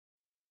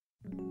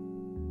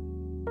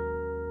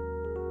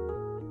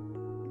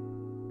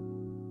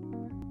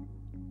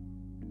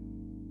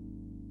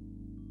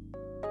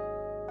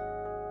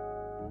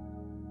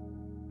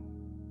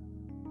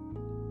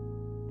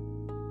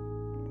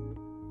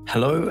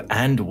Hello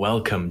and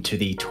welcome to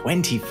the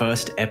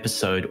 21st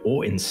episode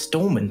or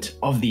installment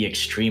of the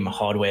Extreme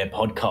Hardware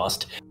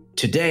podcast.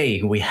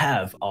 Today we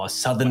have our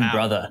southern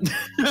brother.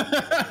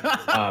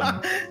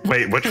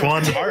 Wait, which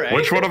one? Right.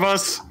 Which one of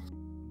us?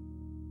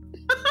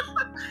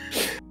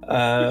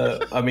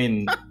 I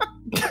mean,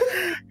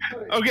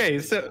 Okay,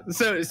 so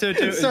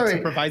to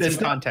provide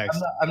some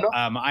context, I'm not.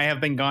 I have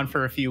been gone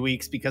for a few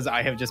weeks because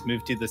I have just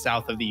moved to the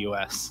south of the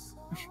U.S.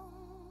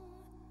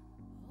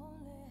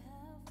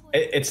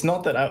 It's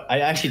not that I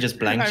actually just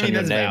blanked on your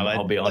that's name. valid.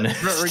 I'll be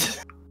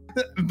honest.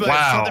 But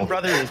Wow. Southern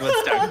Brother is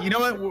what's stuck. You know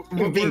what?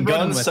 We've been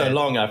gone so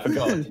long, I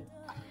forgot.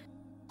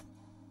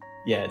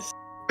 Yes,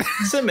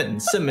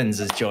 Simmons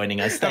is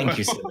joining us. Thank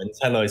you, Simmons.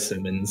 Hello,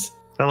 Simmons.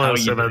 How Hello, are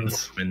you doing,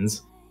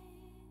 Simmons.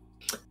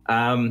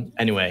 Simmons?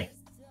 Anyway,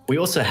 we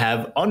also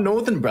have our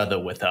northern brother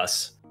with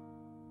us,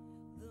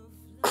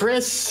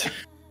 Chris.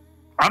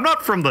 I'm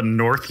not from the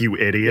north, you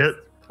idiot.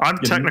 I'm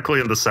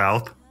technically in the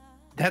south.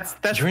 That's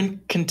You're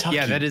in Kentucky.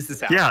 yeah, that is the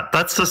south. Yeah,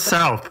 that's the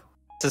south.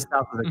 It's as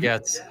south as it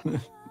gets.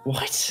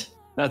 What?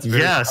 That's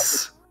very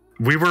Yes.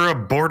 We were a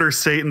border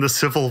state in the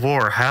Civil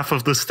War. Half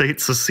of the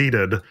state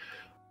seceded.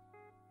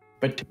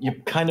 But you're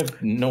kind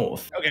of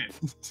north. Okay.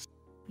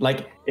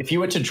 Like, if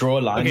you were to draw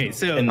a line. Okay,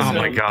 so- in the Oh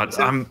middle- my god.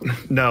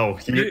 No.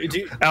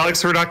 Do-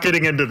 Alex, we're not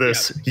getting into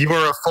this. You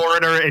are a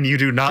foreigner and you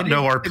do not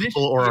know our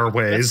people or our Let's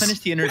ways. finish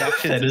the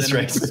introduction That and is then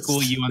we can racist.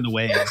 school you on the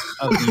way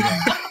of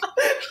the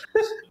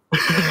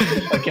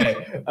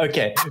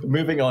okay.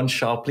 Moving on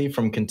sharply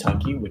from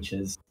Kentucky, which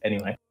is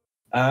anyway.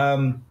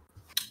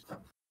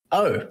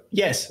 Oh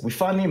yes, we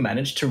finally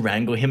managed to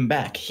wrangle him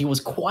back. He was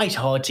quite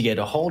hard to get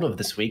a hold of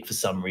this week for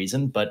some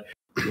reason, but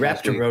we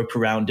wrapped a rope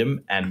around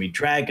him and we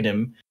dragged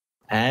him,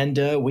 and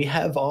we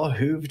have our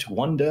hooved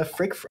wonder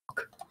Frick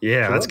Frock.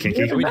 Yeah, that's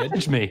kinky. You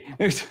messaged me.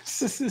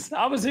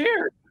 I was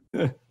here.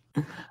 I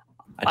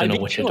don't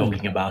know what you're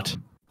talking about.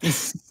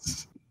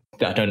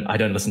 I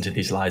don't listen to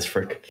these lies,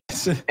 Frick.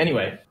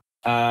 Anyway,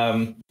 we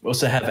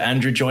also have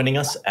Andrew joining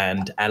us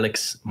and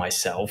Alex,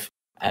 myself,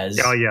 as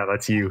Oh yeah,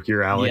 that's you.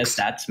 You're Alex. yes,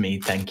 that's me.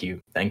 Thank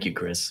you,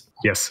 Chris.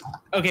 Yes.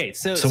 Okay,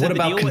 so what the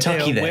about deal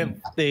Kentucky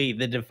then? With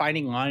the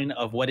defining line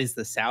of what is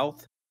the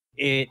South,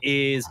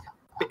 it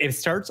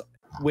starts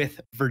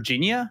with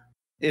Virginia,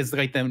 is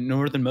like the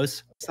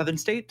northernmost southern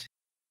state,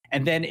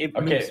 and then it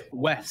moves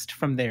west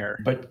from there.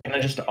 But can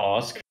I just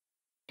ask?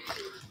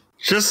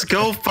 Just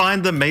go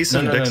find the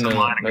Mason-Dixon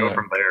line and go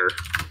from there.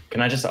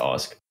 Can I just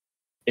ask,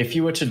 if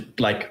you were to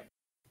like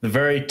the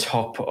very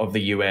top of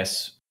the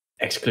U.S.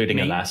 excluding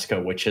Maine?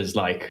 Alaska, which is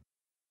like,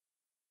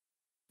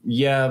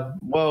 yeah,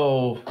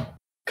 well,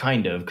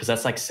 kind of, because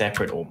that's like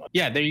separate almost.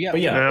 Yeah, there you go.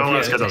 But yeah, Yeah, if you-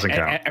 Alaska doesn't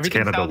count. It's Everything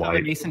Canada south of the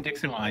Light.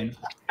 Mason-Dixon line.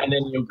 And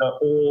then you go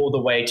all the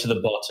way to the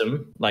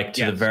bottom, like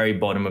to the Yes. very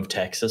bottom of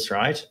Texas,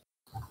 right?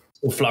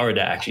 Or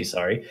Florida, actually,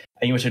 sorry.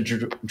 And you were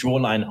to draw a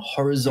line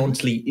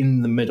horizontally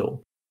in the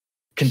middle.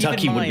 Kentucky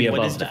Keep in would be mind, what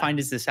above is that. defined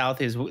as the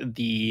South is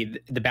the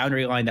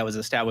boundary line that was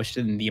established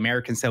in the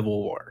American Civil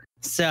War.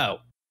 So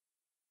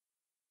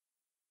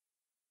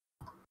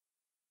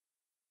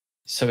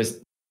So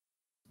is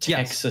Yes.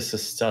 Texas a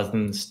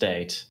southern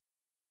state?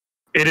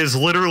 It is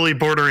literally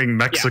bordering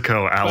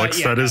Mexico, Alex.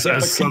 yeah, that is yeah,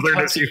 as but southern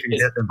as you can Kentucky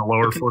get in the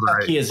lower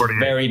Kentucky is 48.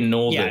 very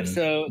northern, yeah,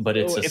 so but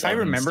it's a if I southern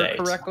remember state.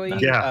 correctly,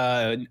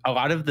 Yeah. a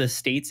lot of the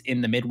states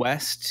in the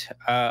Midwest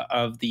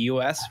of the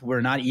U.S.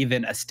 were not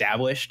even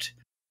established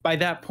by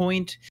that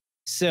point.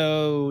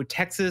 So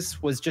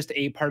Texas was just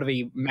a part of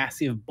a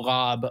massive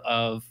blob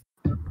of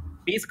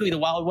basically the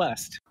Wild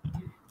West.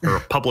 The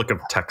Republic of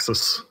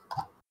Texas.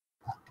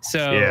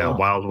 So Yeah,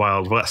 Wild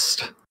Wild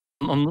West.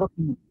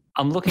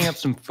 I'm looking up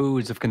some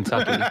foods of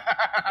Kentucky,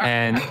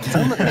 and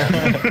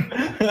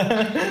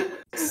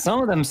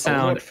some of them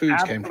sound what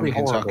foods came from absolutely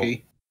horrible.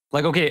 Kentucky?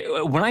 Like, okay,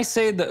 when I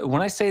say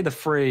the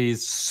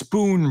phrase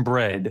spoon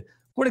bread,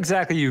 what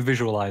exactly are you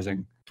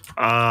visualizing?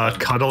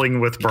 Cuddling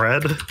with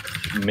bread.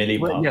 Millie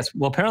Well, Bob. yes,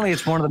 well, apparently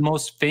it's one of the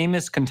most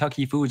famous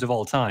Kentucky foods of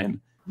all time.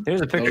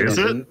 There's a picture. Is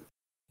of it?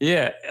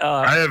 Yeah.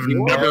 I have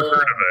never heard of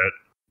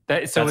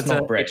it. So That's it's not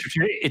a bread. it's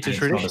a It's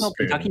not a traditional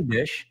spoon. Kentucky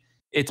dish.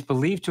 It's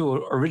believed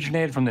to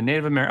originate from the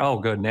Native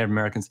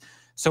Americans.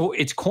 So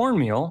it's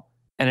cornmeal,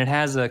 and it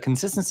has a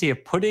consistency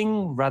of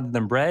pudding rather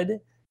than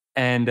bread.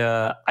 And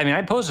I mean,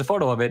 I posted a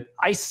photo of it.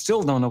 I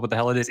still don't know what the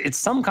hell it is. It's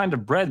some kind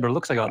of bread, but it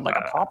looks like a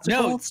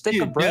popsicle stick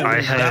dude, of bread. no, I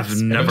have that's-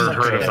 never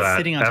that's- heard of that's that,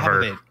 Sitting on ever. top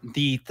of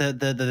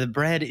it, the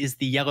bread is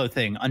the yellow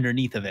thing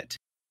underneath of it.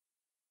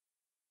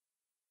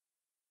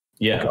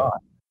 Yeah.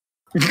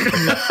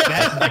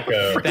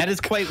 That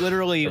is quite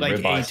literally A like a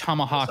ribeye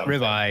tomahawk or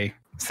something. ribeye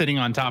sitting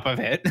on top of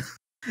it.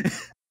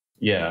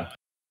 Yeah.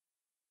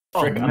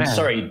 Oh, Frick, I'm man.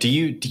 sorry. Do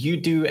you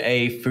do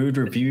a food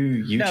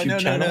review YouTube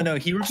channel? No.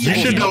 He You reviewed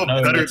should it. know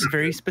No, better. It's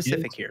very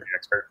specific here.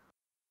 Expert.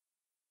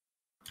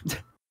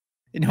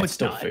 No, It's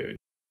still not. food.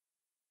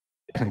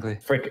 Technically,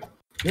 Frick,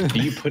 do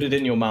you put it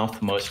in your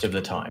mouth most of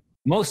the time?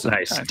 most of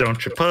Nice. the time.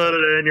 Don't you put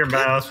it in your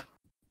mouth.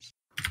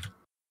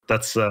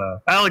 That's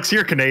Alex,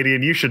 you're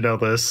Canadian. You should know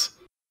this.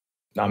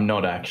 I'm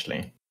not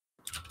actually.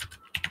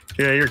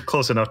 Yeah, you're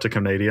close enough to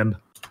Canadian.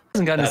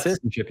 Hasn't gotten his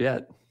citizenship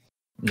yet.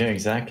 Yeah,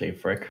 exactly,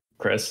 Frick.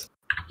 Chris.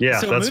 Yeah,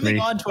 so that's moving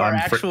me. on to our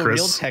actual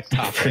real tech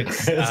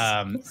topics.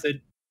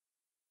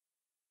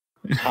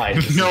 Hi.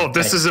 No,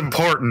 this is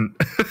important.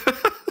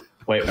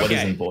 Wait, what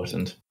is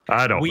important?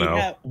 I don't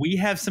know. We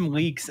have some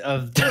leaks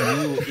of the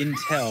new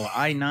Intel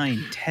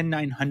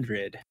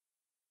i9-10900.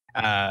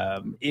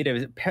 It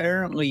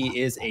apparently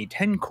is a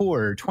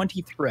 10-core,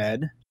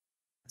 20-thread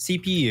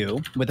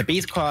CPU with a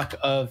base clock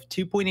of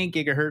 2.8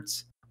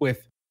 gigahertz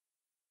with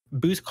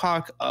boost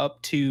clock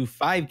up to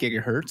 5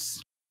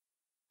 gigahertz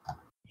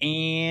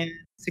and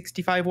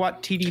 65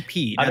 watt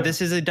TDP. Now,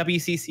 this is a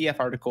WCCF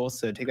article,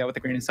 so take that with a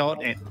grain of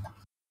salt.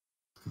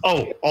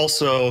 Oh,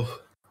 also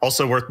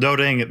worth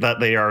noting that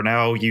they are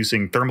now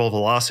using thermal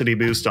velocity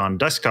boost on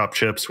desktop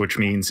chips, which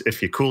means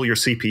if you cool your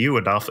CPU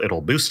enough,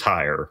 it'll boost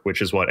higher,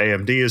 which is what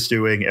AMD is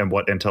doing and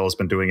what Intel has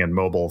been doing in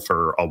mobile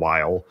for a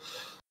while.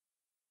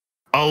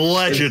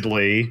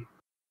 Allegedly.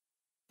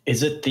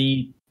 Is it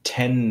the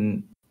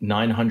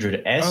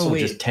 10900S or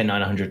just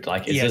 10900?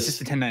 Like, is it's this just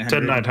the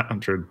 10900?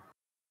 10900.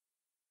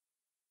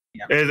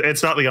 Yeah.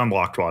 It's not the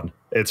unlocked one.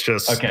 It's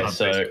just okay.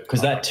 So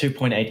because that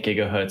 2.8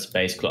 gigahertz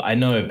base clock, I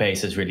know a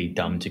base is really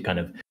dumb to kind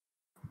of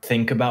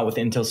think about with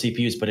Intel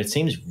CPUs, but it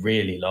seems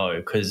really low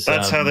because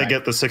that's how they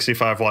get the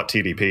 65 watt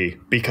TDP.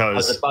 Because I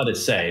was about to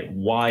say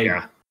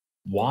why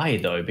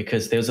though?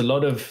 Because there's a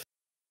lot of,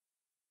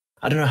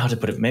 I don't know how to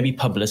put it, maybe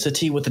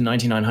publicity with the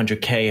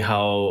 9900K,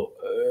 how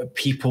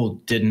people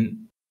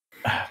didn't.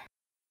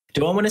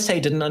 Do I want to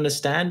say didn't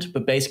understand?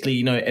 But basically,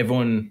 you know,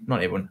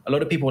 not everyone, a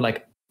lot of people were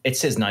like, it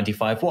says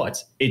 95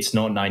 watts. It's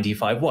not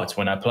 95 watts.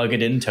 When I plug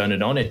it in, turn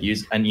it on, run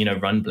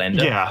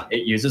Blender,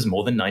 it uses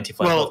more than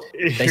 95 watts.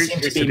 They seem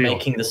to be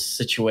making the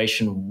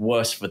situation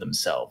worse for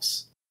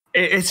themselves.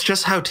 It's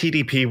just how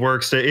TDP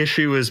works. The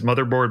issue is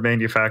motherboard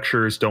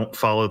manufacturers don't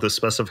follow the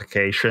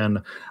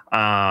specification,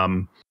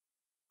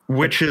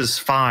 which is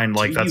fine.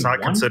 Like, that's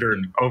not considered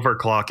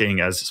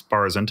overclocking as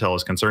far as Intel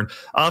is concerned.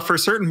 For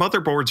certain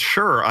motherboards,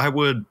 sure, I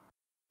would.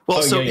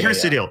 Well,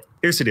 here's the deal.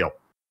 Here's the deal.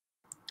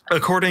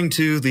 According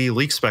to the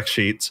leak spec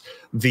sheets,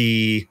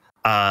 the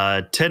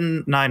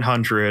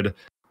 10900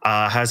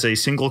 has a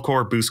single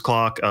core boost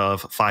clock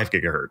of 5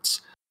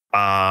 gigahertz.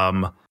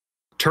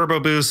 Turbo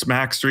boost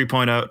max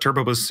 3.0,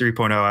 turbo boost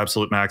 3.0,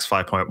 absolute max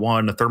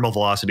 5.1. The thermal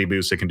velocity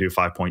boost, it can do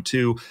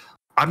 5.2.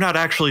 I'm not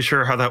actually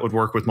sure how that would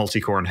work with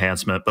multi-core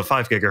enhancement, but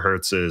 5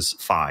 gigahertz is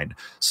fine.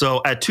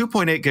 So at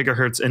 2.8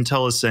 gigahertz,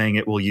 Intel is saying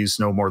it will use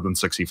no more than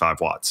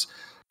 65 watts.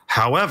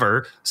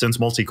 However,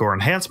 since multi-core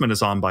enhancement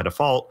is on by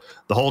default,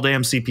 the whole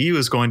damn CPU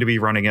is going to be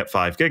running at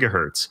 5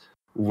 gigahertz,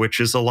 which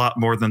is a lot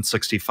more than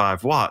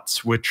 65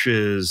 watts, which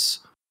is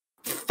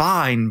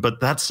fine,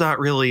 but that's not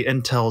really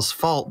Intel's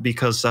fault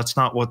because that's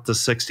not what the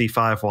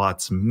 65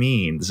 watts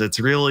means. It's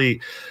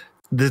really,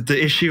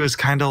 the issue is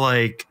kind of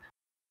like,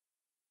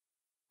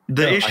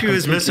 the issue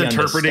is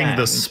misinterpreting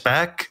the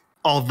spec,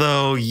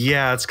 although,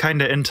 yeah, it's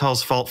kind of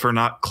Intel's fault for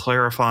not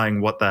clarifying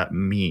what that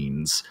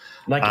means.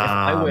 Like, if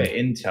I were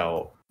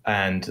Intel,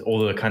 and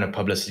all the kind of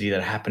publicity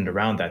that happened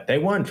around that, they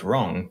weren't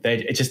wrong.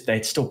 They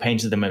still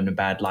painted them in a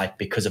bad light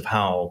because of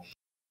how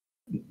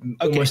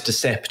almost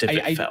deceptive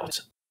it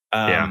felt.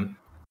 2.8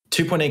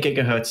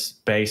 gigahertz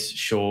base,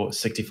 sure,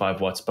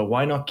 65 watts, but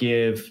why not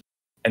give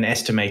an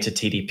estimated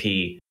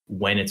TDP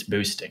when it's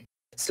boosting?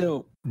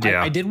 So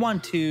I did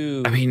want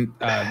to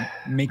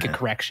make a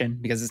correction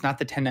because it's not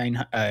the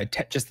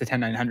just the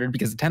 10900,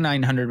 because the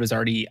 10900 was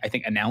already, I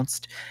think,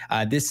 announced.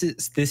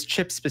 This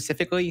chip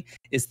specifically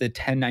is the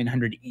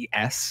 10900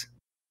 ES,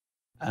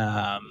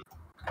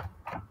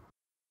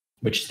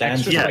 which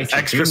stands for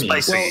extra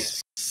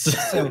spicy.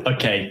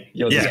 Okay,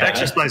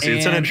 extra spicy.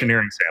 It's an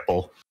engineering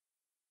sample.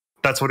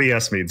 That's what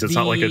ES means. It's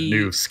not like a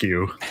new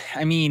SKU.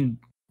 I mean,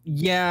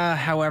 yeah.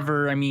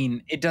 However, I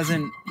mean, it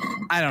doesn't.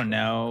 I don't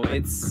know.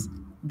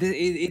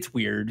 It's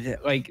weird.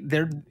 Like,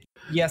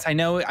 yes, I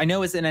know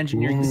it's an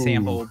engineering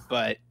sample,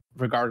 but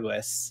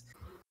regardless,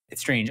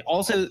 it's strange.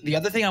 Also, the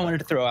other thing I wanted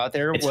to throw out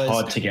there was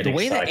the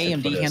way that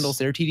AMD handles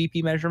their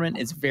TDP measurement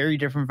is very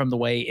different from the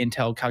way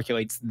Intel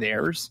calculates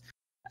theirs.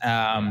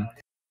 Yeah,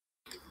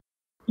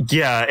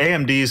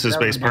 AMD's is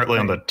based partly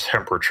on the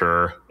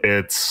temperature.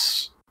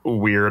 It's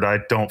weird. I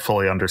don't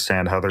fully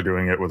understand how they're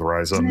doing it with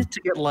Ryzen. Isn't it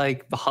to get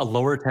like the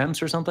lower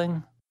temps or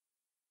something?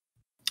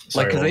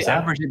 Like, because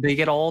they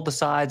get all the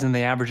sides and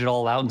they average it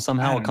all out, and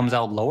somehow it comes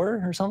out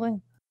lower or something.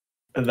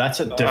 That's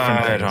a different.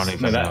 I don't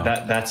even know.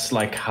 That's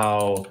like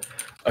how.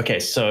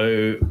 Okay,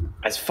 so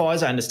as far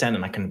as I understand,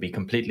 and I can be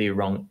completely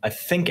wrong, I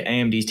think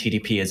AMD's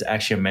TDP is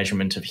actually a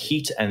measurement of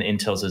heat, and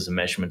Intel's is a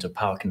measurement of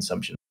power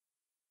consumption.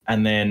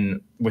 And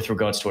then, with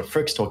regards to what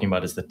Frick's talking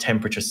about, is the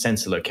temperature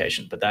sensor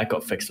location, but that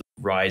got fixed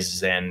with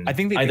Ryzen. I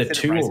think either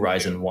 2 or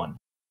Ryzen 1.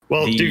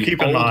 Well, do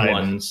keep in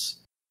mind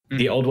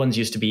the old ones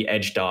used to be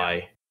edge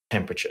die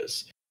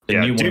temperatures.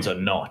 The new ones are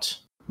not.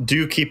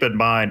 Do keep in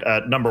mind,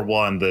 at number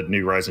one, the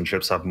new Ryzen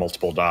chips have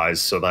multiple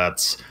dies, so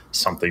that's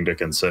something to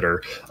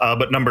consider.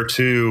 But number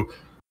two,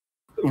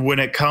 when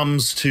it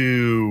comes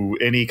to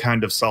any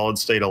kind of solid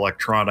state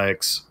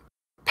electronics,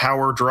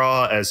 power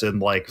draw, as in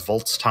like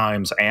volts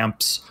times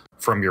amps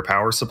from your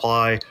power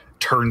supply,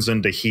 turns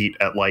into heat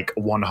at like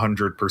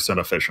 100%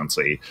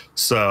 efficiency.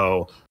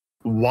 So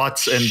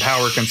watts in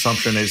power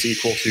consumption is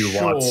equal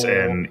to watts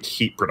in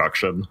heat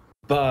production.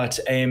 But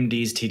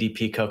AMD's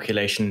TDP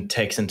calculation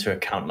takes into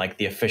account like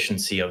the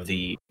efficiency of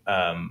the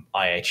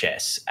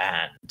IHS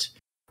and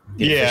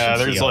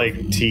there's like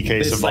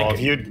TKs involved.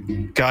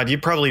 Like, you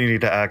probably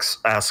need to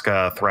ask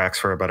Thrax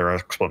for a better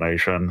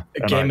explanation.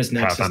 Gamers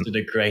Nexus did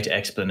a great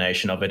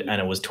explanation of it,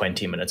 and it was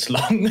 20 minutes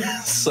long.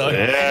 So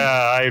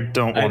yeah, I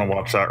don't want to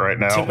watch that right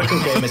now. Typical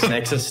Gamers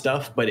Nexus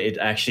stuff, but it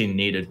actually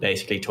needed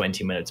basically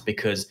 20 minutes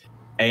because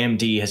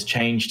AMD has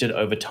changed it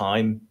over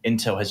time.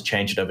 Intel has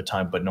changed it over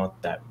time, but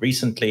not that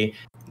recently.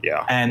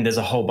 Yeah. And there's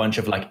a whole bunch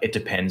of like, it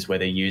depends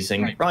whether you're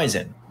using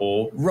Ryzen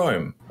or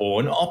Rome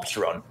or an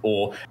Opteron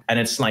and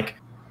it's like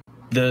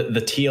the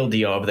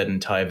TLDR of that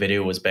entire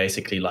video was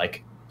basically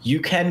like, you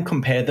can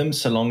compare them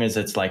so long as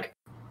it's like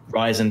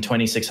Ryzen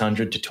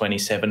 2600 to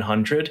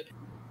 2700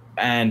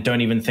 and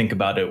don't even think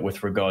about it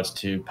with regards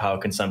to power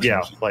consumption.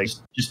 Yeah, like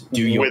just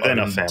do your within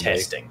own a family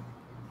testing.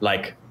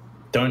 Like,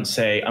 don't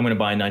say, I'm going to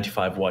buy a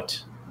 95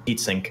 watt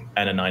heatsink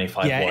and a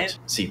 95 watt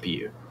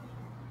CPU.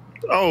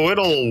 Oh,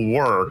 it'll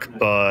work,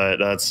 but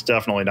that's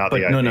definitely not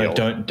the ideal. No,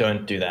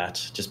 don't do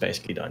that. Just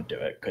basically don't do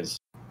it because.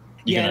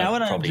 And I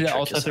want to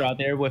also throw out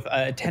there with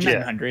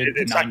 10900,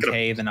 the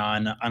 9K, the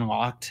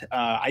non-unlocked.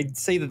 I'd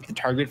say that the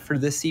target for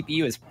this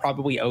CPU is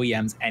probably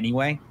OEMs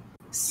anyway.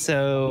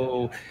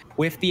 So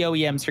with the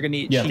OEMs, you're going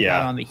to cheap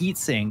out on the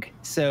heatsink.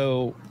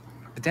 So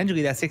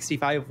potentially that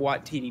 65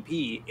 watt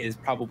TDP is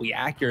probably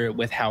accurate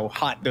with how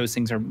hot those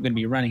things are going to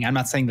be running. I'm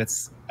not saying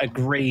that's a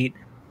great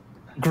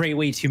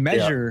way to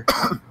measure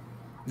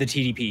the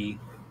TDP,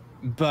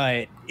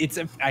 but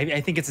I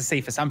think it's a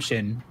safe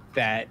assumption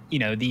that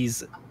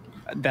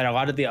that a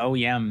lot of the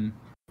OEM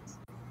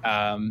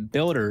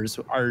builders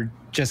are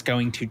just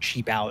going to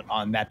cheap out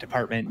on that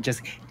department,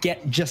 just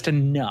get just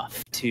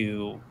enough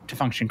to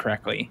function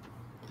correctly.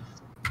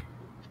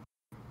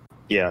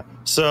 Yeah.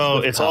 So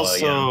it's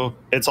also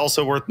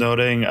worth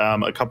noting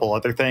a couple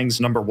other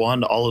things. Number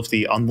one, all of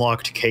the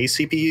unlocked K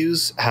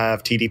CPUs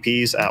have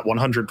TDPs at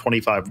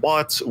 125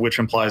 watts, which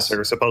implies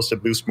they're supposed to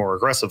boost more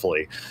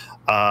aggressively.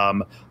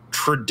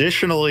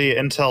 Traditionally,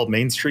 Intel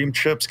mainstream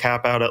chips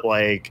cap out at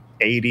like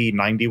 80,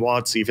 90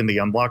 watts, even the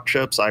unlocked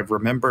chips. I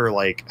remember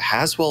like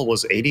Haswell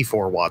was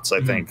 84 watts,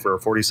 I think, for a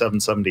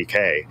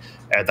 4770K.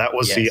 And that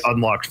was the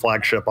unlocked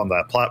flagship on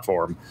that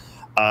platform.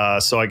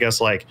 So I guess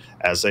like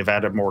as they've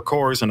added more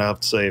cores and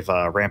as they've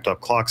ramped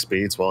up clock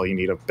speeds, well, you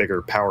need a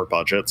bigger power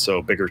budget.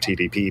 So bigger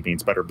TDP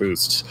means better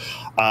boosts.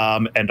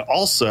 And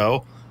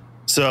also,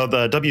 so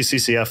the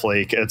WCCF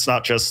leak, it's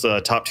not just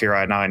the top tier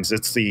i9s,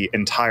 it's the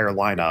entire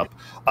lineup.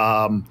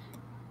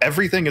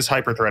 Everything is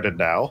hyper-threaded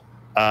now.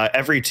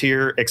 Every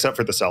tier, except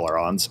for the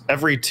Celerons,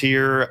 every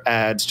tier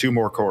adds 2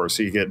 more cores.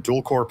 So you get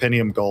dual-core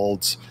Pentium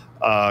Golds,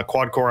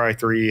 quad-core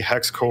i3,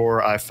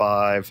 hex-core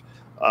i5,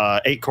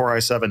 8-core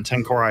i7,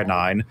 10-core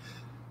i9.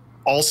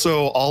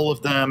 Also, all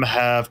of them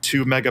have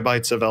 2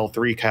 megabytes of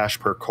L3 cache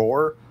per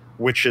core,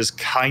 which is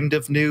kind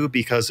of new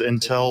because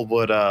Intel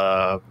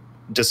would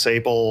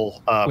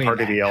disable part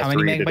of the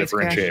L3 to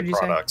differentiate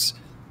products.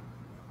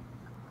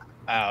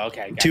 Oh,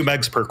 okay. Gotcha. 2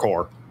 megs per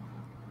core.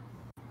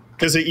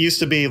 Because it used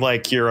to be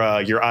like your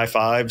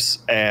i5s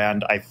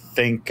and I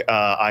think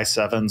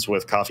i7s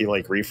with Coffee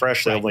Lake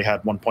refresh, they only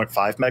had 1.5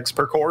 megs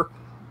per core.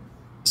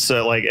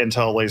 So like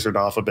Intel lasered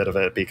off a bit of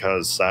it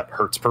because that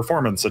hurts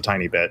performance a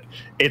tiny bit.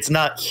 It's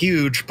not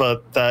huge,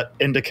 but that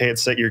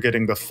indicates that you're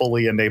getting the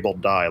fully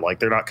enabled die. Like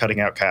they're not cutting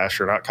out cache,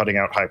 they're not cutting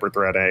out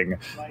hyperthreading.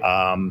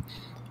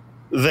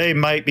 They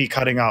might be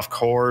cutting off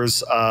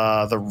cores.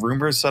 The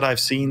rumors that I've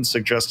seen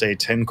suggest a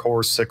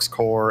 10-core,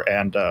 6-core,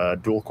 and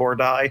dual-core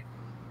die.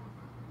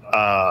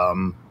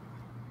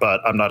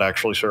 But I'm not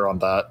actually sure on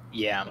that.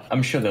 Yeah,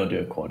 I'm sure they'll do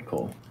a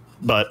quad-core.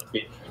 But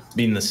it's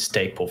been the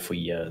staple for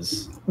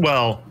years.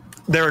 Well,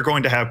 they're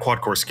going to have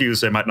quad-core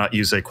SKUs. They might not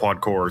use a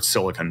quad-core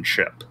silicon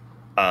chip.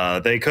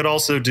 They could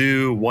also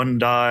do 1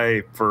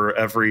 die for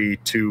every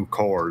 2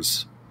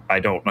 cores.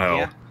 I don't know.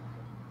 Yeah.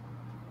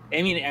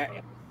 I mean,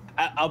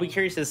 I'll be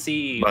curious to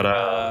see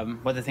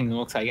what the thing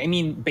looks like. I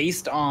mean,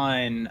 based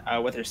on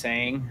what they're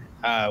saying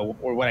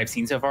or what I've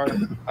seen so far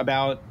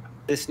about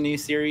this new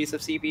series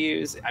of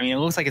CPUs, I mean, it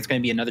looks like it's going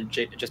to be another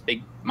just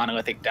big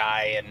monolithic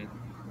die and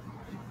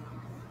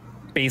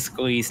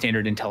basically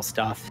standard Intel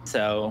stuff.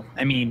 So,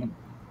 I mean,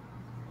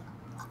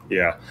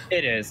 yeah,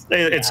 it is.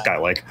 It's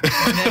Skylake.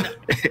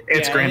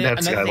 It's Granddad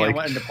Skylake. Another thing I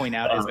wanted to point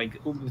out is like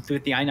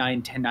with the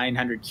i9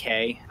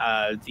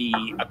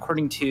 10900K,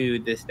 according to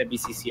this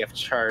WCCF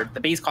chart, the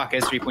base clock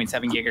is 3.7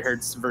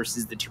 gigahertz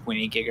versus the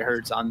 2.8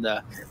 gigahertz on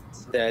the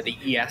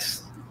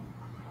ES.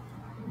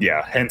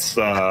 Yeah, hence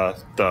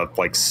the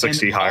like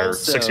 60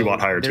 watt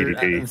higher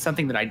TDP.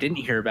 Something that I didn't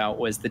hear about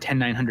was the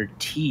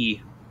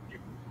 10900T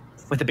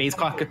with the base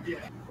clock.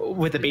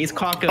 With the base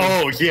clock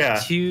of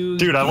 2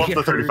 dude, I love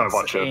the 35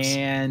 watt chips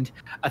and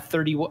a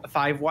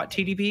 35 watt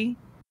TDP.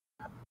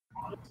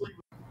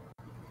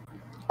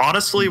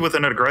 Honestly, with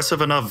an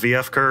aggressive enough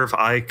VF curve,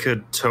 I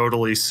could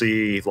totally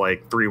see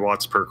like 3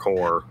 watts per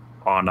core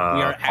on We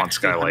are on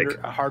Skylake.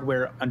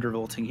 hardware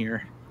undervolting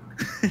here.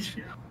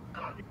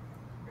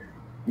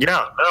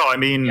 Yeah, no, I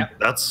mean Yep.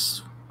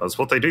 that's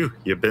what they do.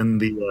 You bin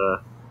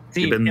the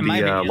See, you bin in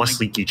my the opinion, less like,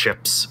 leaky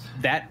chips.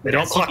 They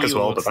don't clock as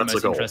well, but the that's the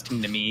most goal.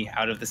 interesting to me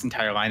out of this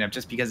entire lineup,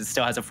 just because it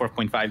still has a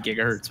 4.5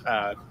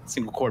 gigahertz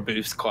single core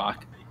boost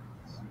clock.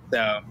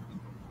 So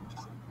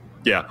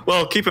Yeah,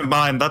 well, keep in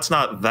mind that's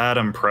not that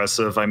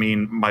impressive. I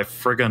mean, my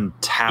friggin'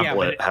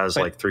 tablet has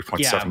like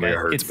 3.7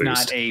 gigahertz it's boost.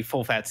 not a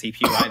full fat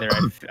CPU either.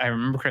 I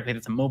remember correctly,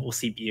 it's a mobile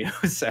CPU.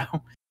 So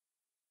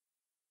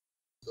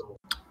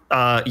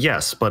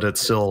yes, but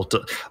it's still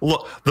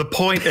look. The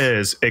point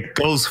is, it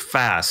goes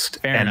fast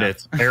Fair and enough.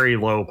 it's very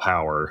low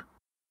power.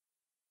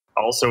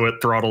 Also, it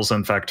throttles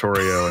in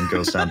Factorio and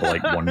goes down to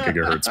like 1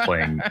 gigahertz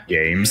playing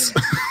games.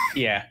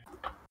 yeah,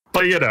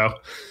 But you know,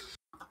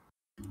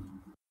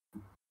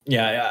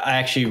 Yeah, I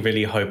actually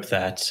really hope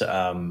that,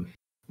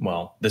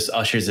 well, this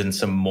ushers in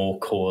some more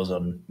cores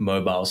on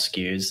mobile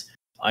SKUs.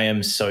 I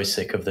am so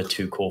sick of the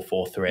 2-core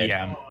 4-thread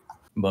yeah.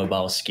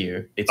 mobile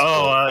SKU. It's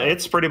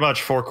it's pretty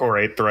much 4-core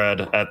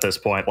 8-thread at this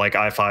point, like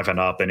i5 and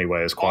up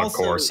anyways,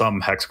 quad-core, Also- some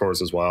hex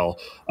cores as well.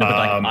 No, but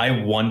like,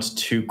 I want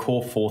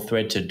 2-core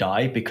 4-thread to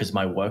die because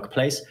my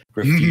workplace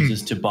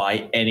refuses to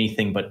buy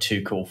anything but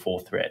 2-core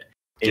 4-thread.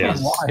 It Yeah.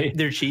 is- Why?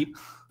 They're cheap.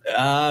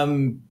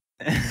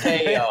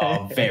 They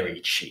are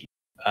very cheap.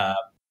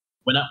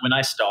 When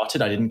I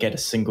started, I didn't get a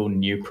single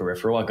new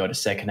peripheral. I got a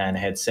secondhand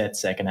headset,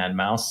 secondhand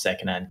mouse,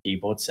 secondhand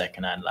keyboard,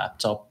 secondhand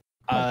laptop.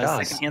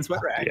 gosh. Secondhand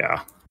sweat rack.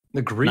 Yeah.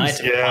 The grease.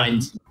 Nice Yeah.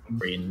 fine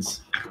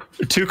screens.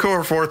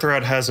 2-core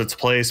 4-thread has its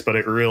place, but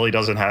it really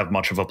doesn't have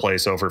much of a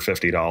place over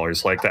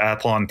 $50. Like the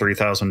Athlon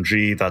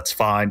 3000G, that's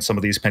fine. Some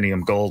of these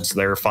Pentium Golds,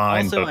 they're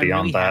fine, Also, but I'm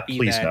beyond really that, happy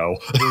please that no.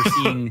 We're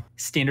seeing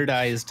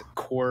standardized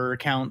core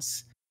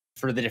counts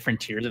for the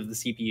different tiers of the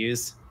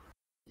CPUs.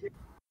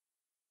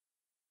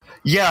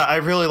 Yeah, I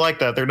really like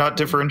that. They're not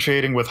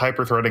differentiating with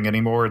hyperthreading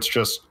anymore. It's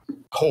just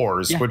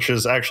cores, Yeah. which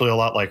is actually a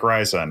lot like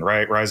Ryzen,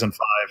 right? Ryzen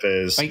 5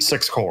 is Like-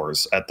 6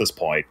 cores at this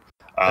point.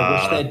 I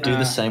wish they'd do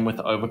the same with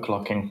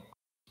overclocking.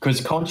 Because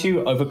can't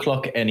you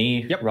overclock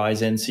any Yep.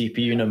 Ryzen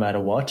CPU no matter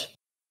what?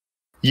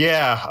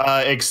 Yeah,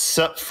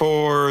 except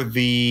for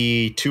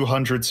the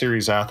 200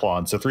 series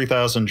Athlons. The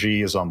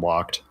 3000G is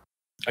unlocked.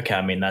 Okay,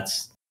 I mean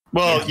that's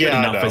Well, good yeah, I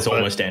enough know, as but-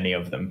 almost any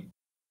of them.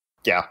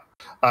 Yeah.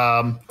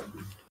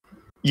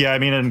 Yeah, I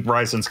mean, in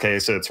Ryzen's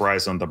case, it's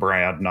Ryzen the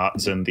brand,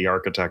 not Zen the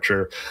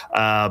architecture.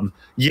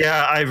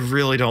 Yeah, I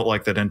really don't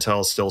like that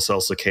Intel still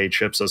sells the K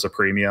chips as a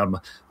premium,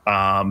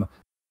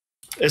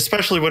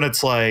 especially when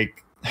it's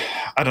like,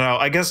 I don't know,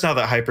 I guess now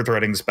that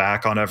hyperthreading's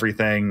back on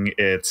everything,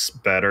 it's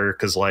better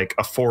because like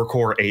a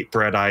 4-core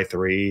 8-thread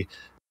i3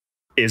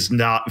 is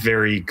not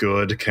very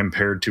good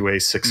compared to a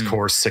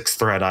 6-core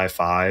 6-thread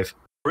i5.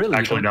 Really?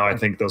 Actually, no, I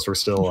think those were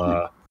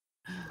still...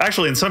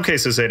 Actually, in some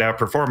cases, they'd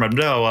outperform them.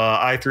 No,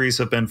 i3s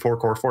have been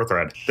 4-core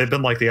 4-thread. They've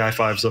been like the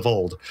i5s of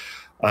old.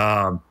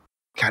 God,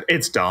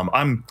 it's dumb.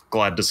 I'm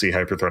glad to see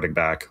hyperthreading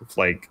back.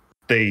 Like,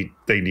 they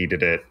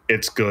needed it.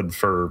 It's good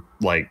for,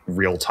 like,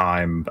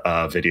 real-time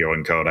video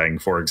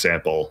encoding, for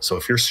example. So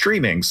if you're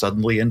streaming,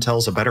 suddenly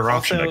Intel's a better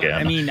option Also, again.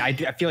 I mean, I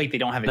feel like they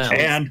don't have a No. choice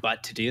And-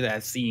 but to do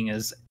that, seeing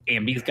as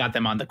AMD's got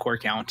them on the core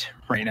count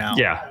right now.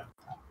 Yeah.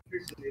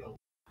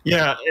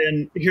 Yeah,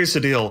 and here's the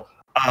deal.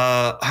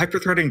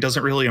 Hyperthreading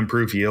doesn't really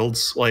improve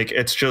yields. Like,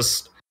 it's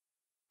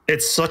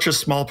such a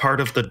small part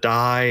of the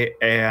die,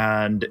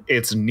 and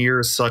it's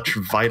near such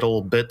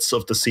vital bits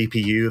of the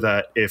CPU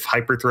that if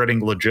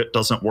hyperthreading legit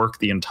doesn't work,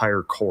 the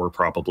entire core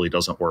probably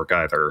doesn't work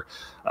either,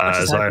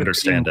 as I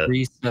understand it.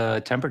 Increase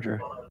temperature.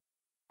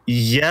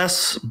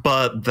 Yes,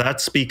 but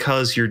that's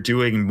because you're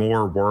doing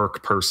more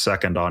work per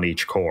second on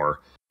each core.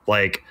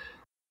 Like,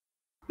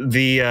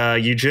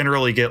 you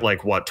generally get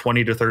like what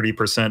 20 to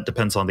 30%,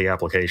 depends on the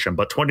application,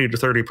 but 20 to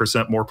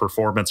 30% more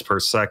performance per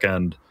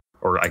second,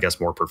 or I guess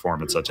more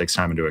performance, that takes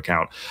time into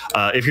account.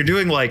 If you're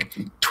doing like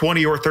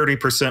 20 or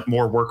 30%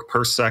 more work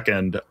per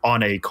second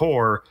on a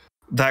core,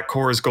 that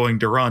core is going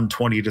to run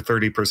 20 to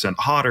 30%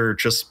 hotter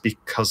just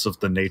because of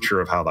the nature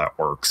of how that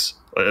works.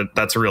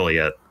 That's really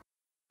it.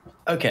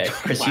 Okay,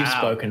 Chris, you've Wow.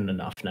 spoken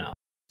enough now.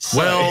 So-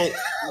 Well,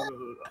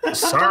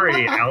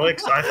 sorry,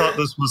 Alex. I thought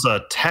this was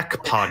a tech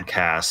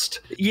podcast.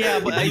 Yeah,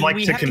 but Would you like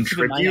we to have to keep in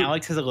mind contribute?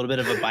 Alex has a little bit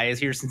of a bias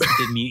here since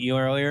he did mute you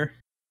earlier.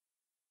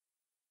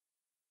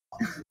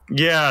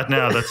 Yeah,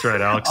 no, that's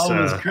right, Alex. oh, it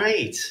was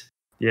great.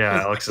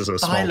 Yeah, Alex is a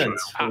small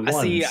Silence child.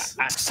 for See,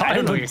 once. I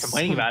don't know what you're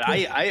complaining about.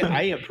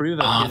 I approve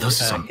of Oh, his,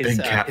 those are some his,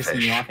 big catfish.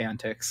 hissing you off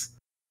antics.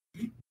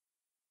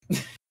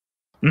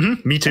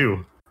 Me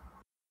too.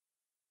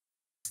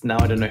 Now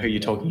I don't know who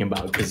you're talking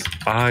about because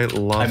I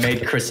love. I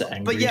made Chris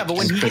angry. But when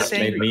and he Chris gets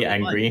made angry, me it's fun.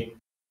 angry.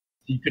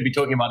 You could be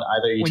talking about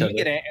either each When other. you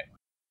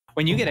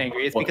get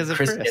angry, it's Well, because of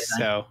Chris Chris, gets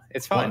so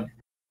it's fun.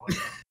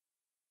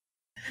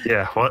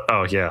 Yeah. What?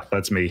 Oh, yeah.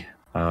 That's me.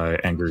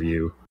 Anger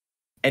you.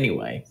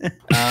 Anyway,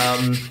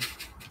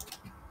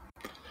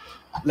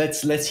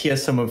 let's hear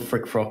some of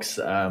Frick Frog's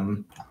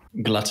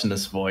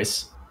gluttonous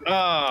voice.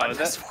 Oh,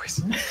 That's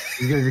voice.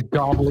 You guys are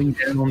gobbling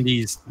down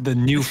the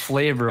new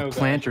flavor of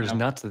Planters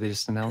nuts that they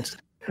just announced.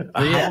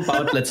 How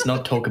about let's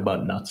not talk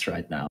about nuts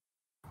right now?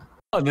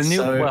 Oh, the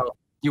new well,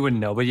 you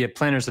wouldn't know, but yeah,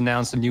 Planters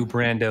announced a new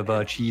brand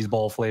of cheese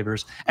ball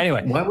flavors.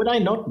 Anyway, why would I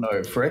not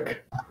know,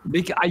 Frick?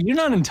 You're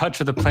not in touch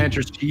with the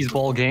Planters cheese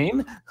ball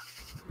game.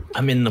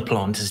 I'm in the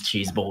Planters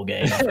cheese ball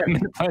game. I'm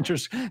in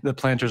the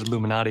Planters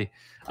Illuminati.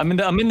 I'm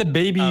in the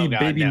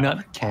baby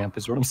nut camp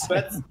is what I'm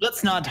saying.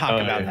 Let's not talk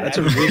about that. That's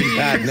a really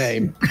bad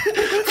name.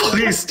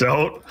 Please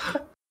don't.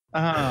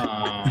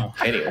 Oh.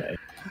 Anyway.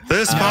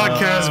 This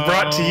podcast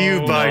brought to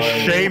you by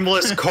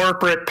shameless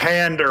corporate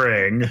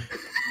pandering.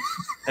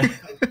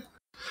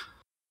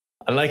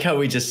 I like how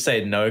we just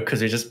say no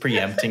because we're just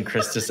preempting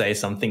Chris to say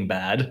something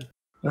bad.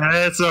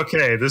 It's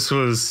okay. This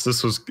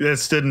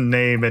didn't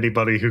name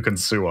anybody who can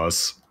sue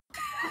us.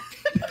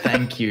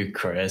 Thank you,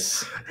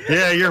 Chris.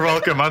 Yeah, you're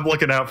welcome. I'm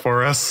looking out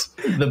for us.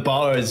 The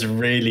bar is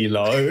really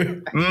low.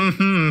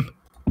 Mm-hmm.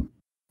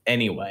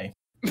 Anyway,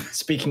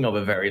 speaking of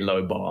a very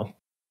low bar.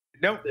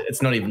 Nope.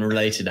 It's not even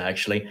related,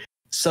 actually.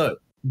 So,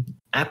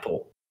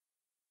 Apple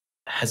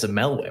has a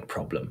malware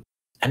problem.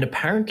 And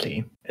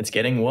apparently, it's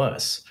getting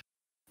worse.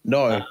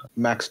 No,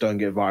 Macs don't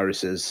get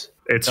viruses.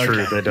 It's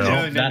true, they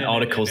don't. That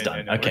article's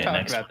done. Okay, we're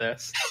next. About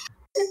this.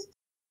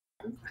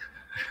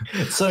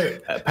 So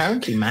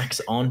apparently Macs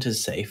aren't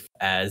as safe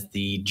as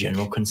the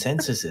general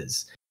consensus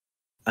is.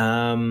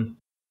 Who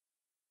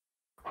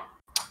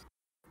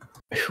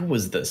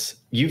was this?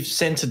 You've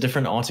sent a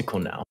different article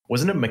now.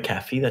 Wasn't it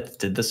McAfee that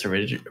did this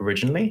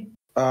originally?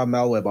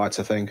 Malwarebytes,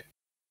 I think.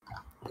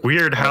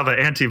 Weird how the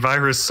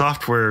antivirus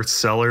software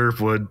seller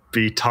would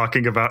be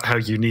talking about how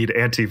you need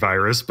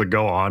antivirus, but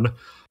go on.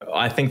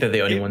 I think they're the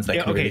only ones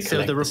that can really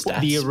collect the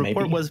stats,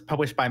 report maybe. was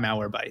published by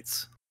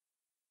Malwarebytes.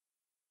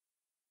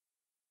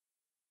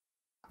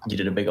 You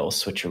did a big old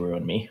switcheroo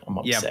on me. I'm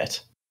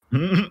upset.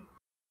 Yep.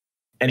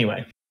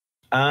 Anyway,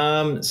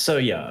 so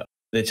yeah,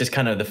 it's just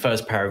kind of the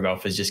first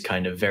paragraph is just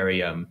kind of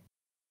very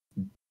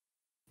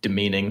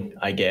demeaning,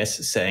 I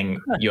guess, saying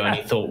you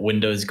only thought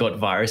Windows got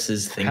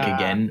viruses, think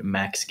again,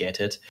 Macs get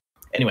it.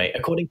 Anyway,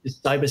 according to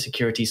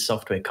cybersecurity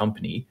software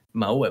company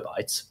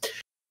Malwarebytes,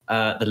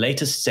 the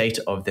latest state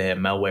of their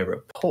malware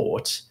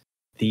report,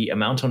 the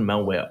amount of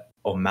malware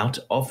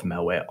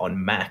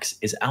on Macs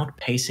is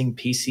outpacing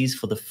PCs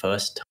for the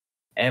first time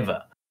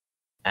ever.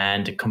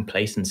 And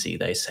complacency,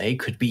 they say,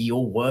 could be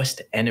your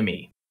worst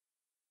enemy.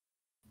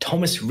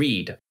 Thomas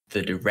Reed,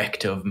 the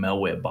director of Mac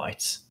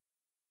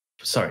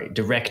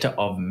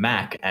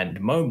and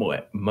mobile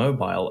at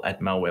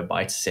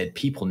Malwarebytes, said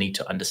people need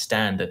to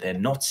understand that they're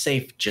not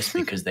safe just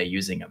because they're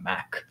using a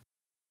Mac.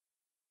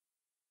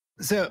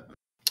 So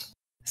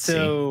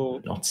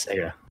not safe.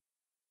 Yeah.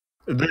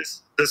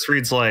 This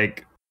reads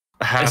like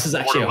half. This is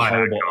actually a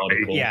horrible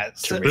article. Yeah,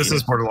 so this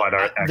is borderline.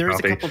 There's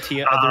a couple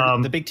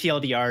the big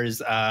TLDRs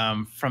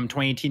from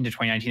 2018 to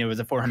 2019. There was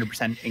a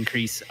 400%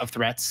 increase of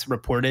threats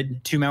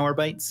reported to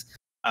Malwarebytes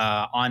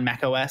on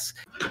macOS.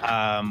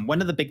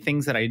 One of the big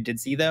things that I did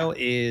see, though,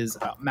 is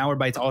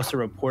Malwarebytes also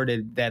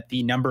reported that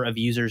the number of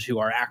users who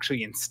are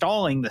actually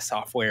installing the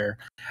software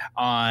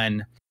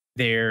on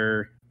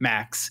their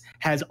Macs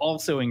has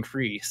also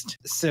increased.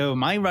 So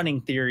my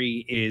running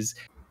theory is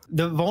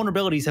the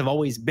vulnerabilities have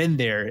always been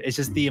there. It's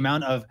just the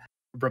amount of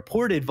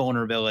reported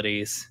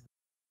vulnerabilities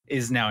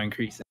is now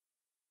increasing.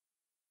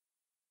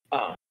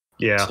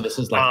 Yeah. So this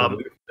is like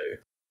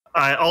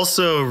I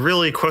also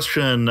really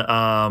question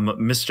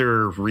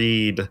Mr.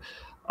 Reed,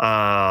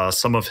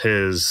 some of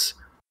his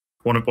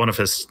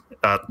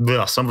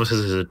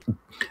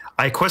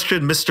I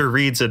question Mr.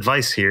 Reed's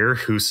advice here,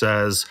 who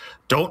says,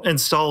 don't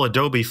install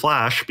Adobe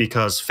Flash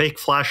because fake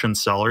Flash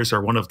installers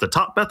are one of the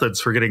top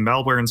methods for getting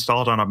malware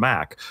installed on a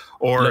Mac.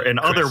 Or in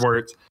other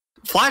words,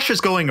 Flash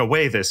is going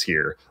away this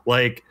year.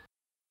 Like,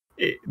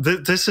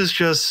 this is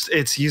just,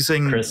 it's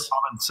using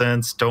common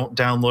sense. Don't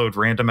download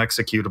random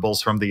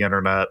executables from the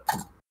internet.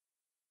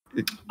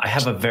 I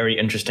have a very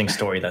interesting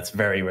story that's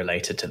very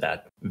related to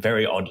that,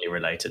 very oddly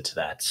related to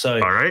that.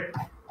 So, all right.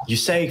 You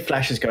say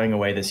Flash is going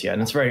away this year,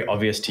 and it's very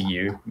obvious to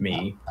you,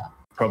 me,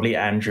 probably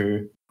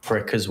Andrew,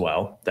 Frick as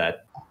well,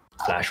 that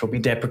Flash will be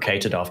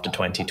deprecated after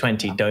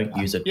 2020. Don't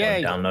use it,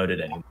 don't download it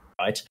anymore,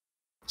 right?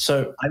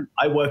 So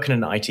I work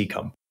in an IT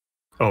company.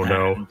 Oh,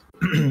 no.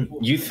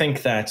 You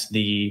think that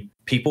the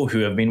people who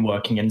have been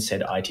working in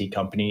said IT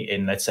company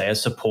in, let's say, a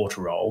support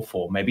role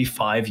for maybe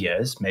 5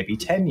 years, maybe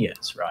 10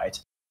 years,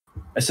 right?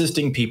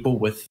 Assisting people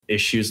with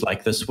issues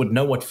like this would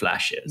know what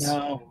Flash is.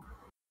 No.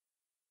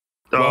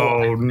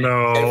 Oh,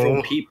 no.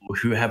 Several people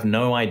who have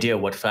no idea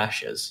what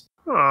Flash is.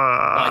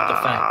 Like the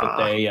fact that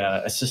they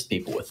assist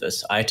people with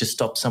this. I had to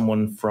stop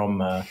someone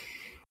from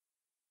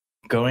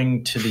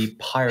going to the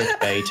Pirate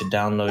Bay to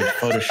download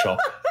Photoshop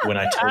when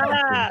I told them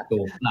to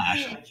install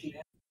Flash.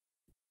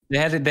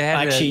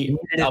 Actually,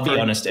 I'll be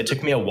honest, it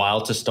took me a while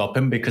to stop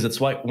him because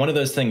it's like one of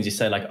those things you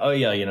say like, oh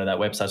yeah, that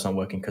website's not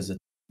working because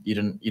you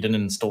didn't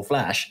install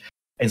Flash.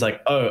 And he's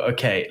like, oh,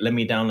 okay, let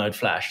me download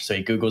Flash. So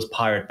he Googles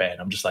Pirate Bay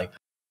and I'm just like,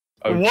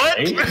 What?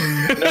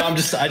 No, I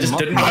just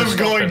didn't. I'm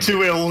going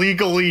to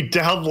illegally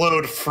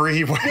download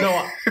freeware.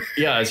 No,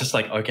 yeah, it's just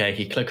like, okay,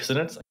 he clicks in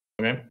it. It's like,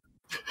 okay.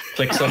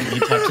 Clicks on, he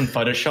types in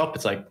Photoshop.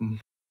 It's like,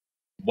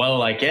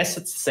 well, I guess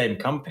it's the same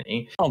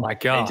company. Oh my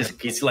god!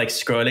 And he's like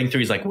scrolling through.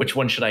 He's like, which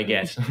one should I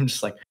get? I'm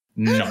just like,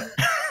 no,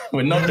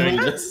 we're not doing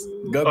this.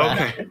 Go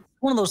back. Okay.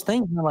 One of those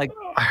things, like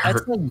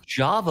that's like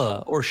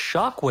Java or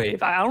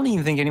Shockwave. I don't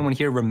even think anyone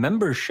here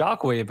remembers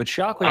Shockwave, but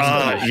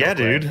Shockwave. Yeah,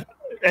 dude.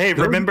 Hey,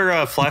 remember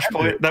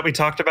Flashpoint that we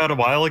talked about a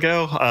while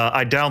ago?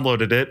 I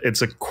downloaded it.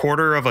 It's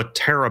 1/4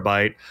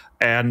 TB,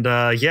 and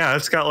yeah,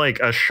 it's got like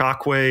a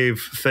Shockwave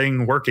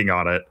thing working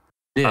on it.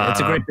 Yeah, it's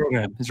a great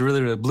program. It's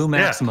really Blue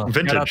Maxima. Yeah,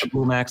 vintage. Shout out to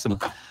Blue Maxima.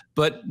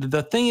 But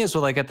the thing is,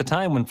 like at the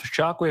time when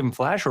Shockwave and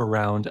Flash were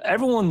around,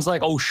 everyone's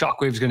like, "Oh,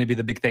 Shockwave's going to be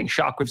the big thing.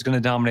 Shockwave's going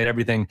to dominate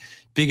everything."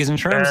 Because in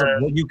terms of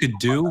what you could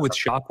do with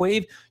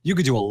Shockwave, you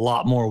could do a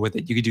lot more with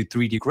it. You could do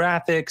 3D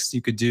graphics.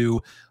 You could do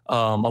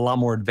a lot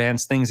more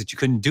advanced things that you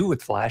couldn't do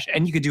with Flash,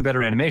 and you could do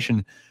better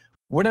animation.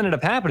 What ended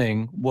up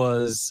happening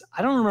was,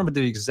 I don't remember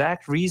the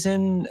exact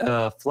reason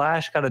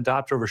Flash got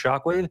adopted over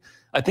Shockwave.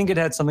 I think it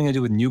had something to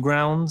do with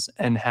Newgrounds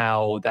and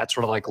how that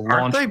sort of like launched.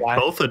 Aren't they Flash.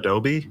 both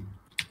Adobe?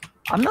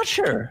 I'm not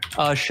sure.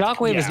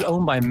 Shockwave is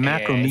owned by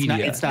Macromedia.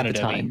 It's not at the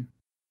Adobe. time.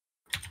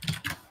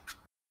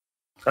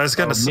 I was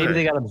gonna say Maybe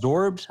they got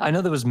absorbed. I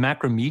know there was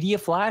Macromedia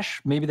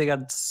Flash. Maybe they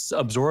got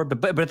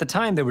absorbed, but at the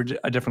time they were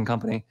a different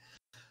company.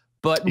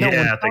 But no,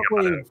 when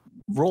Shockwave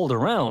rolled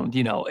around,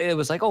 you know, it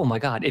was like, oh my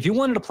god! If you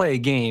wanted to play a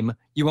game,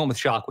 you went with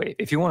Shockwave.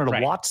 If you wanted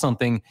to watch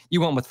something,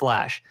 you went with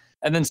Flash.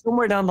 And then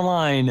somewhere down the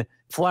line,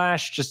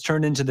 Flash just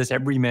turned into this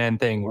everyman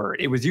thing where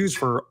it was used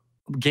for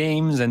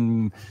games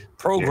and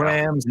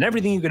programs and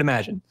everything you could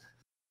imagine.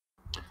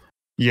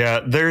 Yeah,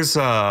 there's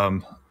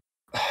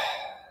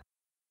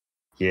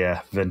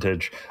yeah,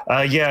 vintage.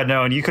 Yeah,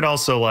 no, and you can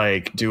also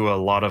like do a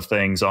lot of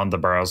things on the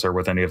browser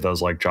with any of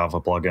those like Java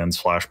plugins,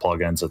 Flash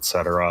plugins,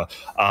 etc.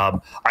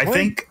 I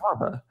think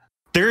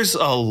there's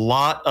a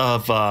lot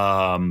of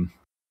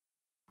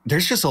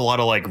there's just a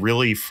lot of like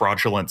really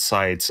fraudulent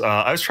sites.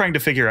 I was trying to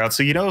figure out,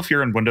 so you know, if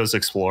you're in Windows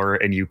Explorer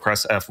and you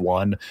press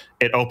F1,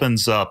 it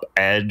opens up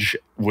Edge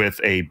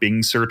with a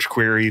Bing search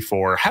query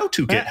for how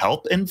to get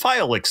help in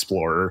File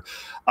Explorer.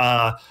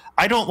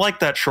 I don't like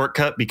that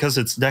shortcut because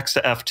it's next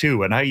to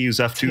F2, and I use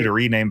F2 to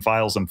rename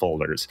files and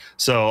folders.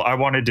 So I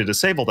wanted to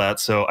disable that,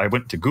 so I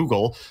went to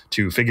Google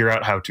to figure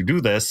out how to do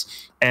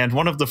this. And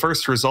one of the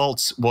first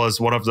results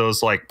was one of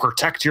those like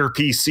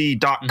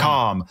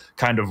protectyourpc.com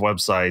kind of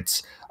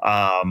websites.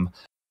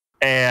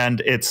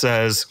 And it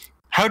says,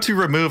 how to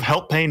remove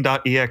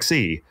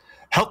helppain.exe.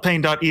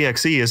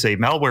 Helppain.exe is a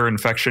malware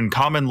infection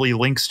commonly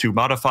links to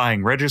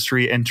modifying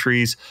registry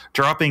entries,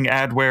 dropping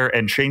adware,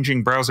 and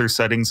changing browser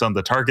settings on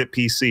the target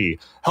PC.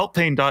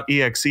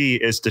 Helppain.exe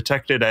is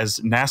detected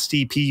as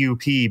nasty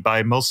PUP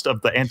by most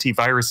of the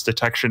antivirus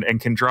detection and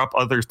can drop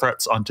other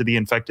threats onto the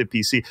infected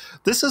PC.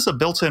 This is a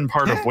built-in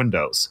part of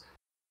Windows.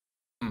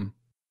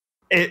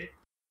 It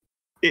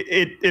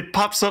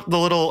pops up the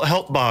little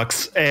help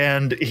box,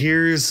 and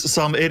here's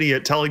some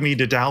idiot telling me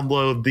to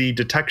download the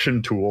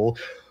detection tool,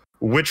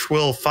 which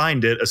will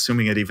find it,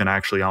 assuming it even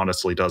actually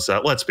honestly does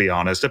that. Let's be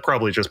honest, it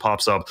probably just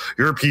pops up,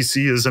 your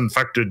PC is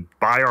infected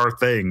by our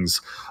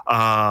things.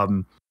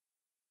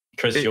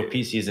 Chris, your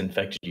PC is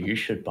infected, you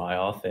should buy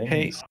our things.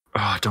 Hey.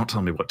 Oh, don't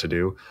tell me what to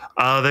do.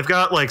 They've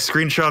got like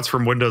screenshots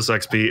from Windows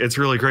XP. It's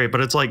really great, but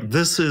it's like,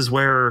 this is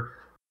where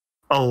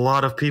a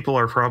lot of people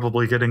are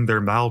probably getting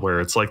their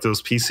malware. It's like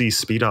those PC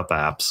speed up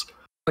apps.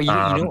 But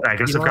I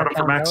guess they've got them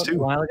for Macs too. A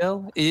while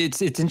ago,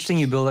 it's interesting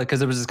you build it because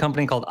there was this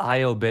company called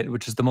IOBit,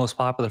 which is the most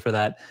popular for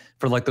that,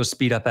 for like those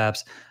speed up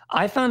apps.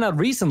 I found out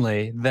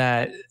recently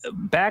that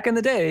back in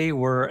the day,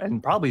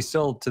 and probably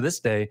still to this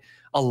day,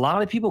 a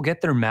lot of people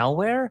get their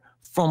malware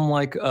from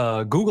like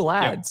Google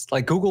ads,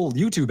 like Google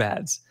YouTube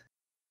ads,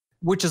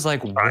 which is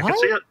like, what? I can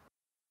see it.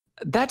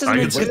 That doesn't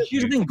make sense.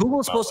 Here's the thing: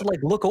 Google's supposed to like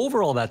look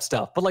over all that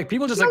stuff, but like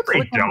people just like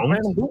click on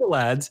random Google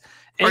ads.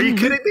 Are you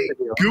kidding me?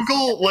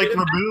 Google like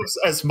removes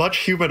as much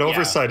human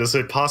oversight as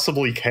it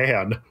possibly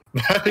can.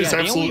 That is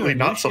absolutely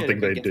not something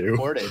they do.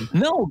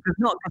 No, because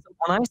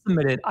when I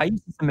submit it, I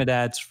used to submit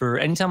ads for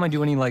anytime I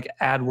do any like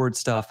AdWords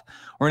stuff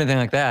or anything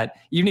like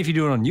that. Even if you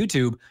do it on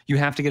YouTube, you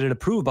have to get it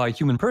approved by a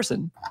human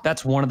person.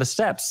 That's one of the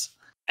steps,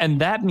 and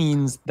that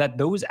means that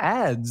those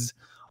ads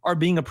are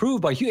being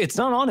approved by it's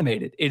not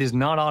automated. It is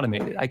not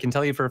automated. I can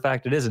tell you for a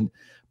fact it isn't.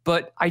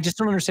 But I just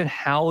don't understand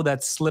how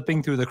that's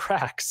slipping through the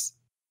cracks.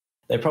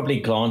 They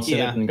probably glance at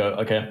it and go,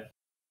 okay.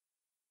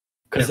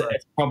 Because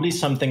it's probably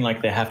something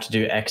like they have to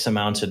do X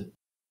amount of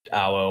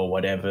hour or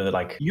whatever.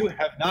 Like you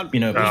have not,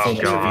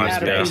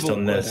 based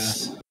on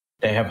this.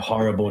 They have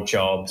horrible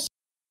jobs.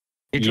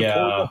 I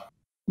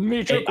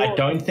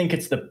don't think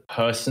it's the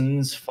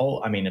person's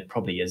fault. I mean, it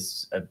probably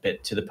is a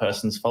bit to the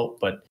person's fault,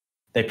 but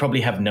they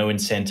probably have no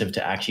incentive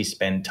to actually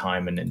spend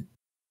time and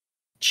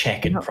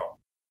check it from.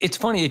 It's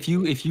funny if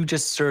you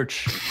just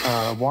search,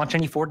 watch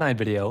any Fortnite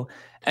video,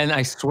 And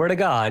I swear to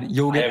God,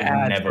 you'll get I have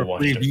ads never for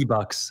watched free it.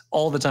 V-Bucks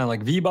all the time.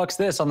 Like V-Bucks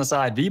this on the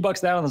side, V-Bucks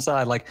that on the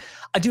side. Like,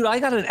 dude, I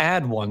got an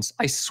ad once,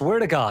 I swear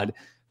to God,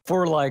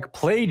 for like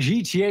play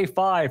GTA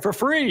 5 for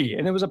free.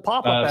 And it was a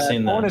pop-up I've ad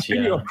seen on a that,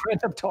 video yeah. of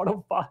Grand Theft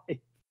Auto 5. Do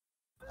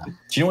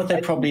you know what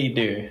they probably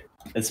do?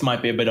 This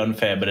might be a bit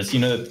unfair, but it's, you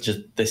know, just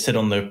they sit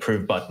on the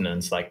approve button and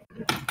it's like,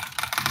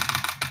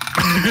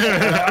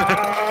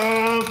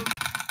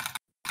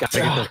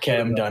 okay,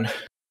 I'm done.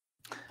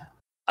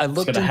 I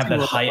looked It's gonna have that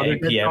into high other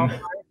APM.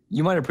 software.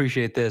 You might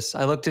appreciate this.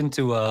 I looked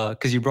into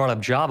because you brought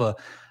up Java,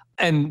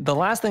 and the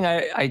last thing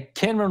I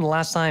can't remember the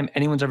last time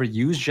anyone's ever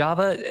used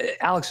Java.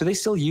 Alex, do they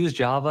still use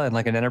Java in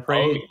like an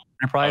enterprise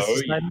Oh,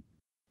 setting?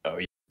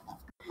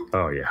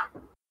 Oh yeah.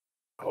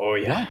 Oh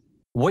yeah.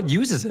 What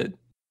uses it?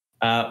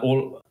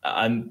 All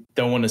I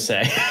don't want to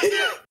say.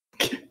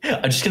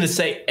 I'm just gonna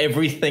say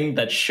everything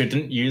that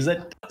shouldn't use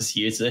it does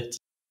use it.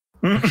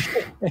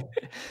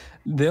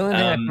 The only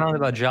thing I found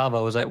about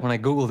Java was that when I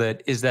Googled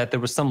it, is that there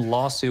was some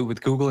lawsuit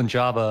with Google and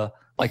Java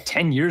like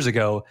 10 years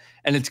ago,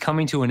 and it's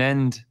coming to an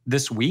end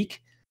this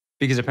week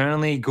because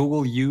apparently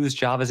Google used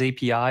Java's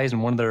APIs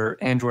in one of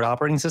their Android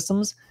operating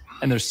systems,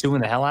 and they're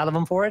suing the hell out of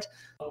them for it.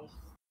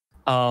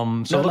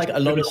 So like a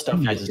lot of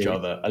stuff uses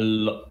Java.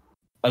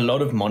 A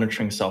lot of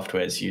monitoring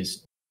softwares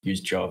use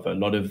Java. A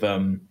lot of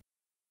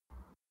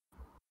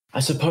I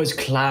suppose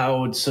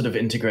cloud sort of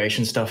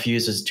integration stuff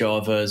uses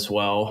Java as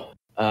well.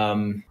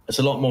 It's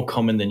a lot more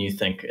common than you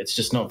think. It's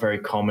just not very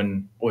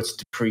common, or it's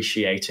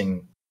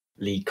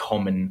depreciatingly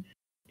common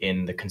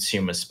in the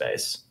consumer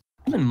space.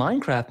 Even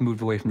Minecraft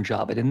moved away from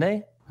Java, didn't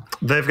they?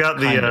 They've got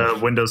the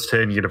Windows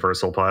 10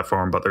 Universal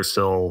platform, but they're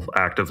still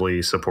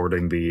actively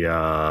supporting the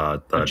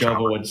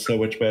Java was so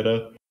much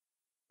better.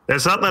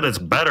 It's not that it's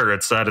better;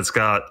 it's that it's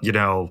got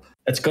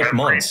it's got every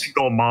mods.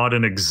 single mod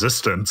in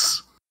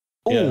existence.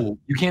 Oh, Yeah.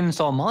 you can't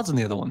install mods on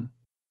the other one.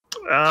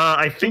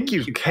 I think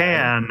you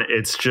can.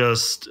 It's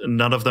just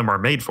none of them are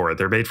made for it.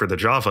 They're made for the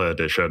Java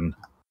edition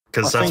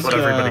because I that's think, what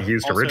everybody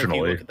used Also, if you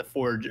originally. look at the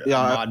Forge Yeah,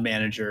 mod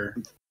manager,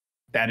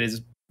 that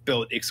is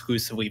built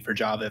exclusively for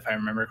Java, if I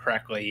remember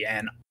correctly.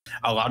 And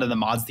a lot of the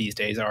mods these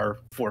days are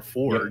for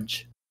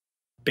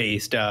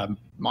Forge-based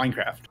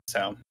Minecraft.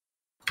 So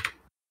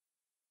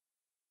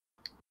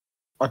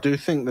I do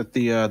think that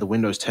the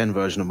Windows 10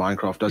 version of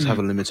Minecraft does have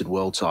a limited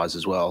world size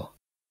as well.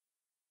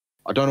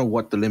 I don't know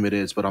what the limit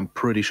is, but I'm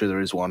pretty sure there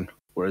is one.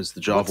 Whereas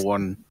the Java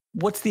one,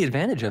 What's the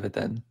advantage of it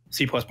then?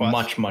 C++.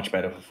 Much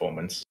better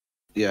performance.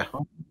 yeah,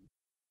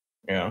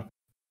 Yeah.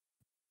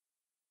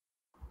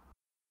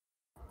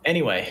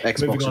 Anyway, moving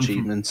Xbox on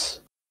achievements.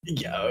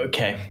 Yeah,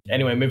 okay.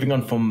 Anyway, moving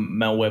on from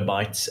malware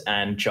bytes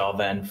and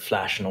Java and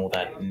Flash and all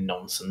that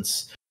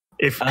nonsense.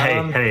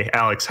 Hey,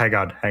 Alex, hang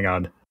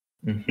on.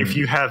 Mhm. If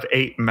you have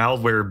 8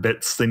 malware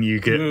bits, then you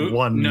get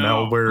one no.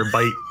 malware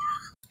byte.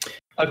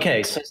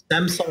 Okay, so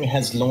Samsung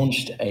has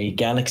launched a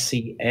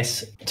Galaxy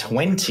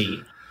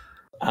S20.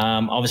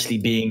 Obviously,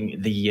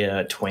 being the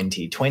year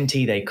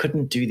 2020, they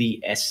couldn't do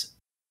the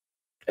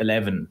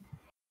S11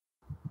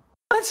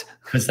 What?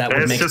 because that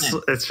would make sense.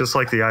 It's just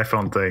like the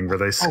iPhone thing where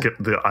they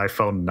skipped the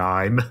iPhone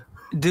 9.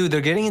 Dude,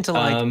 they're getting into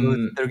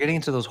they're getting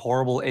into those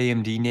horrible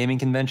AMD naming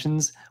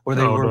conventions where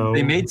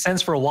they made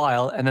sense for a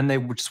while and then they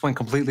just went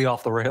completely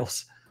off the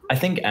rails. I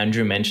think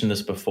Andrew mentioned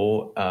this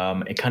before.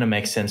 It kind of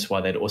makes sense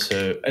why they'd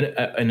also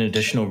an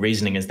additional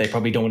reasoning is they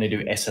probably don't want to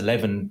do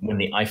S11 when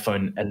the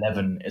iPhone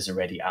 11 is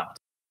already out.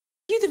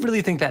 You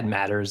really think that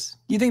matters?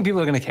 You think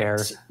people are going to care?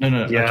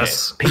 No.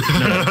 Yes.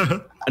 Okay.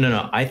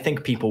 No. I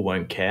think people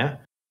won't care.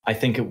 I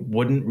think it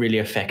wouldn't really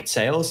affect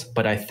sales,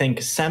 but I think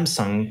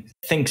Samsung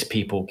thinks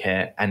people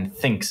care and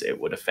thinks it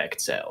would affect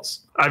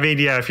sales. I mean,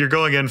 yeah, if you're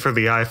going in for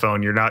the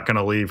iPhone, you're not going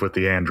to leave with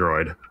the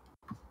Android.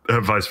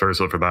 Vice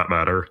versa, for that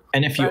matter.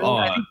 And if you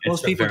I think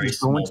most people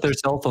just go into their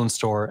cell phone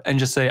store and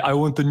just say, I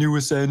want the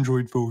newest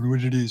Android phone,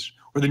 what it is,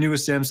 or the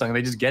newest Samsung.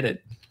 They just get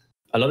it.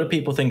 A lot of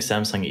people think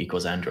Samsung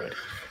equals Android.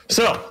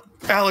 So,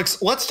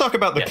 Alex, let's talk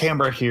about the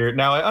camera here.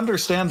 Now, I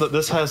understand that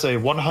this has a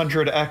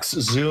 100x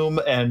zoom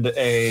and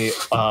a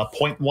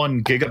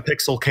 0.1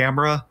 gigapixel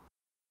camera.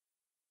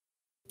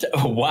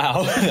 Oh,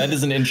 wow. That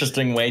is an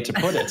interesting way to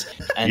put it.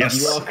 And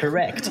Yes. you are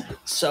correct.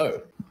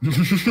 So,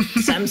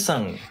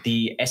 Samsung,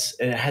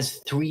 has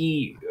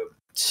 3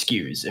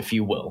 SKUs, if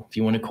you will, if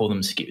you want to call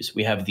them SKUs.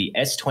 We have the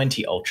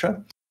S20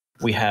 Ultra.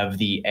 We have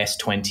the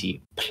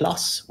S20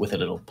 Plus with a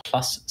little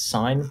plus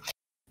sign.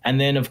 And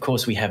then, of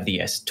course, we have the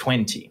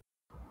S20.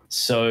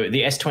 So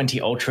the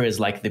S20 Ultra is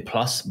like the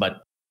Plus,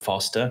 but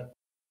faster.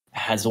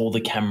 Has all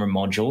the camera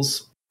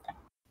modules.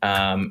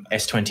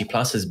 S20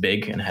 Plus is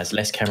big and has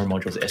less camera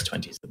modules.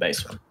 S20 is the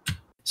base one.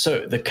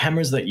 So the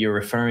cameras that you're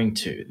referring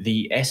to,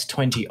 the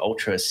S20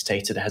 Ultra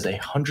stated has a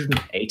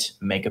 108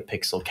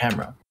 megapixel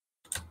camera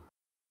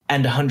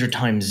and 100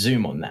 times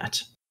zoom on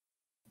that.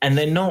 And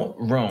they're not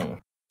wrong.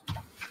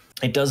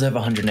 It does have a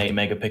 108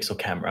 megapixel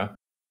camera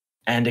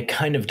and it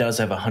kind of does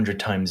have a 100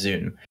 times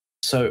zoom.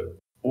 So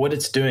what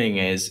it's doing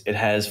is it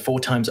has 4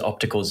 times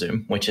optical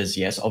zoom, which is,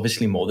 yes,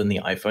 obviously more than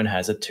the iPhone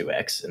has at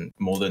 2x and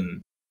more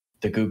than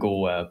the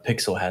Google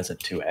Pixel has at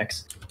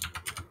 2x.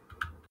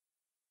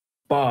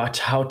 But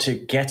how to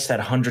get that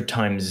 100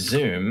 times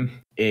zoom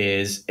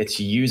is it's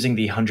using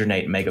the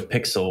 108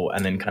 megapixel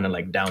and then kind of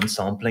like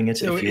downsampling it,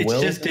 So if you will.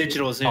 it's just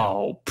digital zoom.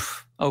 Oh,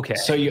 okay.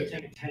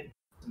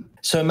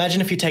 So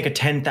imagine if you take a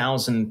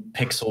 10,000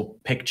 pixel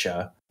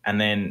picture and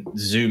then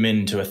zoom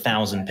into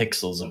 1,000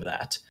 pixels of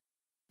that.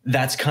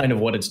 That's kind of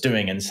what it's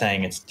doing and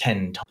saying it's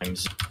 10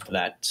 times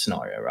that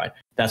scenario, right?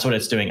 That's what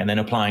it's doing, and then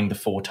applying the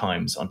 4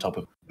 times on top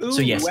of it. Ooh,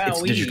 So yes,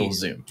 it's wowee. digital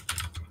zoom,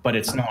 but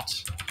it's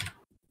not.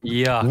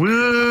 Yeah. It's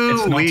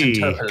not Woo-wee.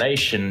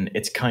 interpolation.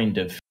 It's kind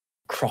of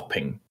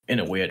cropping in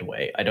a weird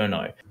way. I don't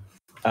know.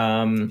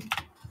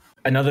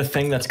 Another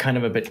thing that's kind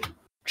of a bit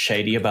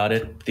shady about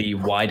it, the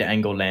wide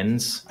angle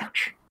lens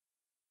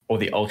or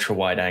the ultra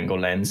wide angle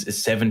lens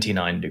is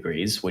 79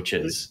 degrees, which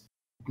is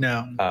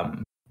No, not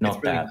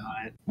it's really that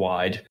not.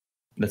 wide.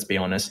 Let's be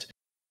honest.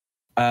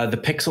 The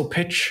pixel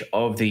pitch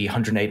of the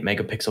 108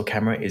 megapixel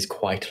camera is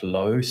quite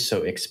low,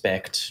 so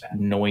expect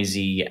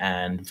noisy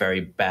and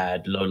very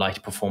bad low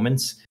light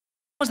performance.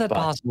 How is that But-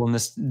 possible in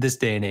this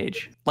day and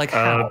age? Like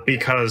how?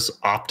 Because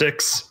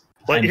optics.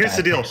 Like, And here's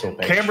the bad deal. pixel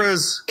pitch.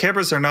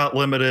 Cameras are not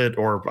limited,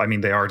 or I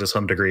mean, they are to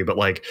some degree, but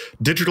like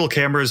digital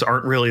cameras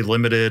aren't really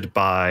limited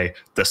by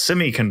the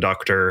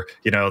semiconductor,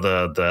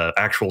 the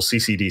actual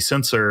CCD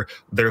sensor.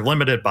 They're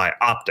limited by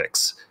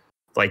optics.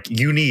 Like,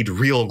 you need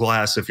real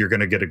glass if you're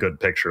going to get a good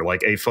picture.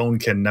 Like, a phone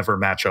can never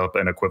match up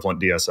an equivalent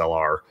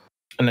DSLR.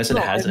 Unless it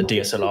has a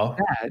DSLR.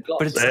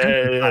 But it's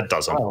It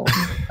doesn't. well,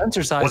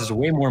 sensor size is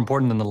way more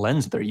important than the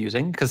lens they're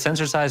using, because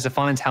sensor size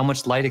defines how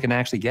much light it can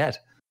actually get.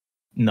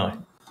 No.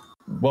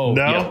 Well,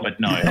 No. yeah, but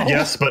no.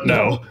 Yes, but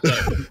no.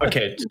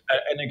 Okay,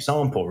 an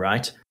example,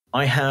 right?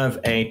 I have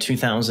a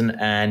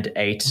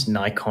 2008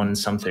 Nikon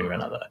something or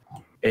another.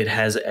 It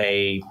has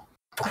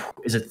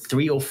is it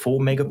 3 or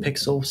 4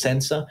 megapixel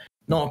sensor?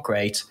 Not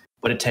great,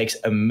 but it takes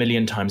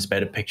 1,000,000 times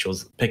better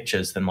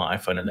pictures than my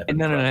iPhone 11.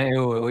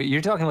 No.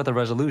 You're talking about the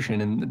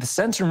resolution, and the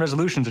sensor and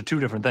resolutions are two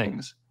different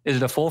things. Is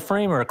it a full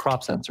frame or a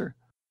crop sensor?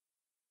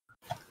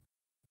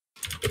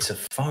 It's a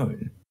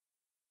phone.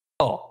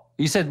 Oh, what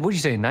did you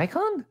say,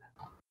 Nikon?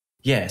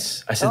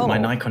 Yes, I said my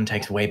Nikon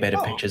takes way better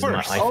pictures than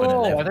my iPhone Oh,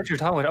 11. I thought you were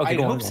talking about. Okay, I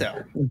go hope on.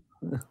 so.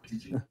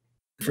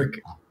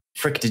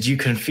 Frick, did you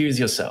confuse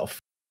yourself?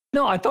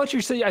 No, I thought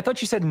you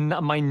said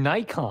my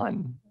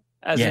Nikon,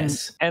 as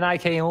Yes. in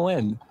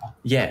Nikon.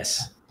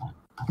 Yes.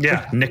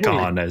 Yeah,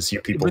 Nikon, as you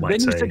people But might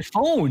then you say. said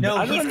phone. No,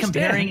 I don't he's understand.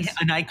 comparing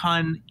a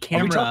Nikon Are we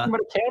camera. talking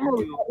about a camera or are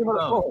we talking about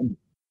a phone?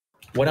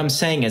 What I'm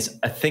saying is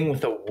a thing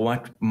with a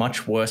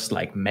much worse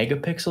like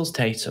megapixels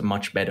takes a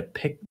much better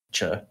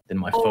picture than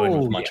my phone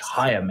with much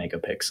higher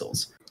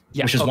megapixels.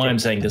 Yeah, Which is why I'm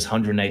saying this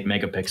 108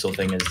 megapixel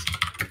thing is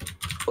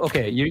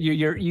Okay,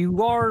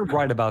 you are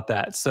right about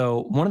that.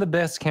 So one of the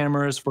best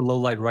cameras for low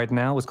light right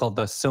now is called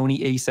the Sony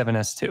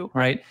A7S II,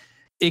 right?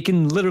 It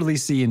can literally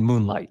see in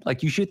moonlight.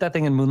 Like, you shoot that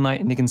thing in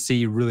moonlight and it can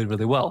see really,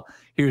 really well.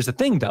 Here's the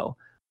thing though.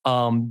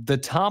 The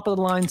top of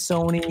the line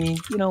Sony,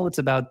 it's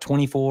about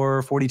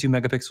 24, 42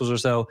 megapixels or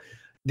so.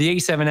 The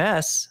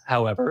A7S,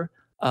 however,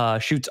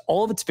 shoots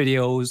all of its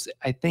videos,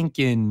 I think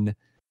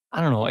I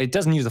don't know, it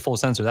doesn't use the full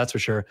sensor, that's for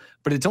sure,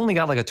 but it's only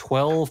got like a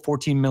 12,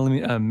 14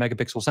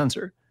 megapixel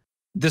sensor,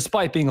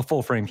 despite being a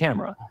full frame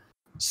camera.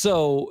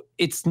 So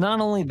it's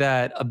not only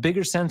that a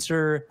bigger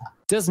sensor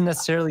doesn't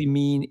necessarily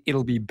mean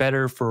it'll be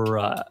better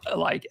for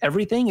like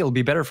everything. It'll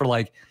be better for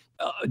like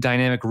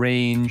dynamic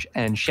range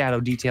and shadow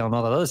detail and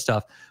all that other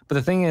stuff. But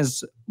the thing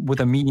is, with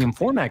a medium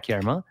format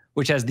camera,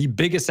 which has the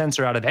biggest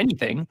sensor out of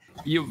anything,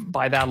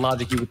 by that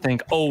logic, you would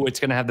think, oh, it's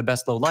going to have the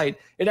best low light.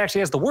 It actually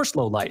has the worst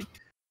low light.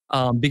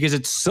 Because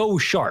it's so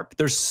sharp.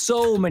 There's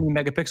so many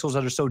megapixels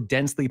that are so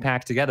densely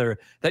packed together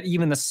that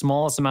even the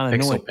smallest amount of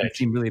Pixel noise can pitch.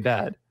 seem really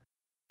bad.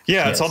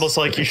 Yeah, Yes, it's almost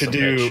like you should pixel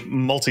do pitch.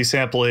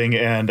 multi-sampling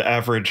and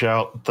average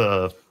out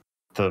the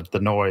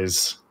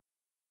noise.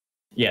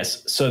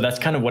 yes. So that's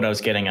kind of what I was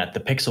getting at.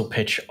 The pixel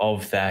pitch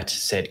of that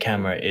said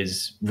camera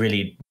is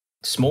really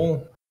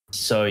small,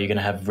 so you're going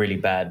to have really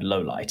bad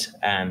low light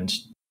and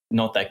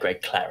not that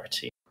great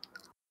clarity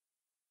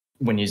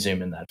when you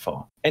zoom in that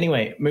far.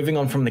 Anyway, moving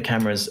on from the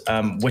cameras,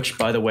 which,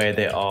 by the way,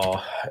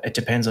 it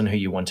depends on who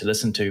you want to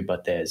listen to,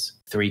 but there's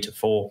 3 to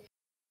 4,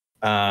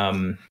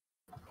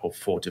 or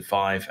 4 to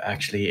 5,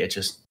 actually.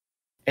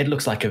 It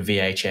looks like a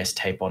VHS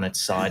tape on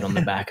its side on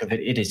the back of it.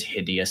 It is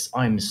hideous.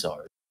 I'm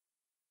sorry.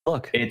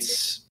 Look,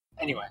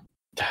 Anyway,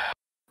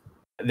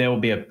 There will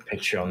be a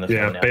picture on the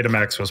Yeah, phone now.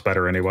 Betamax was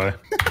better anyway.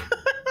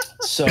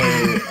 So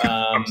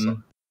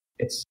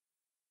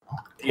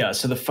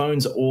so the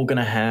phone's all going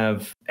to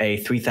have a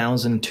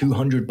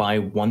 3200 by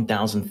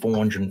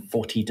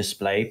 1440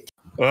 display.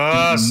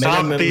 Stop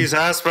minimum- these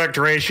aspect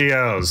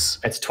ratios.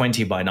 It's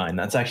 20 by 9.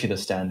 That's actually the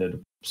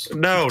standard.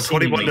 No,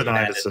 21 to Seemingly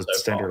 9 is the standard so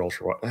standard far.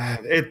 ultra wide.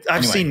 I've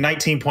Anyway. seen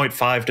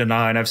 19.5 to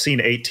 9. I've seen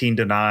 18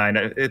 to 9.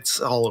 It's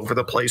all over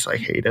the place. I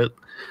hate it.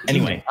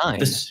 Anyway, Fine.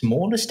 the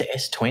smallest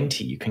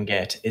S20 you can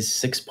get is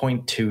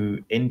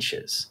 6.2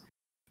 inches.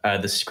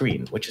 The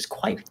screen, which is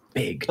quite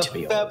big, to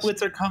be honest.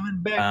 Phablets are coming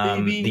back,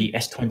 baby. The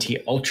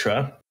S20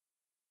 Ultra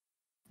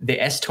The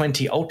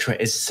S20 Ultra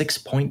is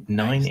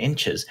 6.9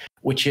 inches,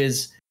 which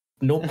is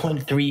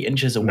 0.3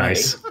 inches away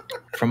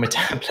from a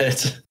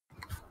tablet.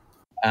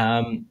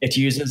 It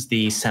uses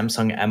the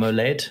Samsung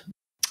AMOLED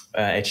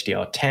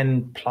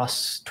HDR10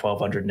 plus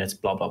 1200 nits,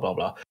 blah, blah, blah,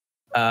 blah.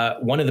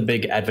 One of the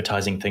big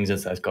advertising things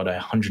is that it's got a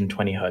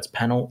 120 hertz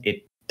panel.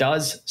 It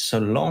does, so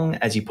long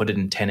as you put it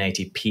in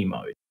 1080p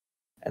mode.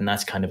 And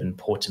that's kind of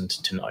important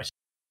to note.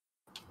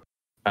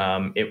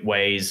 It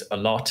weighs a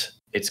lot.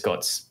 It's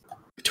got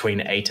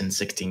between 8 and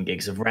 16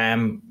 gigs of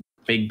RAM,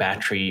 big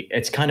battery.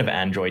 It's kind of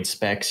Android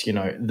specs, you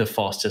know, the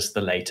fastest,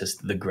 the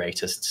latest, the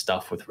greatest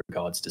stuff with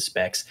regards to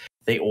specs.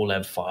 They all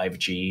have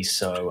 5G.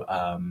 So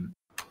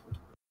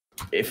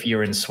if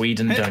you're in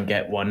Sweden, don't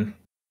get one.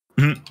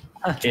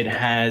 It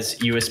has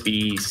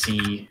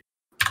USB-C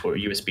or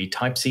USB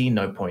Type-C,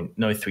 no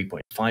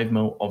 3.5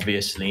 mil,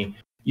 obviously.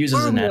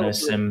 Uses a nano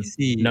SIM,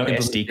 no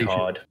SD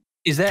card.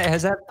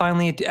 Has that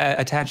finally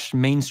attached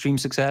mainstream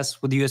success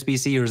with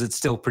USB-C, or is it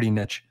still pretty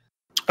niche?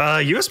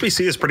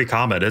 USB-C is pretty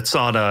common. It's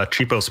on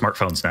cheapo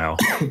smartphones now.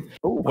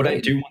 What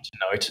I do want to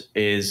note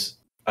is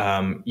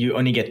you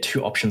only get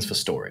 2 options for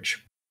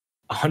storage: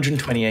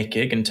 128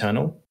 gig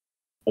internal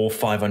or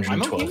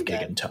 512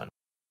 gig internal.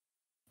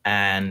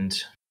 And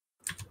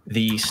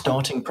the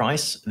starting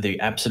price, the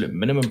absolute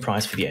minimum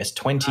price for the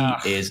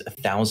S20 is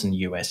 $1,000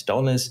 US,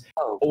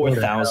 or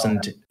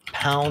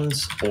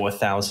 £1,000 or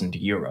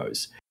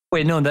 €1,000.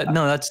 Wait, no, that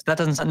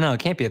doesn't. No, it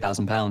can't be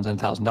 £1,000 and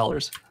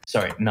 $1,000.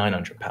 Sorry,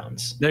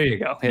 £900. There you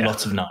go. Yeah.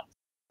 Lots of nines.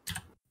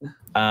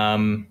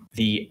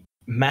 The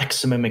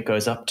maximum it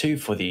goes up to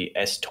for the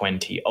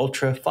S20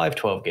 Ultra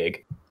 512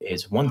 gig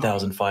is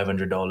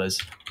 $1,500,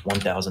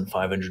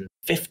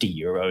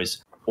 €1,550, or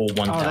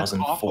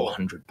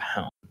 £1,400.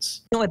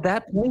 No, at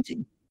that point,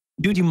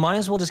 dude, you might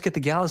as well just get the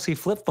Galaxy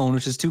flip phone,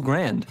 which is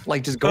 $2,000.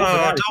 Like, just go for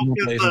that.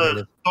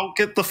 Don't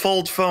get the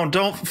fold phone.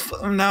 No,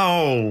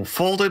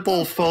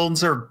 foldable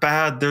phones are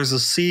bad. There's a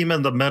seam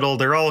in the middle.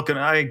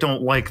 I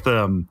don't like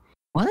them.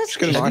 What?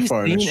 Get an Have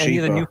iPhone, you it's seen any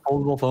of the cheaper. new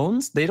foldable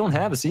phones? They don't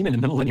have a seam in the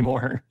middle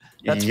anymore.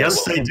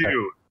 Yes, they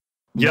do.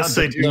 Yes,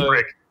 they do,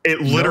 Rick. It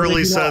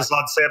literally says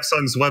on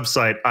Samsung's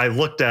website, I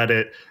looked at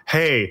it,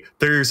 hey,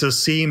 there's a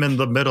seam in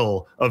the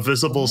middle, a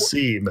visible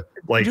seam.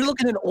 Like, you're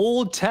looking at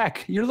old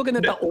tech. You're looking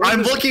at the old.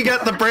 I'm looking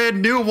at the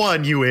brand new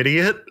one, you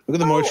idiot. Look at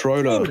the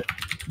Motorola. Dude,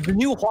 the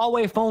new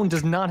Huawei phone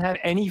does not have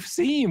any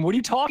seam. What are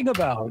you talking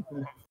about?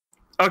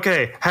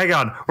 Okay, hang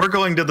on. We're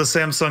going to the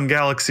Samsung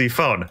Galaxy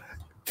phone.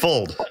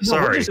 Fold. No,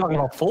 Sorry. we're just talking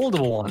about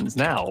foldable ones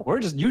now. We're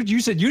just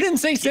you said you didn't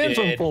say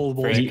Samsung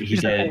foldable. He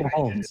did.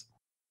 Phones.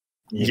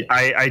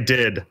 I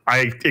did.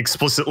 I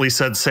explicitly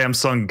said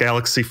Samsung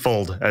Galaxy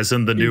Fold, as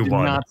in the new did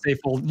one. Not say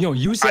fold.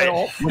 You said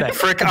all.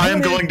 Frick, I am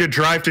going to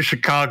drive to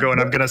Chicago and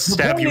I'm going to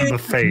stab you in the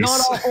face.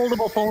 Not all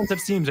foldable phones have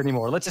seams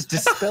anymore. Let's just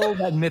dispel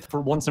that myth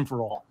for once and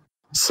for all.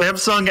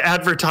 Samsung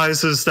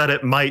advertises that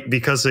it might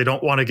because they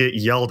don't want to get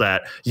yelled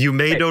at. You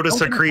may notice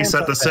a crease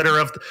at the center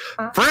of.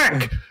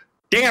 Frick!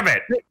 Damn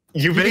it!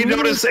 You may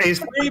notice a.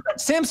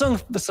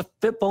 Samsung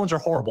flip phones are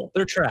horrible.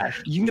 They're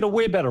trash. You can get a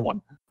way better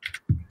one.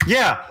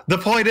 Yeah, the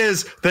point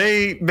is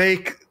they're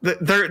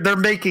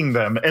making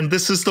them, and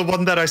this is the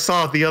one that I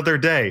saw the other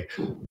day.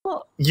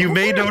 You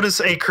may notice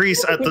a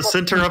crease at the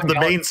center of the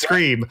main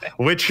screen,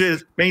 which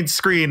is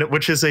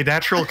a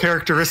natural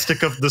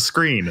characteristic of the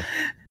screen.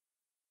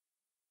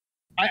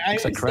 I'm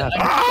so glad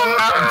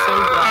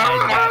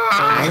Hungry.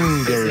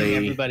 that pissing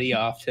everybody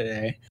off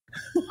today.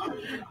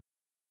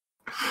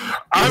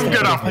 I'm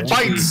gonna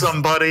fight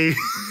somebody.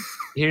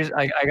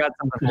 I got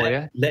something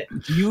for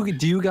you.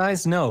 Do you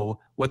guys know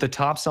what the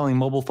top selling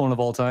mobile phone of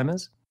all time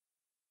is?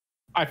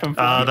 iPhone.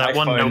 That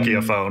one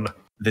Nokia phone.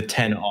 The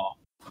 10R.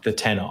 The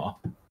 10R.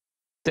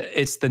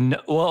 It's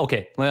the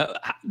okay. Well,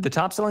 the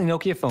top selling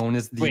Nokia phone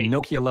is the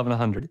Nokia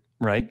 1100,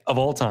 right? Of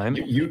all time.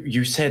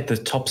 You said the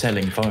top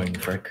selling phone,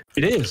 Frick.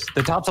 It is.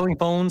 The top selling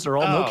phones are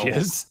all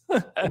Nokias.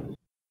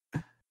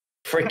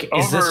 Frick,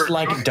 is this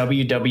like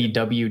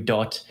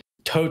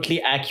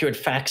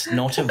www.totallyaccuratefacts,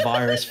 not a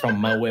virus from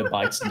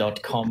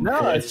malwarebytes.com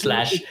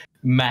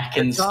 /Mac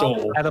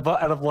install? Out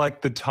of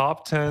like the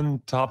top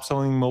 10 top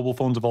selling mobile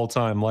phones of all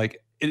time,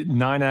 like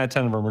 9 out of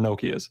 10 of them are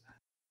Nokias.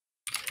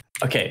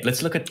 Okay,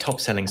 let's look at top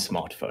selling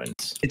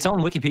smartphones. It's on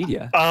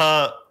Wikipedia.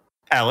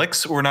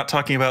 Alex, we're not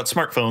talking about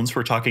smartphones.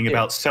 We're talking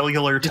about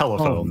cellular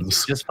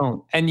telephones. Just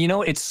phone. And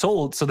it's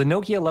sold. So the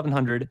Nokia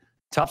 1100,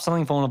 top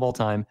selling phone of all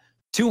time,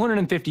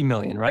 250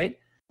 million, right?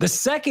 The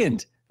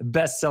second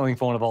best selling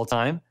phone of all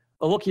time,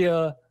 a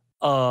Nokia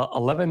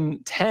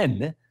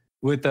 1110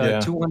 with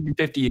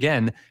 250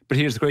 again. But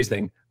here's the crazy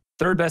thing: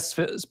 third best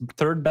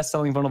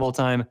selling phone of all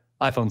time,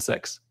 iPhone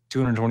 6,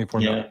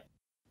 224 million.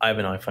 I have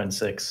an iPhone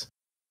 6.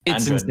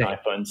 It's Android insane.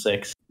 iPhone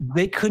 6.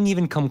 They couldn't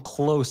even come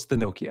close to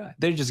Nokia.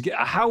 They just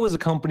how is a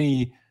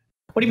company?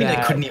 What do you mean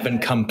they couldn't even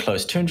come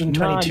close?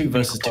 222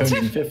 versus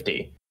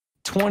 250.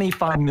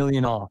 25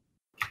 million off.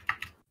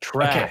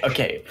 Trash.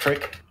 Okay,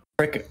 Frick,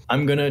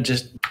 I'm gonna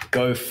just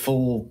go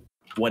full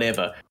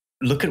whatever.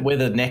 Look at where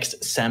the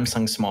next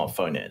Samsung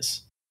smartphone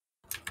is.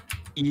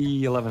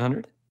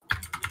 E1100.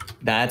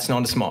 That's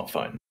not a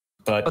smartphone.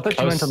 but I thought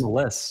you went on the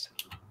list.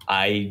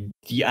 I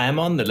am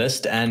on the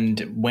list, and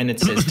when it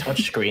says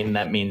touchscreen,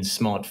 that means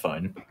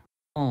smartphone.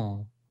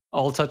 Oh,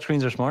 all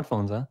touchscreens are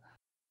smartphones, huh?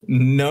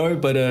 No,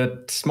 but a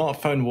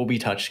smartphone will be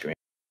touchscreen.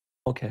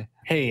 Okay.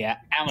 Hey,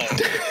 Alan.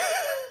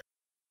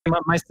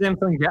 My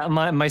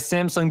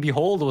Samsung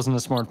Behold wasn't a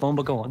smartphone,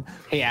 but go on.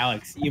 Hey,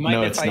 Alex. You mind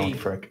No, if it's I not,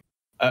 Frick.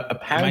 mind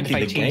Apparently, if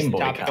I the change Game the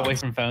Boy topic away counts.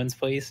 from phones,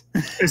 please?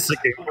 It's the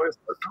Game Boy.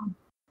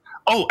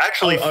 Oh,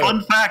 actually,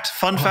 fun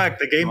fact,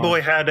 the Game Boy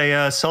had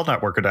a cell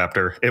network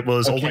adapter. It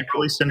was only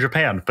released in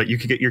Japan, but you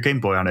could get your Game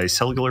Boy on a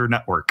cellular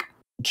network.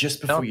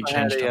 Just before you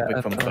change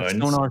topic from phones.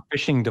 Sonar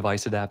fishing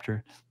device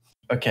adapter.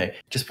 Okay,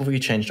 just before you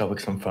change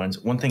topics from phones,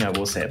 one thing I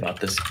will say about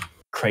this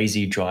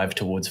crazy drive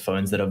towards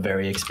phones that are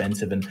very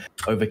expensive and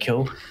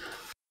overkill.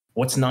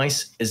 What's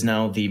nice is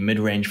now the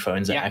mid-range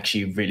phones are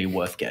actually really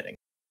worth getting.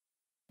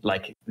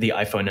 Like the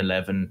iPhone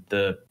 11,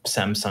 the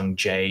Samsung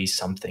J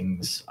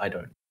somethings, I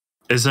don't.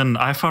 Is an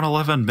iPhone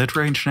 11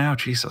 mid-range now?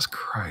 Jesus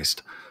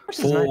Christ.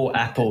 For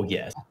Apple,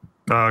 yes.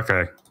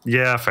 Okay.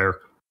 Yeah, fair.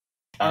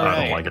 I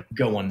don't like it.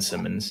 Go on,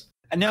 Simmons.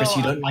 No, Chris,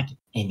 you don't like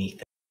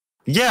anything.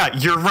 Yeah,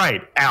 you're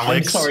right,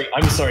 Alex.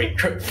 I'm sorry.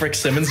 Frick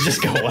Simmons,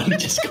 just go on.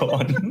 Just go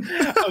on.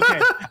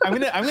 Okay, I'm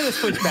gonna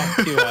switch back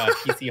to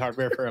PC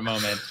hardware for a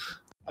moment.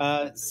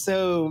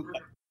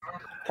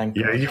 Thank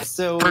you.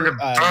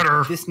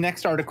 This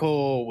next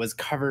article was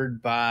covered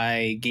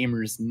by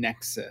Gamers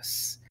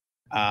Nexus.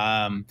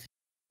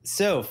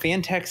 So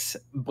Fantex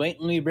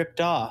blatantly ripped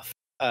off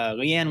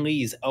Lian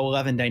Li's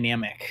O11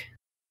 Dynamic.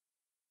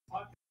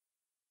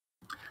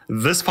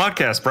 This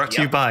podcast brought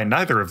to you by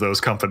neither of those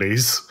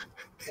companies.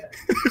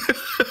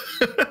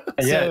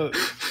 So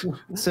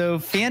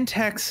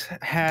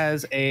Fantex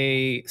has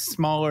a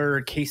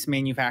smaller case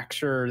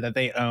manufacturer that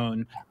they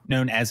own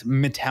known as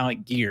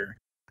Metallic Gear.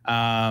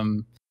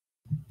 It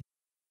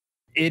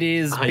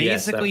is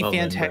basically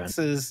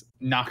Fantex's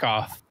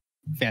knockoff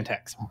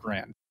Fantex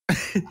brand.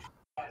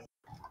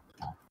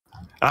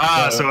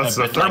 So it's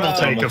the thermal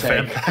take of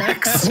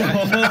Fantex.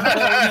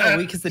 No,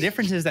 because the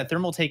difference is that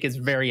Thermal Take is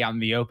very out in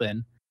the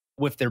open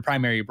with their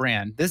primary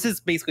brand. This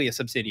is basically a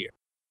subsidiary.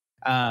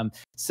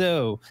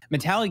 So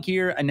Metallic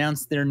Gear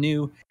announced their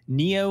new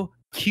Neo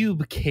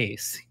Qube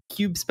case.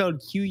 Qube spelled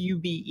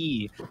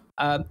Qube.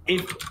 Of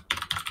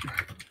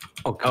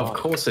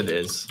course it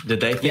is.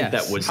 Did they think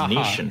that was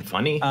niche and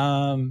funny?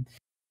 My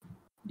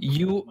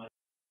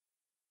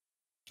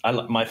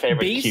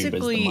favorite Qube is the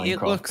basically Minecraft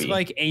it looks bee.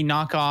 like a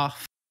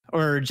knockoff,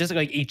 or just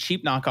like a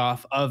cheap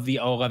knockoff of the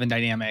O11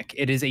 Dynamic.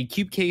 It is a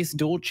Qube case,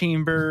 dual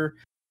chamber,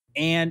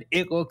 and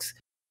it looks,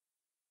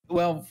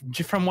 well,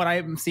 from what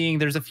I'm seeing,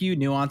 there's a few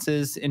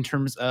nuances in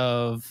terms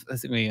of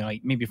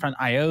like maybe front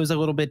I/O is a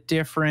little bit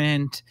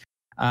different,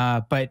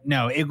 but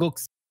no, it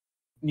looks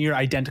near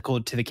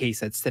identical to the case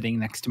that's sitting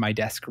next to my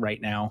desk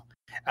right now.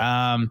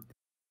 $100.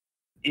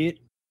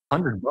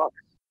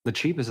 The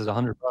cheapest is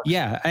 $100.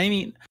 Yeah, I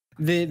mean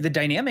the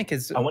Dynamic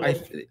is the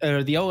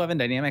O11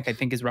 Dynamic I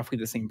think is roughly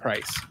the same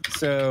price.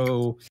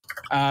 So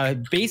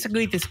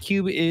basically, this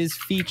Qube is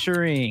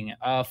featuring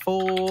a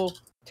full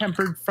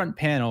tempered front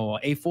panel,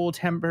 a full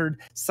tempered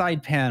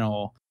side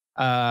panel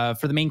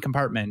for the main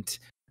compartment,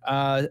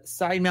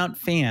 side mount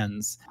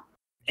fans,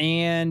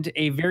 and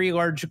a very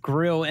large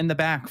grille in the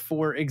back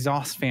for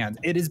exhaust fans.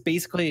 It is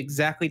basically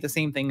exactly the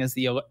same thing as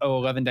the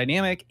O11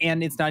 Dynamic,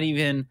 and it's not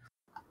even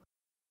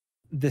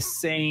the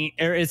same,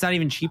 or it's not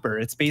even cheaper.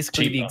 It's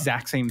basically the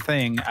exact same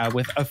thing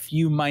with a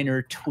few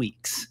minor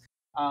tweaks.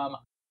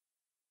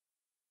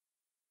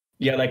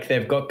 Yeah, like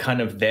they've got kind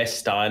of their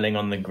styling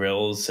on the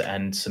grills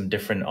and some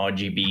different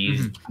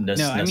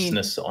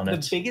RGB-ness on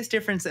it. The biggest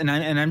difference, and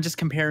I'm just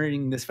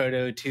comparing this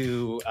photo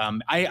to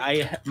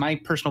my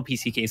personal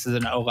PC case is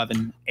an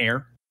O11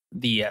 Air,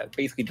 the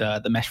basically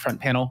the mesh front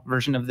panel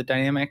version of the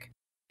Dynamic.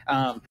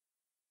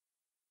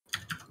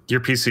 Your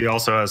PC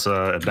also has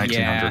a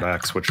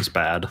 1900X, which is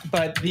bad.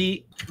 But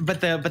the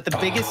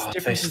biggest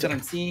difference that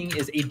I'm seeing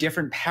is a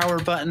different power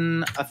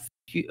button.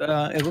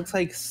 It looks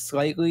like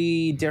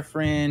slightly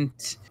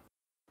different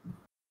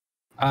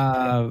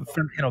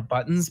front panel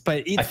buttons,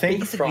 but it's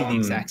basically the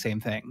exact same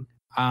thing.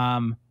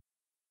 I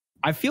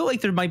feel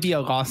like there might be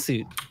a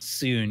lawsuit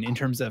soon in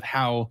terms of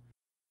how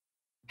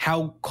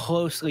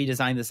closely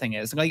designed this thing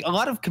is. Like a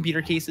lot of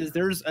computer cases,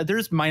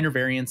 there's minor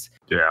variance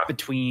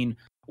between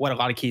what a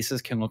lot of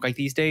cases can look like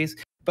these days.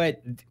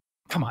 But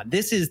come on,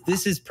 this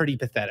is pretty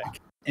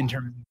pathetic in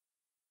terms.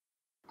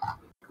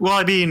 Well,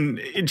 I mean,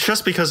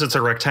 just because it's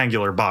a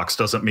rectangular box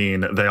doesn't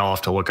mean they all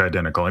have to look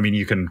identical. I mean,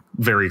 you can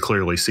very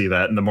clearly see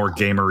that. And the more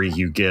gamery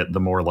you get, the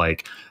more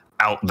like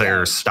out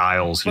there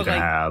styles you can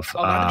have. A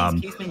lot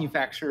of these case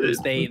manufacturers,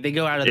 they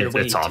go out of their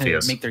way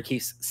to make their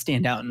case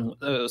stand out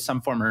in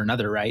some form or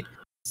another, right?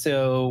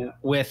 So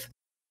with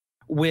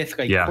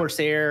like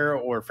Corsair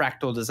or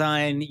Fractal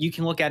Design, you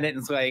can look at it and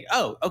it's like,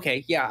 oh,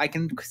 okay, yeah, I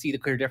can see the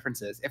clear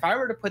differences. If I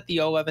were to put the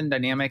O11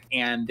 Dynamic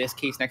and this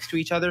case next to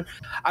each other,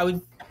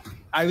 I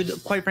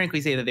would quite frankly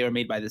say that they were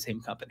made by the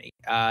same company.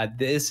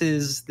 This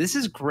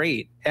is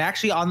great.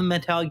 Actually, on the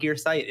Metallic Gear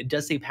site, it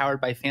does say powered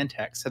by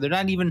Fantex, so they're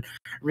not even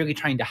really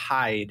trying to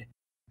hide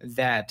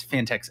that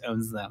Fantex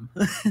owns them.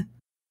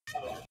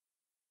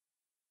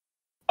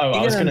 Oh,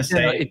 I was going to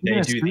say, if you're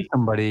going to sue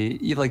somebody,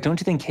 don't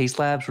you think Case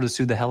Labs would have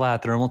sued the hell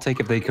out of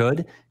Thermaltake if they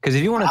could? Because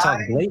if you want to talk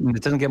blatant,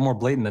 it doesn't get more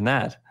blatant than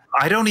that.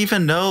 I don't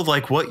even know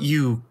what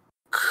you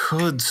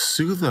could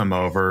sue them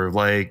over.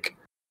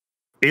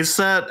 Is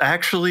that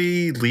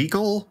actually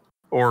legal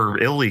or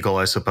illegal?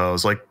 I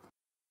suppose.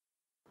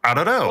 I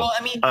don't know. Well,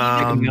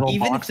 I mean,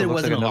 even if there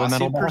wasn't a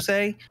lawsuit per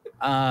se,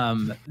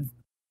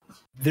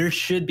 there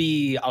should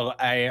be.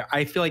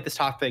 I feel like this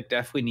topic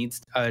definitely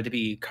needs to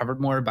be covered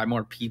more by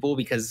more people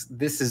because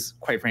this is,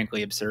 quite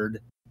frankly,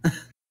 absurd.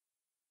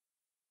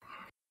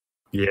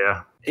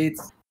 Yeah.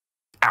 It's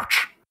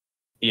ouch.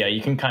 Yeah,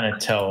 you can kind of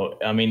tell.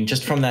 I mean,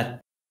 just from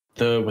that,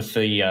 with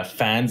the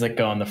fans that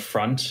go on the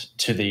front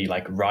to the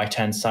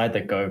right-hand side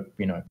that go,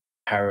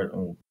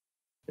 parallel.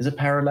 Is it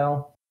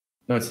parallel?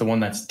 No, it's the one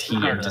that's T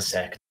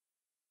intersect.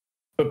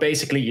 But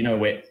basically,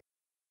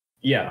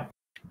 yeah.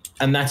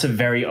 And that's a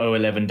very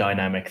O11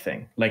 dynamic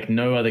thing.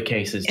 No other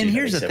cases. And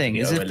here's the thing: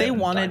 is if they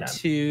wanted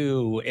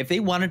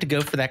to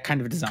go for that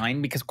kind of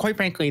design, because quite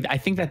frankly, I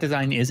think that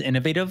design is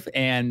innovative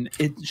and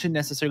it shouldn't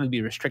necessarily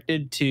be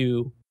restricted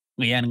to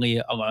Lian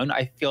Li alone.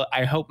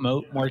 I hope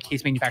more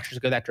case manufacturers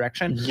go that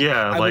direction.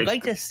 Yeah, I would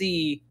like to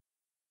see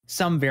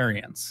some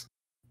variance.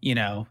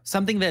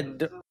 Something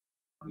that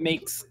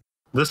makes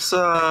this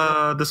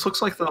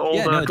looks like the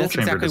old dual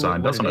chamber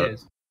design, doesn't it?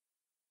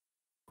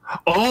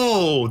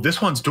 Oh,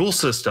 this one's dual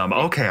system.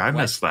 Okay, I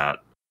missed that.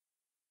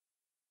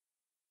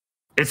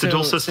 It's a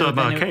dual system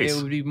case.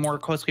 It would be more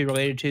closely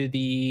related to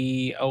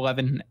the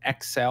O11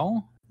 XL,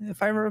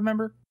 if I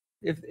remember.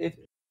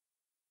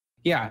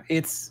 Yeah.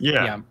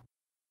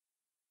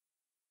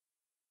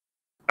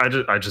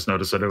 I just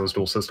noticed that it was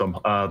dual system.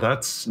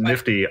 That's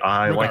nifty.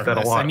 I like that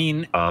a lot. I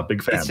mean,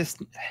 big fan. It's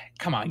just,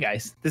 come on,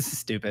 guys. This is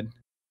stupid.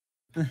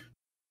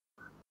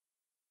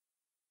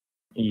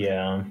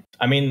 Yeah.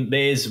 I mean,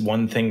 there's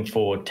one thing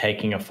for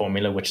taking a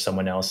formula which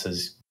someone else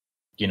has,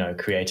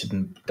 created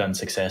and done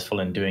successful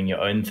and doing your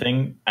own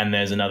thing. And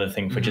there's another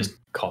thing for just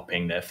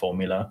copying their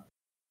formula.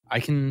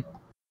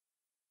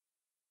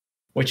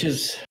 Which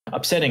is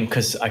upsetting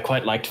because I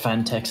quite liked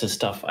Fantex's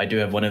stuff. I do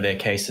have one of their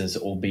cases,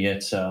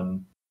 albeit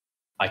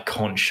I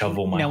can't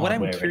shovel my hardware in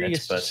it. What I'm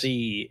curious to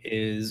see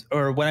is,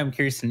 or what I'm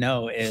curious to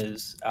know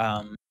is,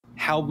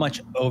 how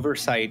much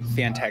oversight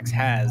Fantex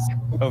has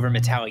over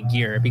Metallic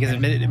Gear, because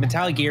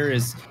Metallic Gear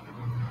is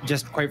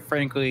just, quite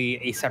frankly,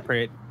 a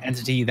separate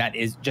entity that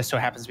is just so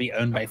happens to be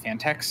owned by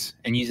Fantex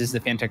and uses the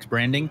Fantex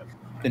branding,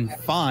 then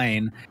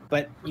fine.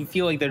 But you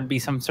feel like there'd be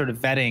some sort of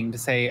vetting to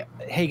say,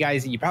 hey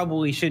guys, you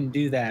probably shouldn't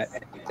do that.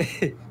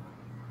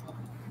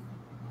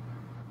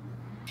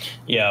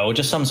 Yeah, or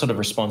just some sort of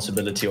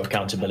responsibility or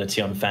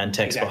accountability on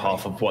Fantex's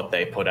behalf of what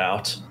they put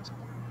out.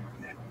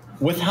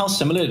 With how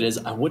similar it is,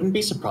 I wouldn't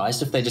be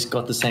surprised if they just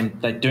got the same,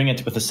 they're doing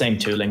it with the same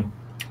tooling.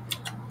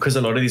 Because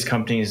a lot of these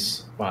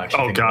companies, it's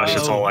all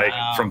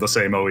from the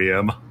same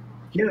OEM.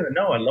 Yeah,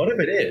 no, a lot of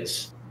it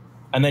is.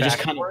 And they just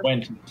kind of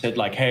went and said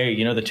hey,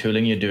 the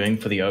tooling you're doing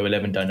for the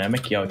O11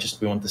 dynamic, we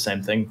want the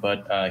same thing,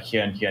 but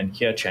here and here and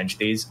here, change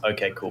these.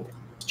 Okay, cool.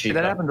 See,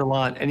 that happens a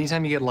lot.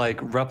 Anytime you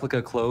get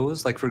replica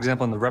clothes, for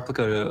example, in the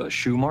replica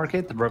shoe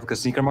market, the replica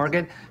sneaker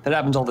market, that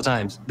happens all the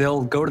time.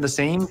 They'll go to the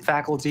same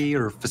faculty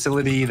or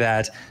facility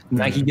that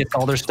Nike gets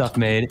all their stuff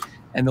made,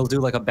 and they'll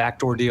do a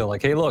backdoor deal.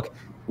 Hey, look,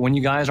 when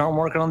you guys aren't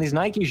working on these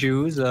Nike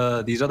shoes,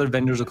 these other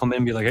vendors will come in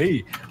and be like,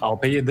 hey, I'll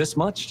pay you this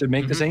much to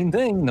make the same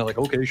thing. And they're like,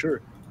 okay,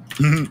 sure.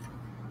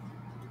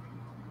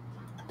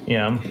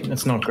 Yeah,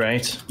 it's not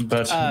great,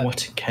 but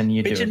what can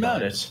you do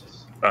about it?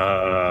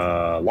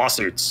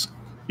 Lawsuits.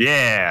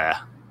 Yeah.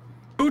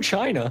 Sue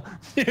China.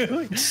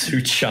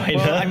 Sue China.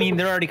 Well, I mean,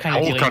 they're already kind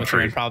of dealing with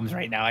their own problems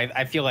right now.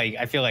 I feel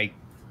like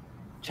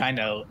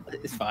China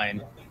is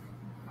fine.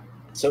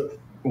 So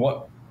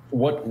what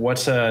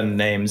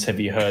names have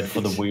you heard for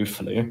the Wu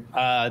flu?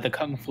 The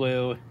Kung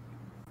flu.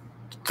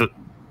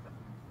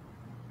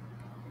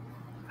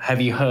 Have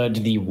you heard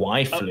the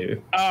Y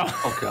flu?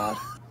 Oh God.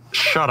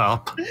 Shut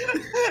up.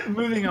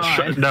 Moving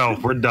on. No,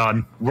 we're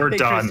done. We're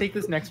done. Chris, take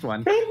this next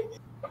one.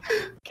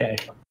 Okay.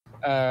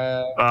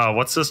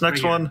 What's this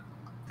next one?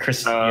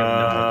 Chris.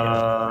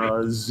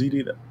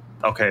 ZD.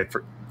 Okay,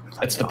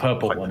 it's the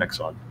purple one. The next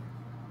one.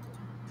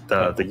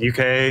 The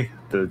UK,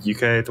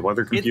 the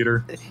weather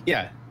computer.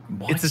 Yeah,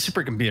 it's a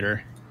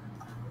supercomputer.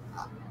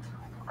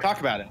 Talk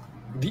about it.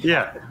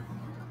 Yeah.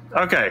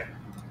 Okay.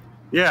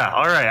 Yeah.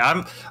 All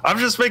right. I'm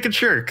just making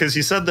sure because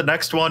you said the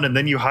next one and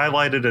then you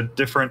highlighted a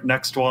different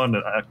next one.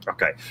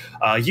 Okay.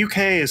 UK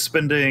is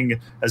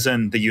spending, as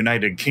in the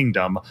United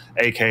Kingdom,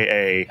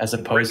 aka as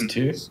opposed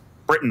to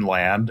Britain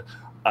land,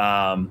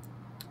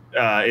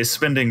 is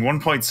spending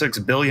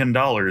 $1.6 billion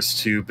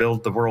to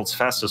build the world's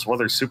fastest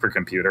weather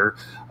supercomputer.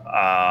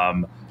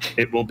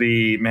 It will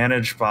be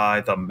managed by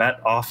the Met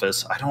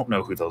Office. I don't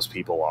know who those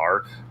people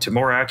are. To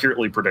more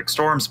accurately predict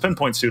storms,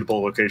 pinpoint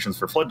suitable locations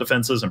for flood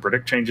defenses, and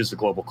predict changes to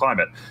global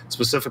climate.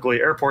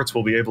 Specifically, airports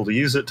will be able to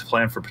use it to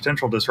plan for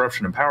potential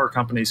disruption, and power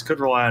companies could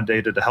rely on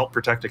data to help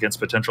protect against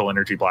potential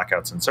energy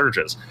blackouts and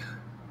surges.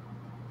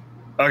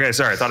 Okay,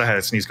 sorry. I thought I had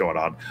a sneeze going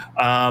on.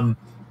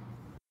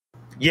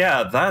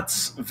 Yeah,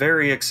 that's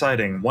very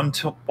exciting.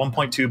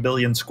 1.2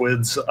 billion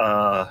squids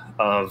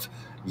of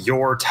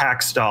your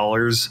tax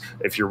dollars,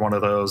 if you're one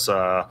of those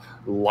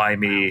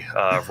limey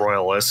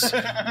royalists.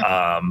 So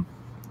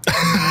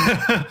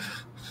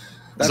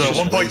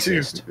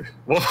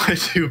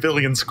 1.2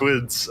 billion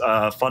squids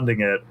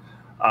funding it.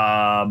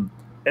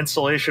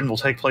 Installation will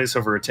take place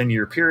over a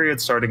 10-year period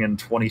starting in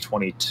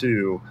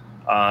 2022.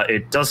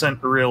 It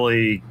doesn't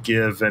really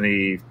give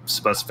any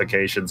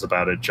specifications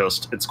about it,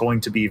 just it's going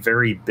to be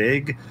very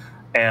big,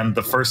 and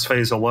the first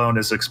phase alone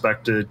is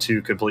expected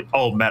to complete...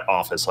 Oh, Met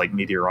Office, like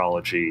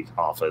Meteorology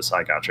Office,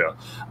 I gotcha.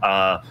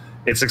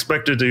 It's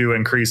expected to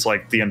increase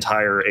like the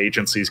entire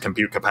agency's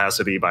compute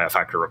capacity by a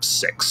factor of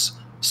 6.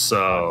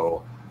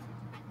 So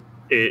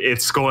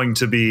it's going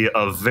to be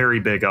a very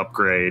big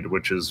upgrade,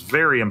 which is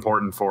very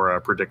important for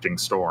predicting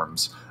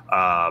storms.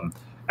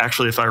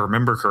 Actually, if I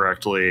remember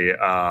correctly...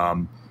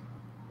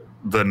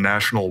 the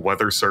National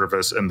Weather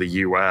Service in the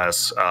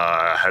U.S.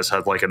 Has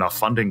had like enough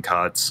funding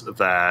cuts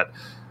that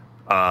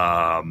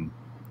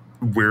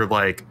we're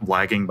like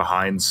lagging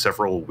behind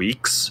several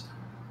weeks,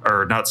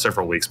 or not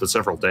several weeks, but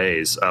several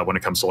days when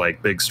it comes to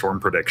like big storm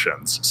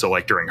predictions. So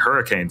like during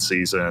hurricane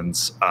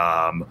seasons,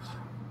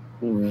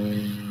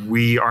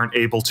 we aren't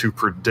able to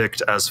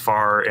predict as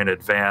far in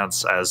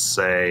advance as,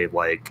 say,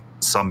 like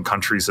some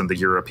countries in the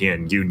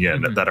European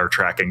Union that are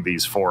tracking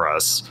these for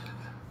us.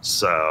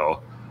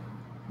 So...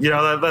 You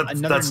know,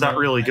 that's not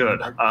really good.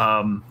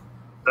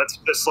 That's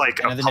just like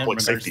a public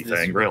safety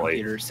thing,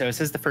 really. So it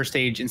says the first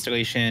stage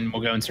installation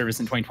will go in service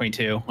in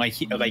 2022.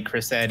 Like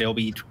Chris said, it'll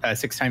be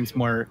 6 times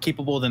more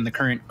capable than the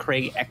current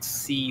Cray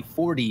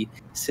XC40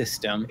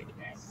 system.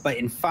 But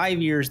in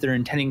 5 years, they're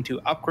intending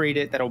to upgrade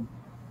it. That'll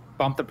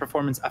bump the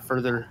performance a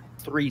further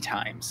 3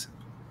 times.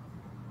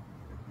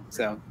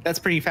 So that's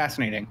pretty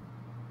fascinating.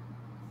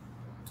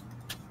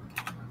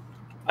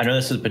 I know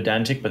this is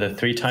pedantic, but the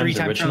 3 times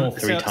original,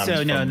 3 times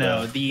from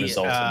the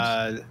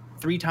resultant.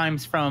 3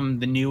 times from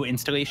the new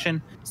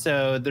installation.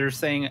 So they're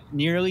saying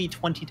nearly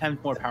 20 times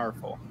more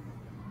powerful.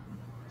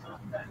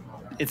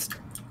 It's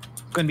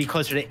going to be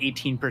closer to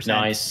 18%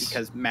 nice.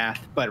 Because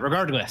math, but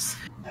regardless,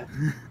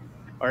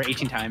 or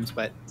 18 times.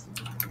 But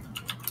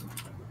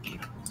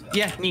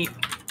yeah, neat.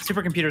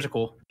 Supercomputers are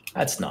cool.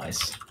 That's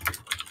nice.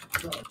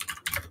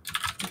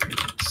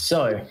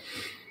 So,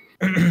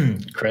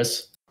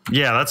 Chris.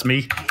 Yeah, that's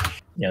me.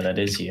 Yeah, that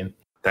is you.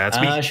 That's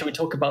me. Should we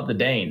talk about the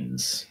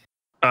Danes?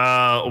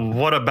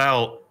 What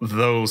about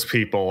those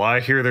people? I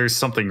hear there's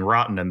something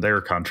rotten in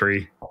their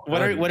country.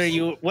 What are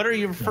you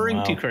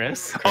referring to,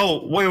 Chris?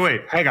 Oh,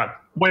 wait, hang on.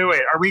 Wait,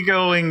 are we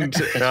going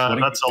to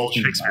that's all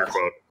Shakespeare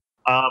quote.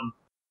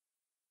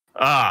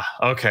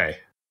 Okay.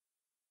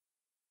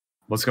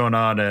 What's going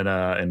on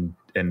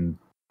in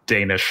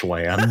Danish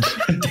land?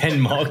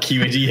 Denmark,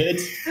 you idiot.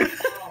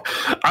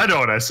 I know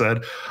what I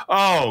said.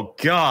 Oh,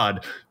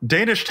 God.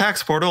 Danish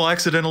tax portal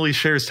accidentally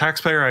shares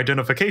taxpayer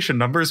identification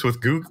numbers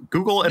with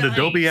Google and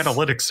Adobe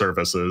Analytics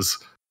services.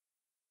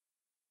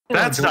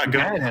 That's not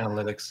good.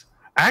 Analytics.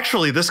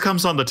 Actually, this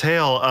comes on the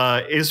tail.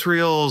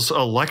 Israel's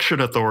election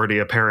authority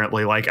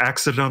apparently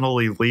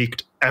accidentally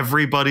leaked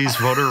everybody's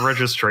voter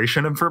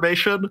registration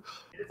information.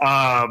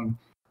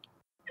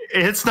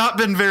 It's not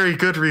been very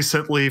good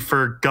recently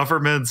for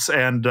governments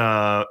and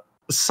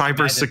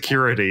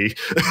cybersecurity.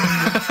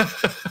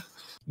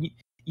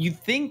 You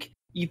think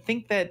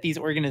that these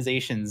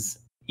organizations,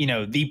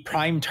 the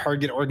prime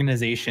target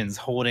organizations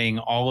holding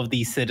all of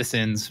these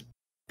citizens'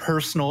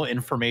 personal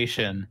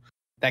information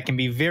that can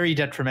be very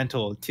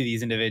detrimental to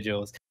these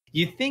individuals,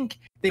 you think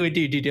they would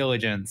do due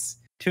diligence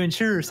to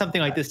ensure something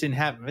like this didn't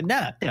happen? But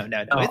no.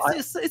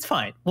 It's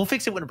fine. We'll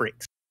fix it when it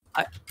breaks.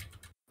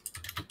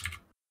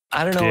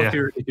 I don't know if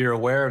you're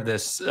aware of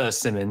this,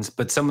 Simmons,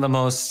 but some of the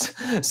most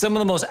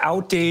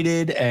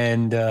outdated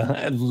and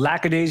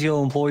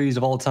lackadaisical employees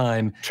of all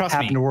time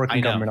happen to work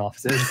in government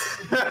offices.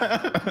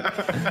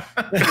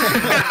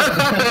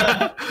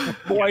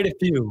 Quite a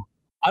few.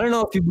 I don't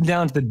know if you've been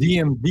down to the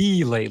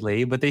DMV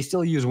lately, but they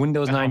still use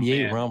Windows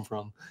 98 where I'm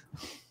from.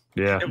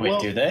 Yeah. Wait,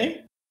 do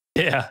they?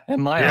 Yeah,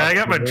 I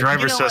got my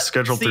driver's test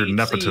scheduled through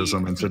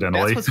nepotism,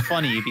 incidentally. That's what's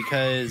funny,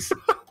 because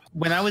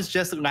when I was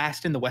just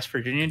last in the West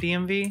Virginia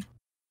DMV,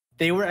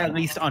 they were at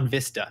least on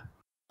Vista.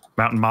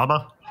 Mountain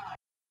Mama?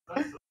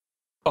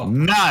 Oh,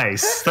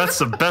 nice. That's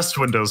the best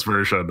Windows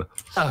version.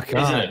 Oh,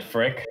 God. Isn't it,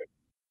 frick?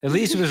 At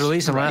least it was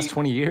released in the last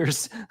 20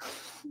 years.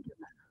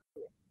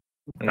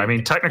 I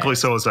mean, technically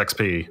so was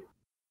XP.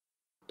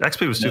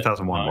 XP was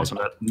 2001, wasn't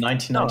it?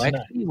 1999. No,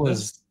 XP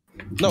was...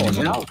 No, it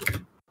wasn't.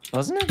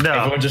 Wasn't it? No,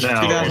 Everyone just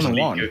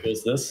 2001.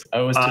 Googles this.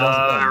 Oh, it was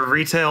 2001.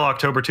 Retail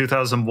October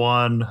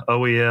 2001,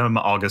 OEM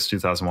August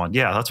 2001.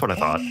 Yeah, that's what I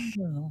thought.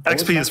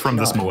 XP is from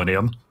this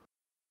millennium.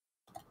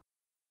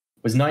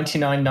 Was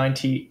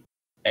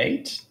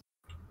 1998?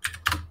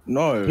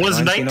 No.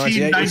 Was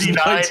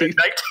 1999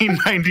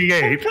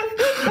 1998?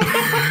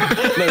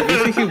 No,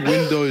 you're thinking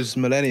Windows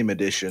Millennium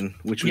Edition,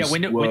 which was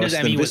Windows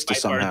than ME was Vista by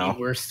far somehow. the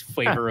worst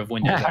flavor of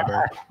Windows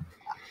ever.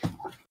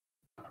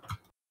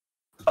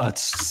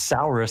 It's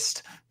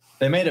sourest.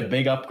 They made a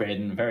big upgrade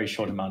in a very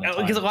short amount of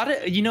time. Because a lot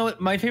of, you know,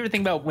 my favorite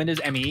thing about Windows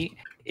ME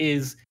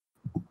is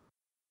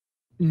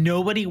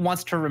nobody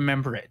wants to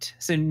remember it.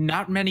 So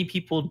not many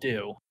people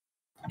do.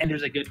 And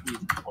there's a good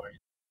reason for it.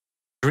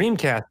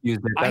 Dreamcast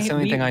used it. That's the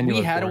only thing I knew.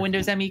 We had a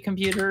Windows ME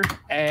computer,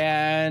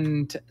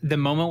 and the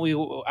moment we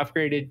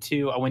upgraded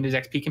to a Windows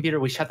XP computer,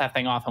 we shut that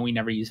thing off and we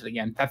never used it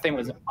again. That thing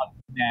was a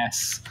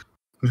mess.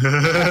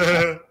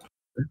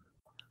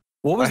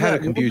 What was I had a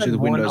computer, the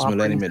Windows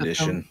Millennium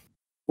Edition.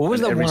 What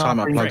was that? Every time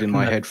I plugged in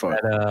my headphone,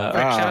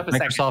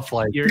 Microsoft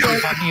like you're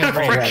talking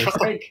over I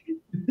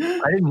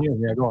didn't hear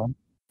you. Yeah, go on.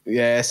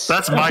 Yes,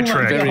 that's my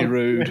trick. Very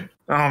rude.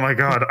 Oh my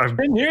god, I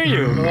didn't hear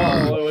you.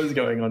 What was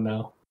going on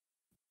now?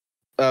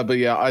 But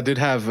yeah, I did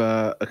have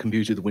a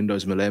computer, the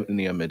Windows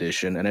Millennium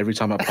Edition, and every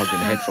time I plugged in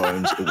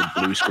headphones, it would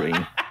blue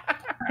screen.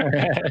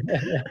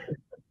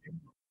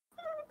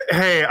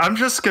 Hey, I'm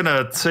just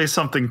gonna say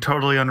something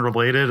totally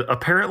unrelated.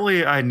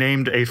 Apparently, I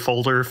named a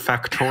folder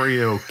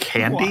Factorio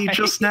Candy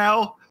just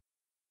now.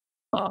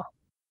 Oh.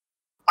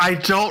 I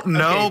don't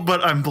know,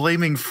 but I'm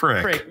blaming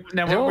Frick.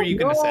 Now, what were you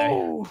gonna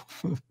say?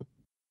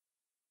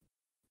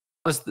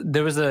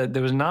 There was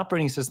an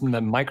operating system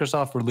that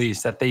Microsoft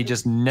released that they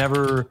just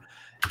never.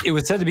 It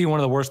was said to be one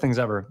of the worst things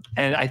ever,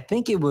 and I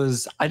think it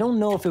was. I don't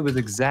know if it was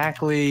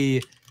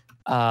exactly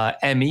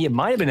ME. It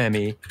might have been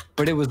ME,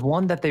 but it was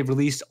one that they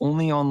released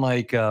only on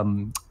like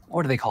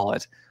what do they call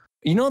it?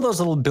 You know those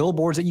little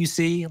billboards that you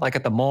see like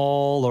at the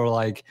mall or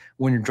like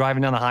when you're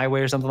driving down the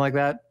highway or something like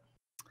that.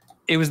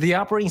 It was the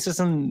operating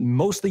system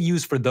mostly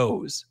used for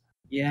those.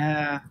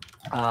 Yeah.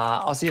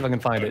 I'll see if I can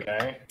find it.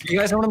 You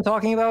guys know what I'm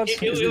talking about?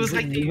 It was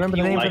like, you remember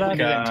the name for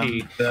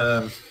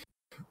that?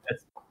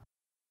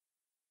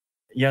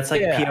 Yeah, it's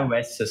like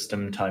POS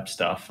system type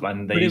stuff,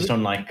 and they used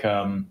on like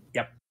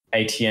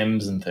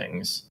ATMs and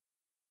things.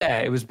 Yeah,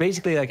 it was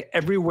basically like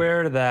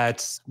everywhere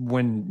that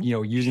when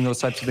using those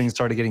types of things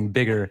started getting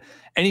bigger,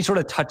 any sort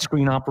of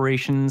touchscreen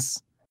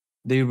operations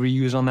they were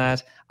used on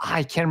that.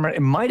 I can't remember.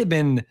 It might have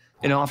been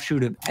an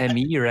offshoot of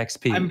ME or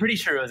XP. I'm pretty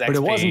sure it was XP, but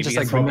it wasn't just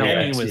like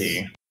ME was.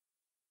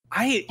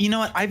 You know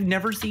what? I've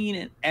never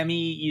seen an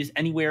ME used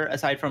anywhere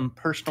aside from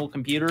personal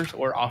computers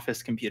or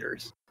office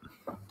computers.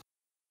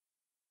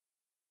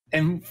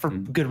 And for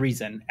good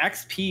reason.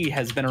 XP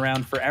has been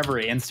around forever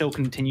and still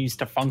continues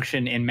to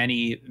function in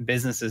many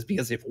businesses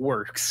because it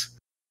works.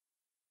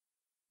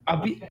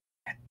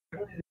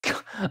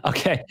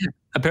 Okay.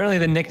 Apparently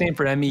the nickname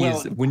for ME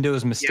is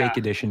Windows Mistake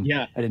Edition.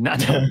 Yeah. I did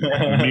not know.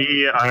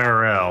 Me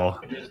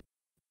IRL.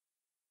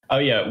 Oh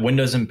yeah,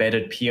 Windows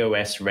Embedded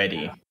POS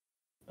Ready.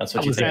 That's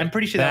what you said. I'm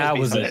pretty sure that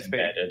was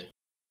embedded.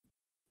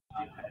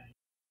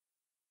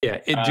 Yeah,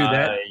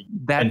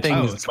 that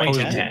thing is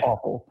supposedly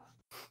awful.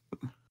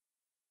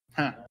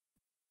 Huh.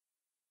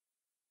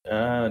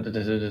 Oh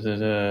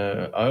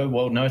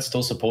well, no, it's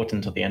still supported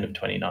until the end of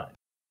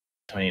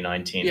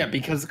 2019. Yeah,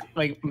 because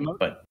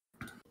but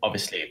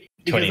obviously,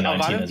 because a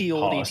lot of the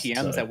old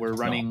ATMs that were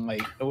running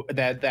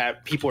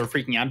that people were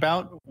freaking out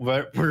about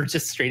were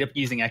just straight up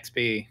using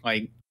XP,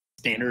 like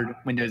standard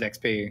Windows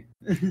XP.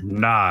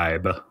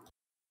 Nibe.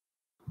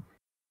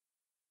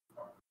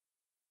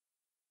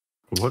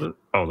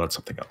 Oh, that's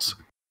something else.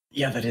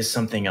 Yeah, that is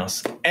something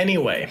else.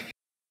 Anyway.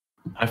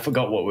 I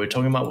forgot what we were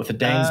talking about with the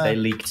Danes. They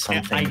leaked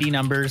something. ID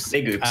numbers.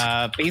 Big oops.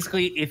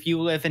 Basically, if you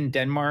live in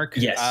Denmark,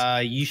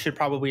 you should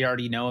probably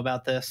already know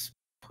about this.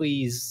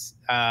 Please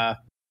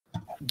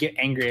get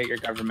angry at your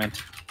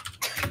government.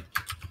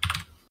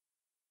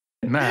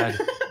 Mad.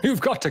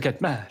 You've got to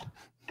get mad.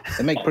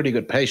 They make pretty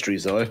good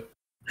pastries, though.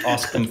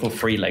 Ask them for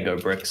free Lego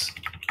bricks.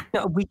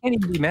 No, we can't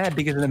even be mad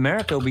because in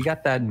America, we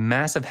got that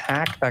massive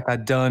hack that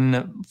got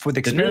done for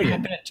the Experian. Didn't it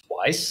happen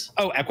twice?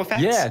 Oh,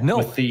 Equifax? Yeah, no.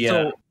 With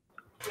the,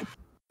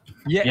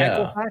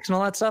 Equifax and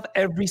all that stuff.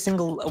 Every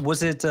single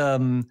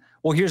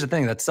well, here's the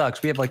thing that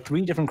sucks. We have like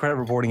 3 different credit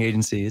reporting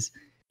agencies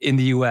in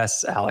the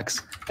US,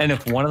 Alex. And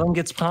if one of them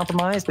gets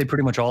compromised, they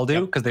pretty much all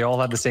do because they all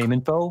have the same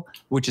info,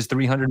 which is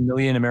 300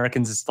 million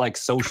Americans' like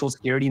social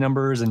security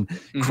numbers and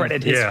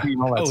credit history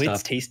and all that stuff. Oh,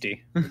 it's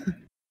tasty.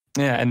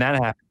 Yeah, and that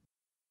happened.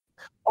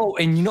 Oh,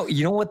 and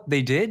you know what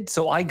they did?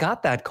 So I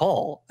got that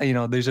call.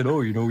 They said,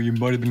 "Oh, you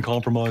might have been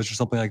compromised or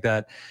something like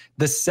that."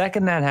 The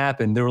second that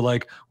happened, they were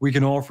like, "We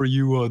can offer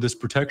you this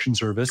protection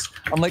service."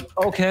 I'm like,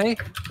 "Okay,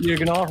 you're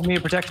gonna offer me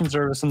a protection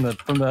service from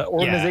the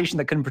organization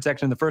that couldn't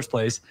protect in the first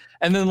place."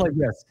 And then like,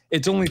 "Yes,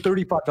 it's only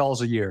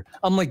 $35 a year."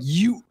 I'm like,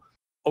 "You,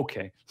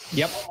 okay?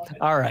 Yep,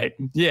 all right,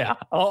 yeah."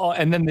 Oh,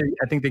 and then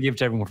I think they gave it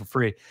to everyone for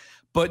free.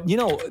 But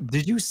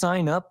did you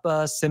sign up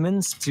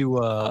Simmons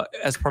to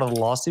as part of the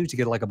lawsuit to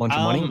get like a bunch of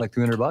money, like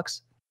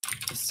 $300?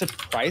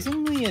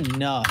 Surprisingly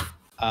enough,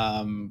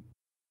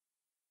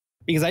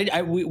 because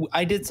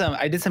I did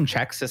some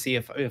checks to see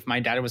if my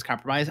data was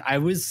compromised. I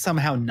was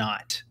somehow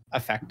not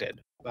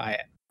affected by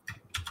it.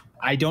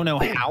 I don't know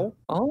how.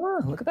 Oh,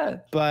 look at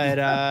that! But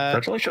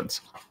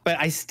congratulations. But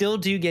I still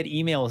do get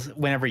emails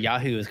whenever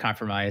Yahoo is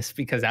compromised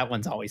because that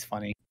one's always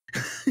funny.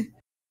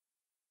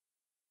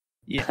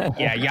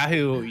 Yeah,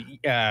 Yahoo.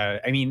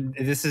 I mean,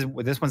 this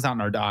one's not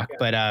in our doc,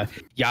 but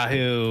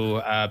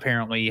Yahoo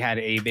apparently had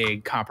a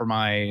big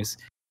compromise.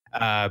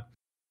 I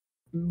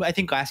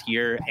think last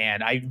year,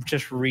 and I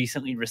just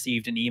recently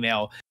received an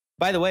email.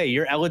 By the way,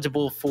 you're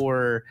eligible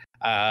for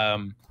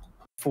some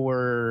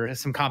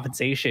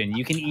compensation.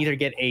 You can either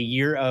get a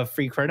year of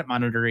free credit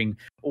monitoring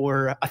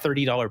or a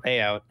 $30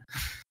 payout.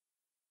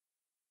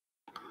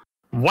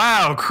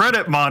 Wow,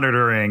 credit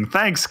monitoring.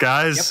 Thanks,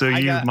 guys. Yep, so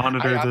you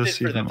monitor I this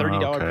for the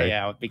 $30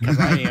 payout because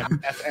I am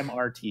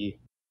SMRT.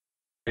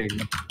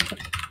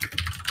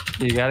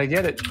 You got to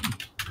get it.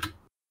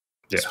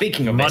 Yeah.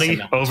 Speaking of money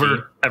SMRT,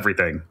 over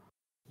everything.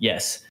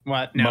 Yes.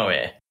 What? No.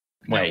 Moe.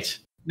 Wait.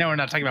 No, we're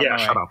not talking about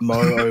Moe. Shut up.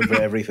 Mo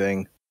over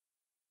everything.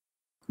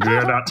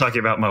 We're not talking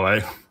about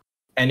Moe.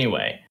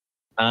 Anyway,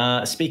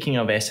 speaking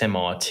of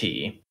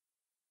SMRT,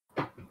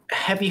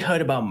 have you heard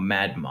about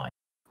Mad Mike?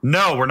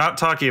 No, we're not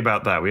talking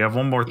about that. We have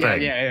one more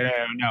thing.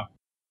 No.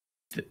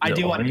 I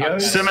do want to.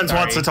 Simmons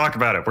wants to talk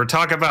about it. We're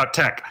talking about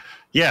tech.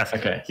 Yes.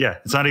 Okay. Yeah,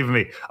 it's not even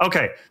me.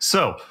 Okay,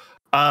 so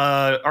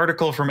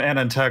article from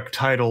AnandTech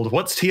titled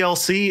 "What's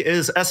TLC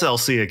is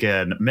SLC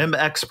again."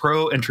 MimX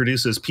Pro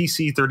introduces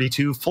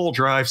PC32 full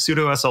drive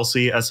pseudo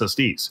SLC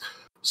SSDs.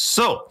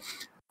 So,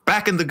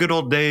 back in the good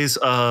old days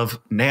of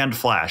NAND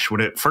flash, when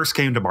it first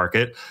came to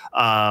market,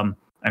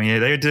 I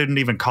mean, they didn't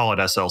even call it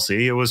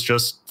SLC. It was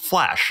just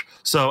flash.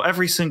 So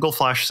every single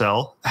flash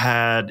cell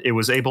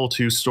was able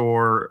to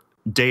store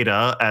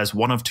data as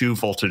one of two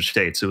voltage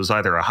states. It was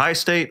either a high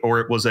state or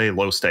it was a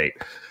low state.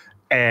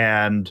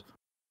 And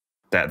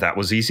that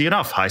was easy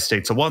enough. High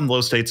state's a 1,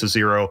 low state's a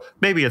 0.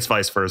 Maybe it's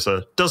vice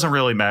versa. Doesn't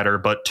really matter,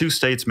 but 2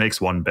 states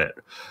makes 1 bit.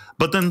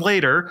 But then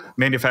later,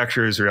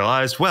 manufacturers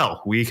realized,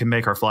 well, we can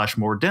make our flash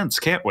more dense,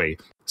 can't we?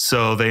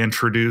 So they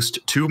introduced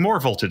 2 more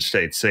voltage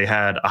states. They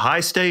had a high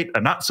state,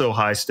 a not so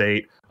high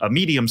state, a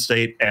medium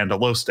state, and a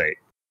low state.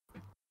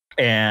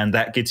 And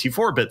that gets you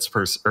 2 bits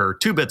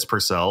per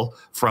cell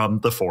from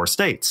the 4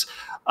 states.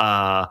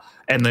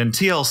 And then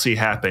TLC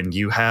happened.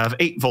 You have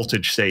 8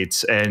 voltage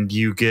states and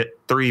you get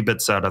 3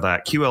 bits out of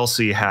that.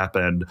 QLC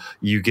happened.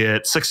 You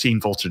get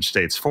 16 voltage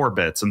states, 4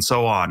 bits, and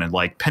so on. And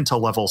like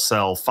penta-level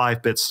cell,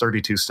 5 bits,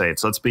 32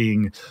 states. That's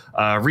being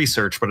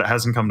researched, but it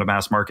hasn't come to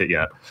mass market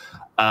yet.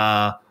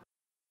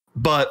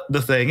 But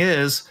the thing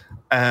is,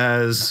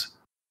 as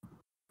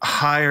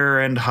higher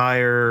and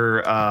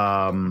higher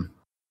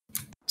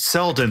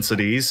cell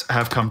densities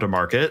have come to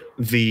market,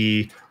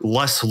 the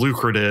less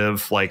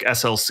lucrative like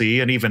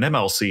SLC and even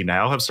MLC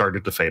now have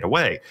started to fade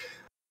away.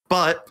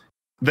 But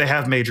they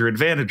have major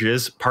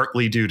advantages,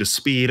 partly due to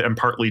speed and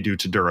partly due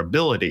to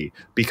durability,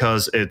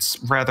 because it's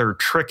rather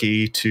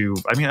tricky to,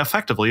 I mean,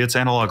 effectively, it's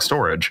analog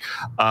storage.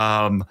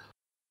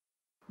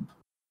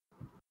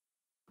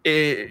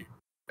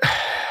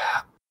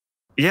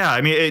 Yeah,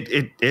 I mean,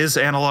 it is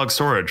analog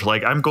storage.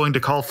 Like, I'm going to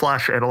call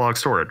flash analog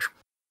storage.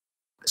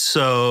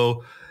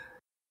 So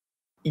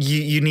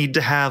you need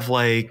to have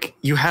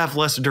you have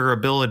less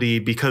durability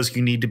because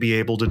you need to be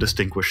able to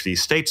distinguish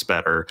these states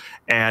better.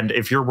 And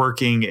if you're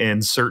working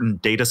in certain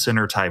data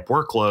center type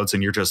workloads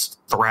and you're just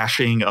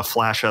thrashing a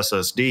flash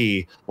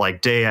SSD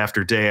like day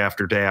after day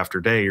after day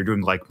after day, you're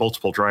doing like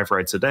multiple drive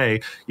writes a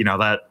day, you know,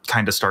 that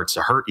kind of starts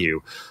to hurt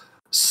you.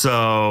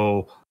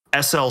 So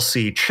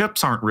SLC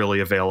chips aren't really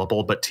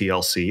available, but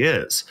TLC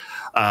is.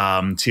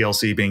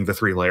 TLC being the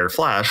 3-layer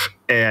flash.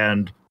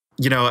 And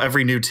you know,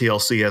 every new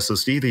TLC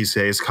SSD these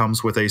days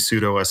comes with a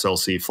pseudo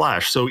SLC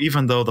flash. So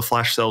even though the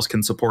flash cells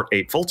can support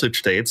 8 voltage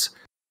states,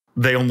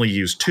 they only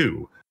use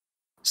 2.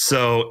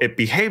 So it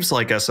behaves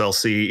like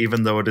SLC,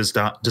 even though it is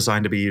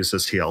designed to be used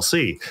as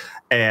TLC.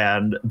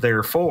 And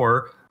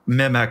therefore,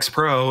 MimX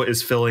Pro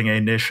is filling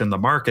a niche in the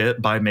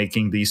market by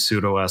making these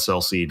pseudo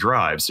SLC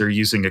drives. They're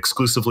using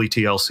exclusively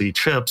TLC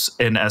chips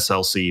in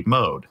SLC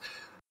mode.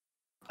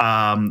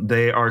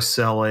 They are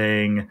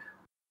selling...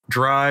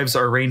 Drives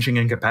are ranging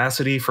in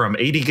capacity from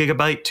 80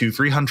 gigabyte to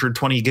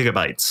 320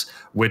 gigabytes,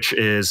 which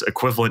is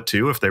equivalent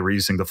to, if they were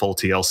using the full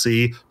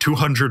TLC,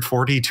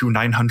 240 to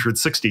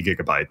 960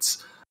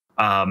 gigabytes.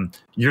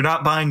 You're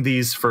not buying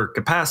these for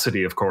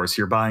capacity, of course.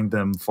 You're buying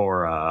them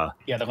for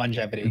the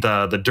longevity,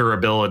 the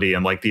durability,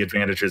 and like the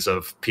advantages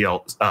of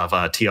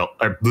SLC.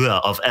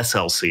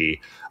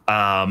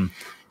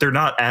 They're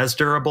not as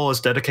durable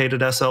as dedicated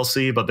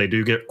SLC, but they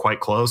do get quite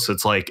close.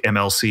 It's like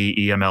MLC,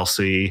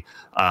 EMLC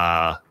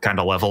kind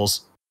of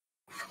levels.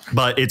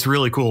 But it's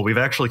really cool. We've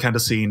actually kind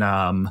of seen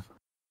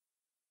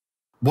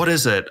what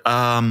is it?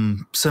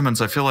 Simmons,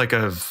 I feel like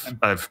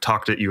I've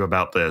talked at you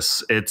about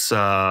this. It's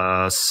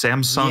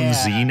Samsung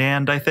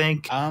Z-NAND, I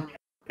think.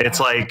 It's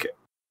like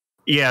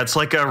it's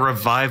like a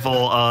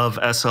revival of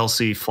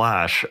SLC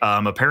flash.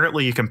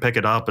 Apparently you can pick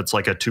it up. It's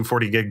like a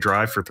 240 gig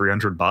drive for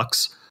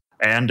 $300.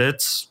 And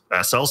it's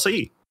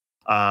SLC.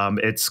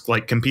 It's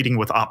like competing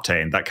with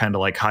Optane, that kind of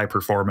like high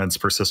performance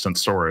persistent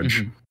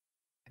storage. Mm-hmm.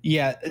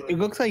 Yeah, it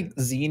looks like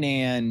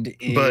Z-NAND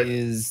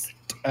is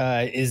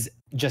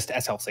just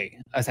SLC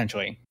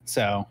essentially.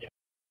 So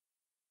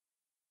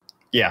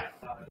yeah.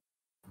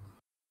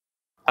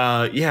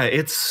 Yeah,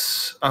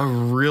 it's a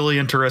really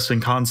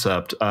interesting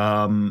concept.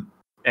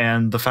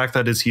 And the fact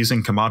that it's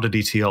using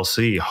commodity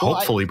TLC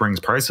hopefully brings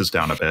prices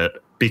down a bit,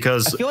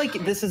 because I feel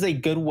like this is a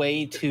good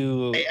way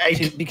to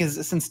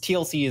because since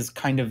TLC is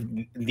kind of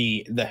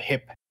the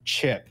hip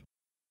chip,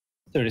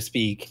 so to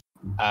speak,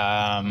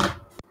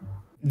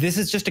 this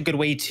is just a good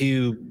way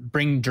to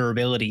bring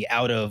durability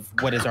out of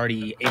what is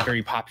already a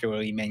very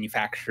popularly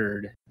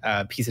manufactured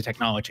piece of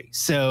technology.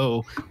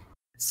 So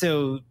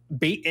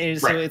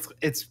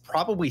it's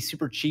probably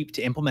super cheap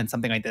to implement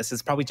something like this.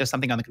 It's probably just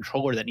something on the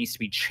controller that needs to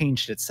be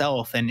changed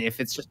itself. And if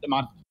it's just a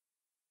mod,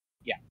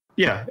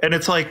 yeah, and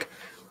it's like,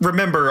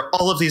 remember,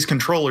 all of these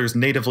controllers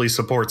natively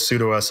support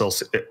pseudo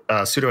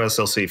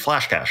SLC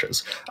flash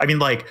caches. I mean,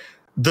 like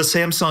the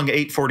Samsung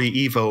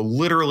 840 Evo,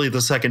 literally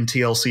the second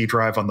TLC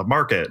drive on the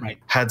market,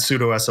 had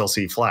pseudo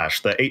SLC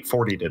flash. The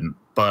 840 didn't,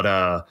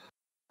 but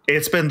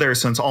it's been there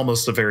since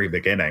almost the very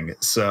beginning.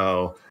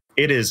 So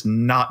it is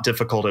not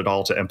difficult at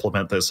all to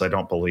implement this, I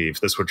don't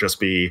believe. This would just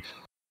be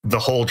the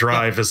whole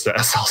drive is the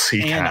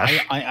SLC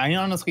cache. I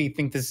honestly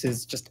think it's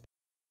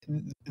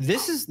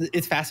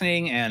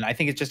fascinating, and I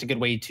think it's just a good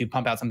way to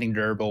pump out something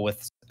durable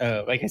with,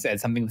 like I said,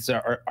 something that's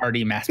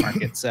already mass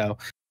market. So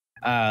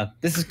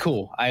this is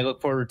cool. I look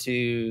forward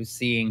to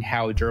seeing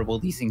how durable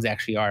these things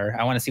actually are.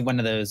 I want to see one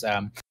of those.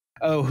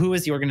 Who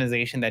is the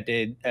organization that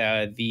did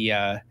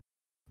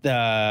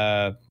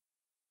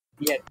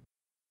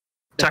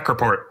Tech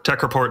Report.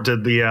 Tech Report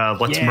did the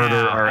Let's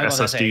Murder Our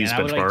SSDs benchmark.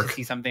 I would like to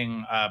see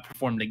something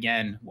performed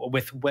again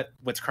with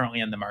what's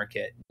currently on the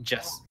market.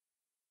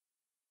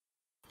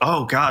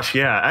 Oh gosh,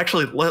 yeah.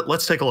 Actually,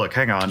 let's take a look.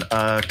 Hang on.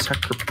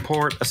 Tech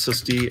Report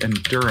SSD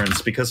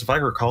endurance, because if I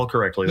recall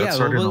correctly, that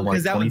started in like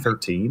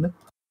 2013.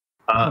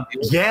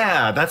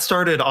 Yeah, that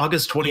started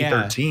August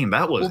 2013.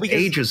 That was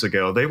ages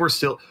ago. They were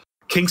still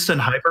Kingston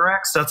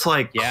HyperX. That's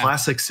like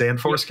classic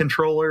Sandforce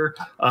controller.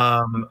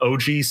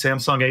 OG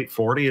Samsung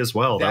 840 as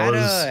well. That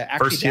was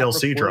first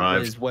TLC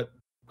drive. Is what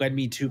led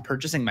me to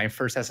purchasing my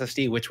first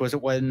SSD, which was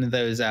one of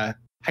those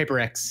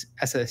HyperX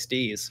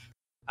SSDs.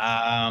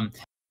 But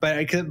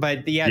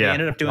they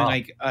ended up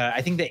doing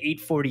I think the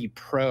 840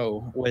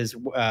 Pro was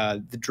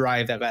the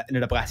drive that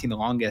ended up lasting the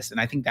longest,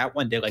 and I think that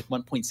one did like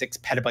 1.6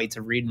 petabytes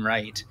of read and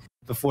write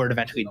before it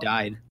eventually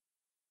died.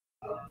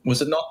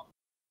 Was it not?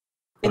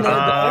 These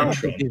are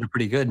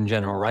pretty good in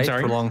general, right?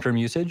 For long-term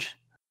usage.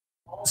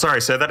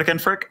 Sorry, say that again,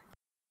 Frick.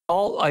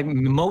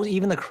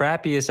 Even the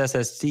crappiest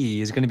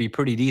SSD is going to be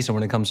pretty decent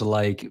when it comes to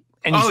like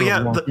any sort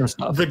of long-term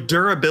stuff. The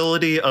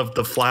durability of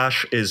the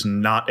flash is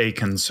not a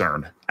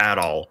concern at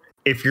all.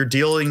 If you're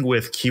dealing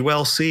with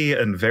QLC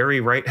and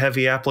very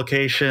write-heavy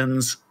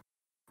applications,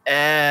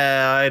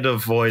 I'd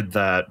avoid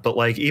that. But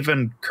like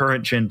even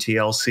current gen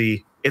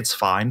TLC, it's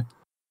fine.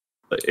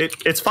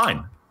 It's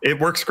fine. It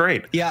works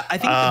great. Yeah, I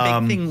think the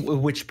big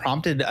thing which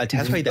prompted a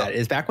test like that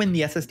is back when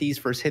the SSDs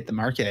first hit the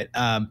market,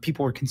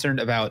 people were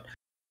concerned about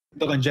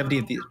the longevity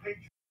of these.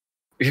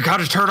 You got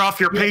to turn off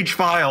your page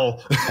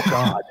file.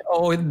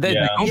 Oh,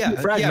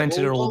 God.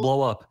 Fragmented, it'll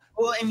blow up.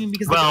 Well, I mean,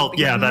 because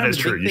that is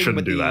true. You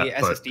shouldn't do that.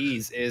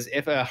 SSDs is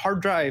if a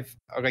hard drive,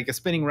 or like a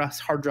spinning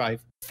Rust hard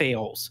drive,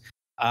 fails,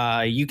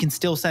 you can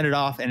still send it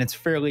off, and it's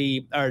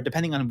fairly, or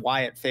depending on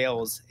why it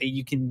fails,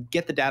 you can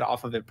get the data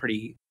off of it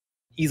pretty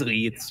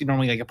easily. It's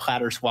normally like a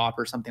platter swap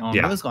or something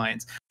along those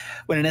lines.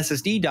 When an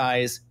SSD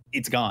dies,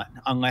 it's gone,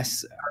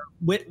 unless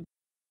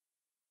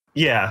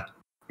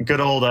good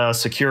old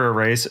secure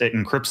erase. It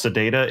encrypts the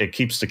data, it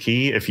keeps the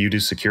key. If you do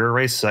secure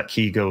erase, that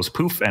key goes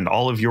poof, and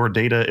all of your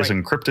data is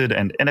encrypted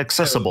and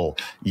inaccessible.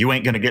 You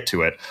ain't going to get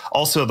to it.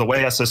 Also, the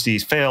way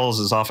SSDs fails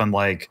is often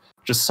like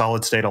just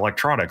solid state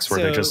electronics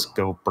where they just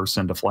go burst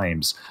into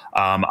flames.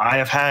 I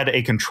have had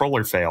a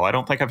controller fail. I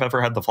don't think I've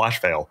ever had the flash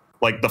fail.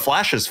 Like the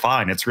flash is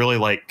fine. It's really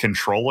like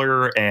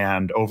controller,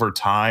 and over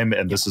time,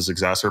 and this is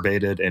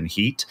exacerbated in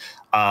heat,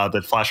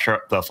 the flash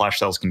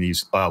cells can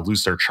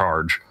lose their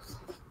charge.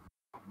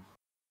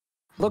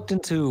 Looked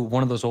into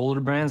one of those older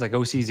brands like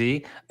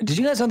OCZ. Did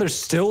you guys know they're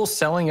still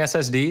selling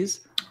SSDs?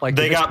 Like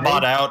they got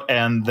bought out,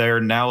 and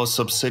they're now a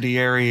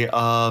subsidiary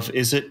of,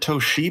 is it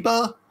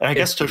Toshiba? I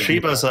guess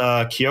Toshiba's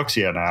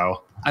Kioxia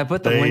now. I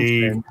put the link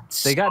in.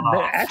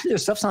 Actually, their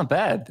stuff's not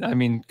bad. I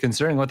mean,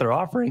 considering what they're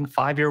offering,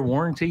 5-year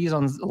warranties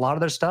on a lot of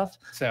their stuff.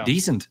 So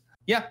decent.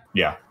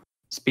 Yeah.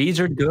 Speeds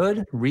are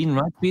good. Read and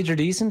write speeds are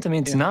decent. I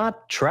mean, it's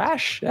not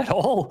trash at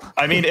all.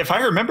 I mean, if I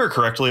remember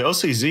correctly,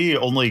 OCZ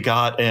only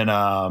got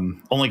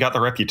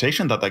the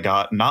reputation that they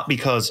got, not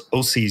because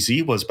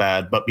OCZ was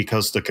bad, but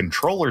because the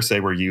controllers they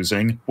were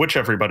using, which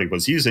everybody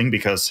was using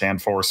because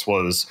Sandforce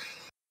was,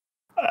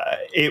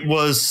 it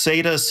was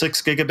SATA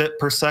 6 gigabit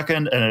per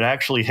second, and it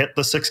actually hit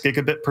the 6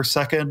 gigabit per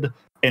second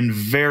in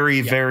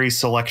very, very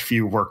select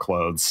few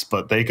workloads,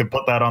 but they could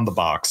put that on the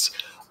box.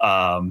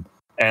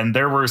 And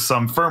there were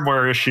some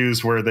firmware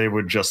issues where they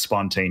would just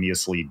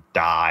spontaneously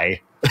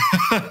die.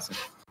 That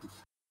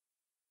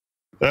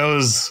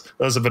was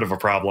a bit of a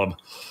problem.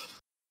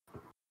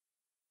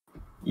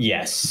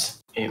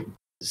 Yes, it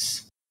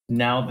was.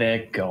 Now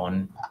they're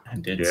gone,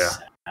 and it's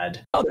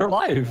Mad. Oh, they're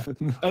alive.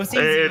 OCZ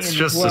It's and-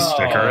 just a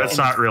sticker. It's and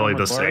not really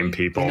former the glory same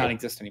people. do not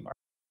exist anymore.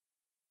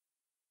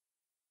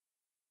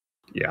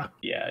 Yeah.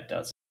 Yeah, it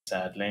does,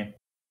 sadly.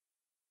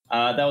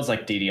 That was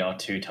like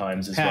DDR2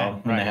 times as well,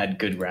 when they right. had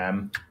good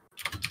RAM.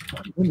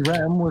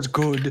 RAM was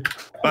good.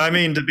 I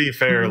mean, to be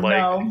fair, like,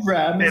 No,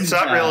 RAM is it's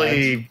not bad.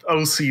 really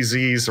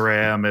OCZ's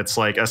RAM. It's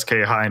like SK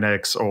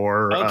Hynix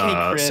or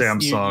Okay, Chris,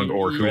 Samsung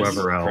or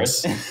whoever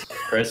else.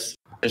 Chris,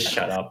 just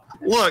shut up.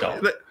 Look,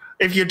 Stop.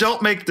 if you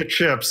don't make the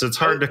chips, it's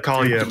hard to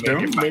call you a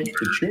Don't make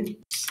the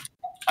chips.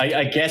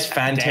 I guess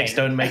Fantex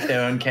don't make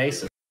their own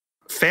cases.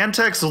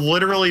 Fantex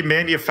literally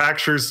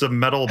manufactures the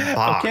metal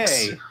box.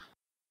 Okay.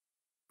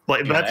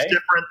 Like that's Okay.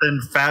 different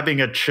than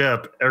fabbing a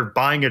chip or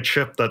buying a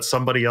chip that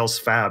somebody else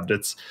fabbed.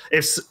 It's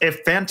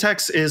if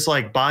Fantex is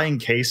like buying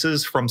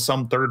cases from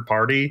some third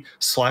party,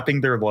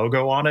 slapping their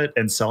logo on it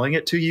and selling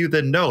it to you,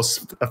 then no,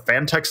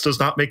 Fantex does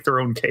not make their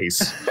own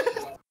case.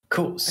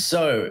 Cool.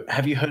 So,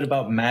 have you heard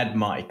about Mad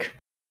Mike?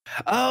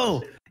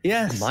 Oh,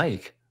 yes.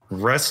 Mike.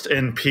 Rest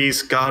in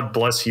peace. God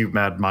bless you,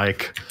 Mad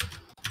Mike.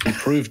 He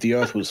proved the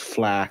Earth was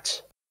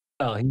flat.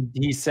 Oh,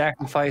 he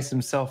sacrificed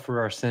himself for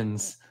our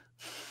sins.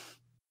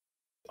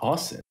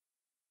 Awesome.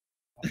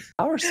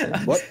 Our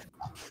sins. What?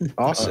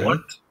 Awesome. What?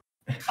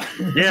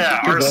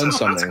 Yeah, You learned arson. That's a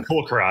something.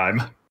 cool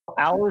crime.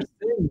 Our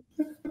sins.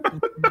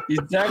 He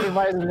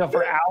sacrificed himself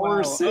for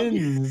our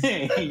sins.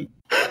 Okay.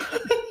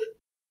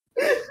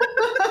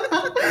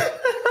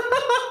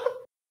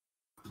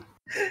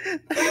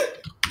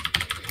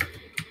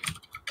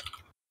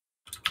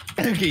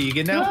 Okay, you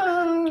can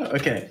now.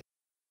 Okay.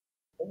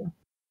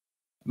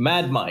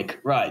 Mad Mike.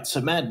 Right.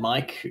 So, Mad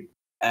Mike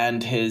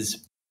and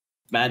his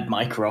Mad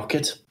Mike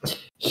rocket,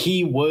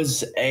 he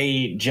was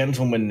a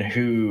gentleman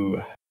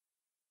who,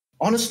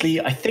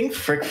 honestly, I think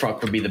Frick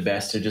Frock would be the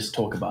best to just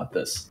talk about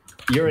this.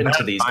 You're into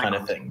Mad these Mike kind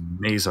of was things.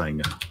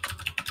 Amazing.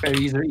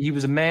 He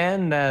was a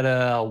man that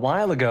a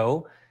while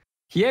ago,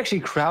 he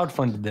actually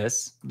crowdfunded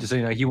this. Just so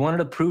you know, he wanted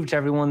to prove to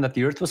everyone that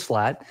the Earth was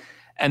flat.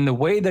 And the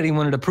way that he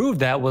wanted to prove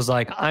that was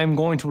like, I'm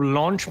going to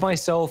launch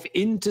myself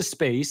into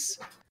space,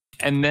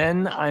 and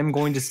then I'm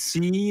going to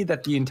see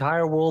that the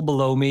entire world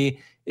below me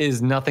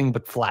is nothing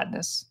but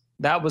flatness.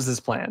 That was his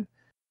plan.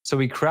 So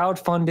he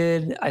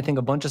crowdfunded, I think,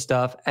 a bunch of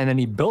stuff, and then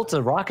he built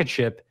a rocket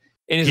ship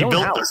in his He own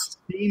built house.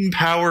 a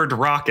steam-powered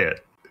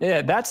rocket.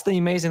 Yeah, that's the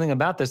amazing thing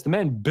about this. The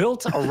man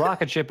built a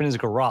rocket ship in his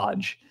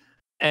garage,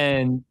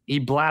 and he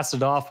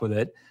blasted off with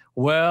it.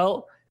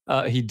 Well,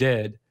 he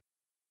did.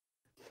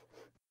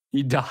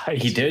 He died.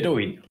 He did, or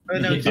he? Oh,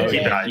 no, he, he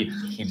died.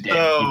 He did.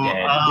 So,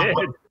 he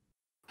did.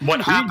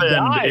 What He happened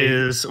died.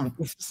 is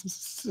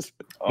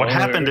what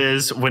happened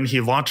is when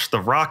he launched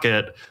the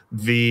rocket,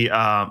 the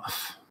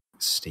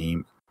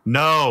steam.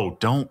 No,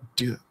 don't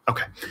do.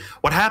 Okay.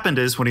 What happened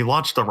is when he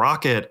launched the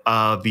rocket,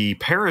 the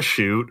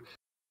parachute,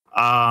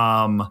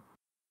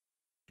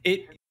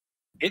 It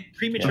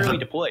prematurely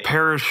deployed.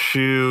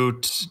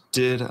 parachute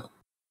did.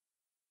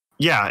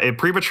 Yeah, it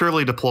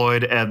prematurely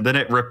deployed and then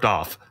it ripped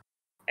off,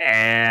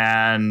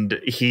 and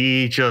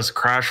he just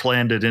crash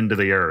landed into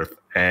the earth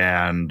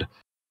and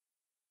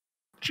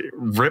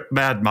rip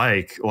Mad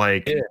Mike.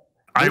 Like, Yeah.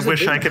 I There's a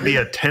wish I big- could be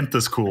a tenth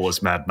as cool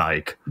as Mad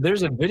Mike.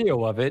 There's a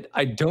video of it.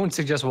 I don't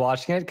suggest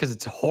watching it because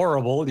it's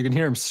horrible. You can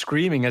hear him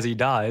screaming as he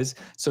dies.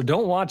 So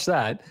don't watch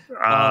that.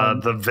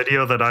 The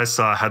video that I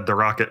saw had the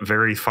rocket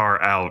very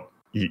far out.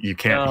 You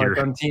can't hear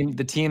him.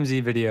 The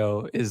TMZ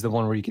video is the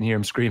one where you can hear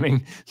him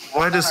screaming.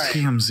 Why does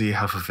TMZ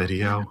have a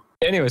video?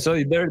 Anyway,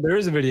 so there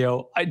is a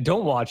video. I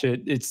don't watch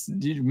it.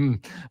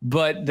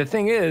 But the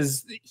thing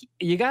is,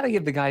 you got to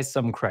give the guy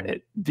some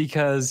credit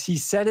because he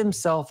set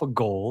himself a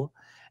goal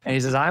and he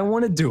says, I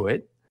want to do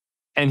it.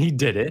 And he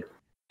did it.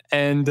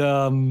 And,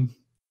 that's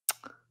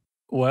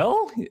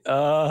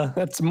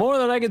more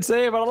than I could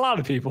say about a lot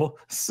of people.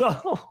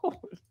 So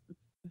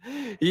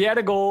he had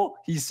a goal.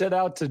 He set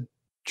out to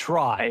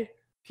try.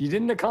 He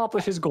didn't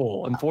accomplish his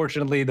goal.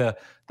 Unfortunately, the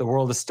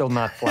world is still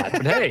not flat.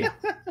 But hey,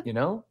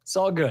 it's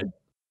all good.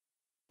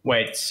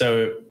 Wait,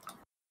 so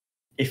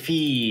if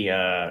he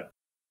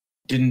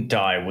didn't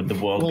die, would the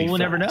world be We'll flat?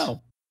 never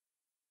know.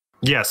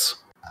 Yes.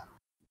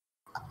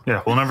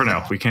 Yeah, we'll never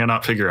know. We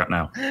cannot figure out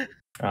now.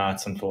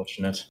 It's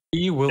unfortunate.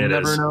 He will It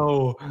never is.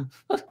 know.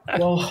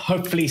 Well,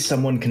 hopefully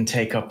someone can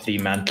take up the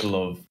mantle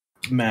of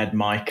Mad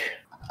Mike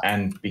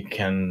and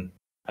become,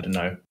 I don't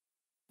know,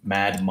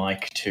 Mad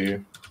Mike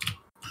 2.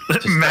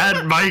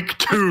 Mad Mike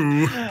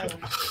 2.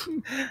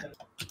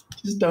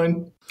 Just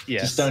don't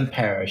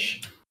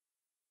perish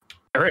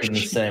in the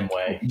Perish. same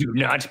way. Do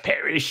not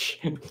perish.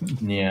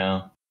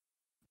 Yeah.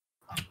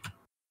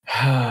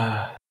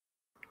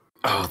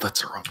 Oh,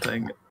 that's the wrong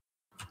thing.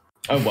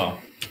 Oh well.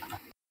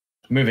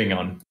 Moving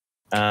on.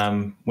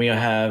 We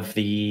have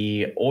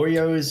the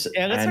Oreos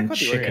Yeah, let's talk and about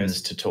the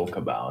chickens Oreos. to talk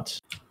about.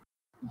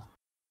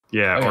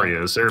 Yeah, Okay.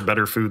 Oreos. They're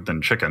better food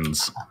than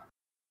chickens.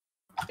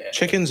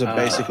 Chickens are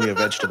basically a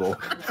vegetable.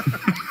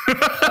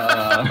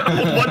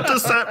 What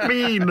does that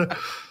mean?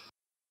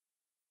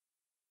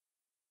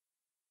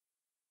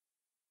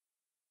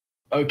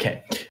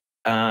 Okay.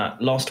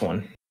 Last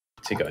one.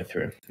 to go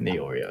through the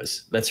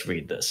Oreos. Let's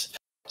read this.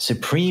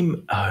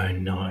 Supreme. Oh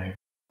no.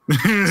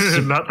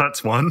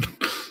 That's one.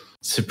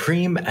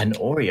 Supreme and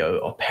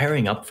Oreo are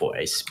pairing up for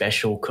a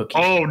special cookie.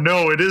 Oh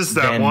no, it is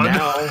that They're one.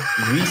 now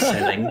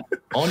reselling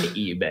on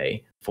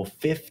eBay for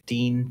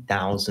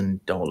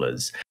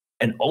 $15,000.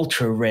 An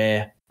ultra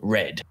rare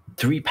red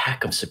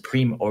 3-pack of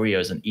Supreme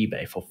Oreos on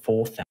eBay for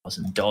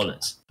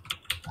 $4,000.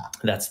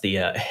 That's the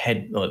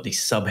head or the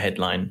sub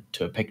headline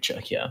to a picture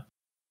here.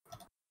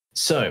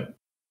 So,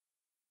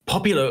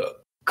 popular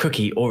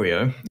cookie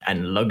Oreo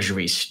and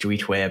luxury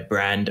streetwear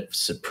brand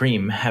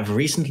Supreme have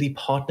recently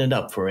partnered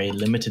up for a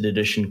limited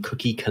edition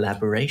cookie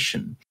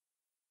collaboration.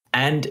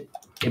 And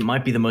it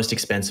might be the most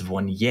expensive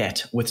one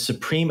yet, with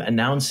Supreme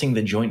announcing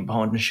the joint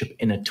partnership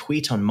in a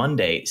tweet on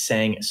Monday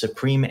saying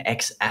Supreme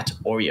X at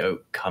Oreo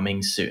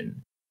coming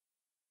soon.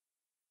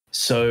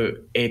 So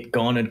it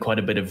garnered quite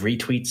a bit of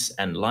retweets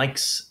and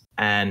likes,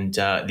 and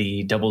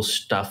the double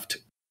stuffed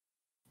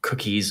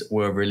cookies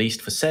were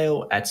released for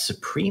sale at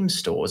Supreme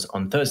stores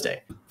on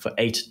Thursday for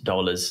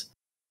 $8.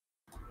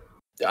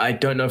 I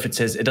don't know if it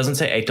doesn't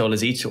say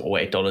 $8 each or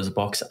 $8 a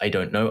box. I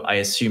don't know. I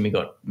assume you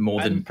got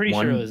more than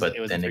one, sure but it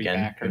was then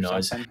again, who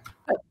knows? Something.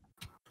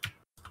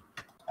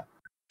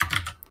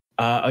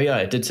 Oh yeah,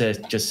 it did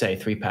just say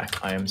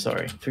 3-pack. I am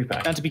sorry,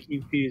 3-pack. Not to be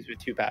confused with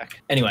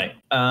 2-pack. Anyway,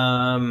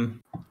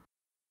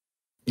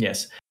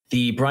 yes.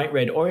 The bright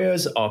red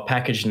Oreos are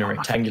packaged in a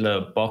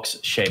rectangular box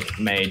shape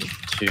made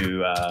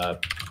to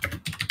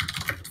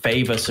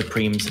favor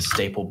Supreme's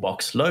staple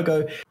box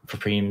logo.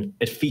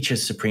 It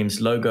features Supreme's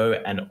logo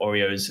and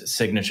Oreo's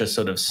signature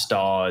sort of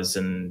stars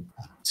and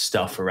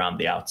stuff around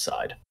the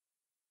outside.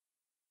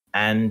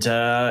 And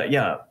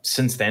yeah,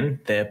 since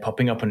then, they're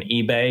popping up on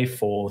eBay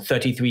for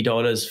 $33,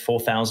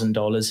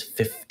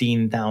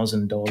 $4,000,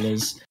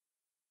 $15,000.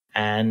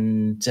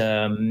 And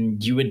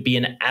you would be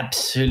an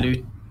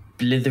absolute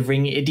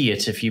blithering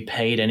idiot if you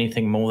paid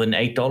anything more than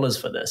 $8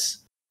 for this.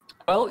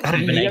 Well,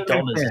 even $8 is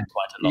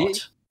quite a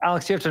lot.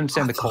 Alex, you have to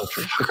understand the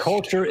culture. The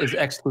culture is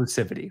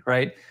exclusivity,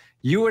 right?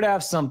 You would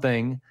have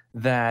something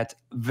that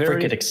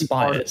very it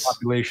expires.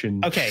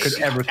 Population could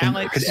ever.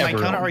 Alex, my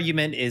counter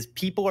argument is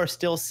people are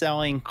still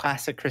selling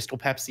classic Crystal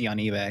Pepsi on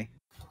eBay.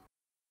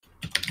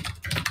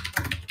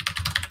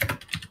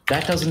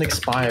 That doesn't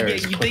expire.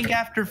 Yeah, you think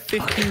after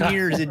 15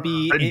 years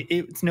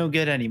it's no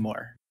good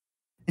anymore?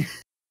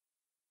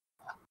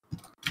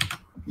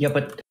 Yeah,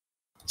 but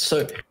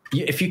so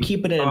if you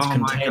keep it in its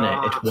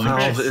container, it won't.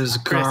 Valve is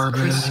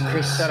garbage.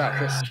 Chris, shut up,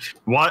 Chris.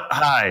 What?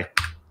 Hi.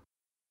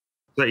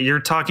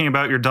 You're talking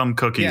about your dumb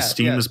cookies. Yeah,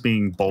 Steam is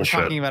being bullshit.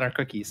 We're talking about our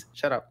cookies.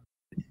 Shut up.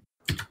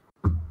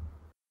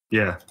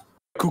 Yeah.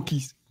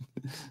 Cookies.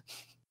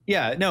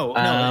 Yeah, no.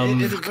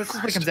 This is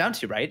what it comes down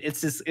to, right?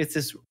 It's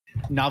this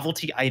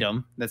novelty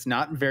item that's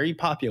not very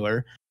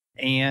popular,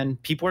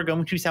 and people are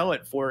going to sell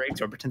it for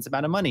exorbitant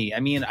amount of money. I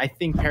mean, I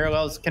think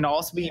parallels can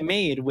also be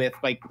made with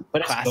like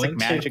classic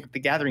Magic the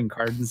Gathering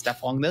cards and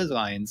stuff along those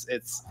lines.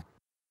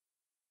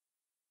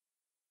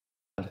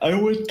 I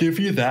would give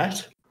you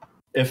that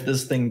if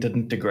this thing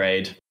didn't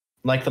degrade.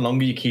 Like the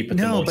longer you keep it,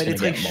 the more but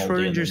it's like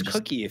moldy Schrodinger's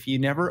cookie. If you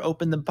never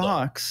open the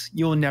box,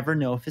 you'll never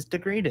know if it's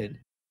degraded.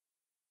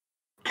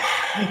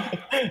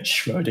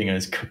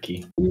 Schrodinger's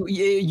cookie.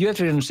 You have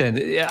to understand.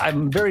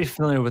 I'm very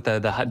familiar with the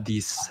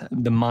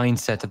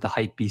mindset of the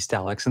hype beast,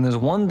 Alex. And there's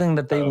one thing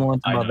that they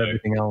want above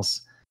everything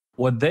else.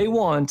 What they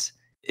want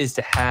is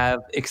to have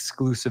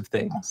exclusive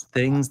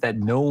things that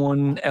no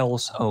one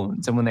else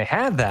owns. And when they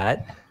have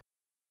that,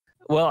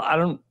 well, I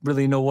don't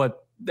really know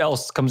what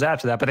else comes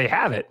after that, but they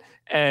have it,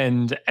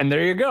 and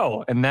there you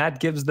go. And that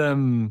gives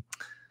them.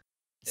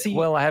 See,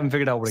 well, I haven't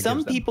figured out what it gives them.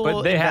 Some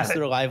people invest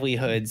their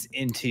livelihoods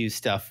into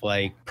stuff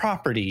like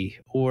property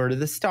or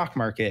the stock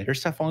market or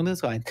stuff along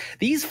those lines.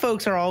 These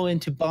folks are all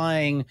into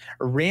buying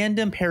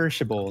random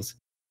perishables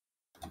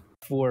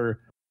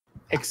for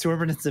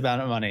exorbitant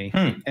amount of money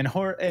in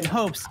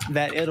hopes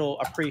that it'll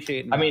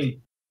appreciate. I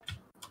mean,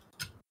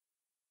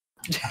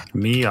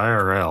 me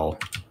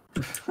IRL.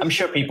 I'm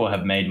sure people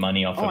have made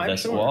money off of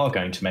this, or are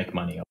going to make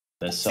money off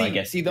of this. So I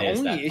guess the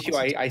only issue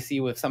I see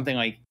with something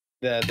like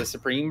the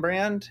Supreme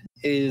brand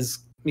is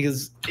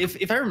because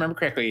if I remember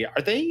correctly,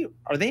 are they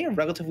a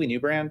relatively new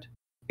brand?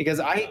 Because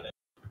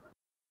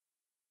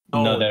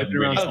no, they're around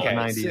really the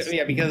 90s. So,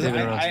 yeah, because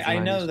I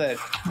know that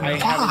I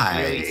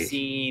haven't really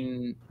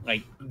seen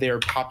like their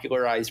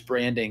popularized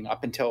branding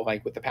up until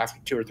like with the past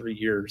 2 or 3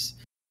 years,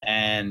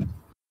 and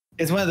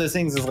it's one of those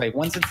things is like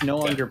once it's no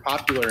longer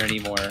popular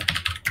anymore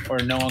or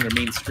no longer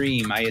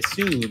mainstream, I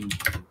assume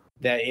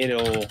that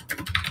it'll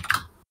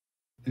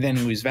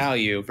then lose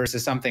value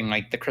versus something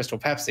like the Crystal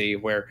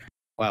Pepsi where,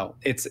 well,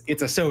 it's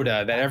a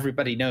soda that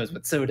everybody knows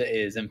what soda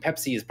is, and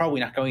Pepsi is probably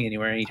not going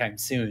anywhere anytime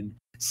soon.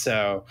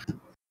 So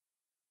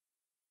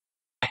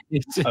I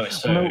looked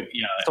this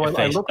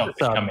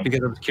up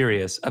because I was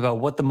curious about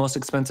what the most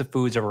expensive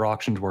foods ever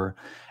auctioned were.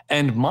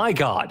 And my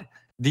God,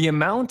 the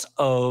amount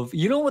of,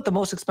 you know what the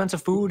most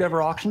expensive food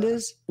ever auctioned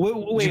is?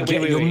 Wait.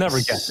 You'll never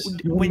guess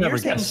it. When you're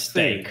saying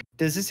steak,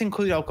 does this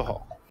include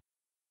alcohol?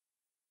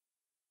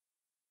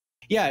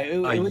 Yeah.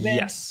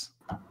 Yes.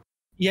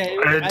 Yeah,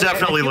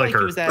 definitely I feel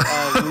liquor. Like it was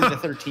at Louis the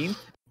 13th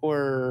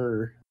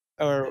or.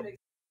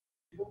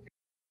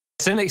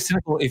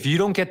 Cynical, if you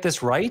don't get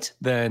this right,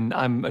 then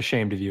I'm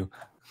ashamed of you.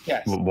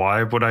 Yes.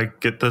 Why would I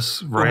get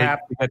this You right? have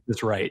to get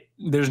this right.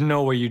 There's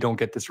no way you don't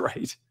get this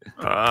right.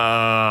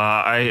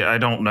 I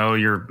don't know.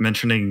 You're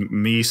mentioning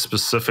me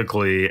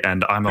specifically,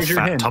 and I'm Here's a your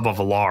fat hint. tub of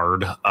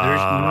lard. There's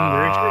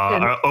your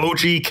hint.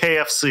 OG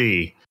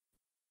KFC.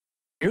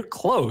 You're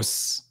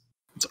close.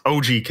 It's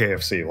OG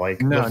KFC,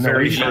 like No, the no,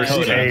 very you should first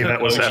code K it.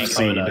 that was OG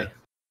FC'd. code.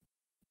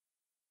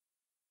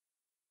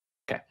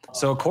 Okay.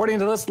 So according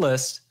to this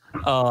list,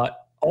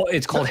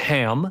 it's called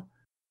Ham,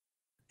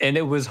 and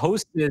it was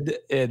hosted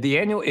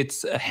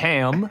it's a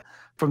ham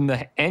from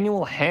the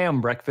annual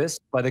ham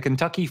breakfast by the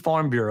Kentucky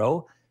Farm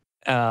Bureau.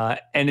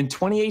 And in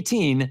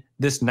 2018,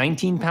 this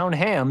 19-pound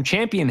ham,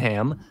 champion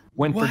ham,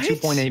 went for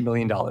 $2.8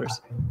 million.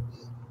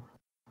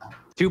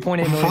 $2.8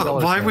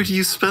 million. Why would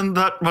you spend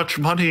that much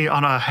money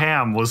on a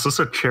ham? Was this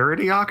a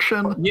charity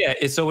auction? Yeah,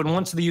 so it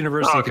went to the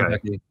University of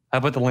Kentucky. I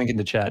put the link in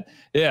the chat.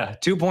 Yeah,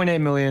 2.8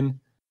 million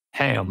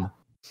ham.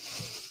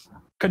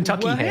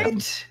 Kentucky ham.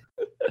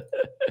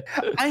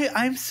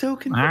 I'm so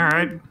confused. All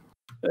right.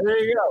 There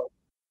you go.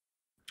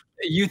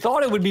 You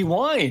thought it would be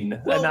wine,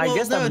 and I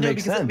guess that would make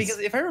sense. Because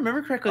if I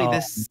remember correctly,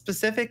 this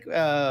specific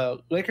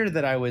liquor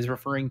that I was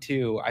referring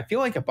to, I feel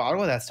like a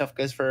bottle of that stuff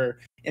goes for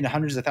in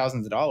hundreds of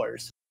thousands of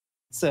dollars.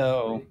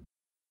 So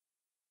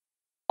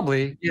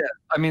probably, yeah.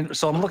 I mean,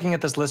 so I'm looking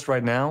at this list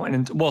right now,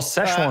 and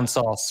Szechuan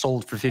sauce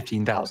sold for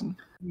 $15,000.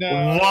 no.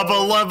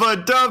 Wubba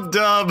lubba dub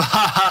dub.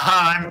 Ha ha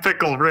ha. I'm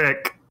Pickle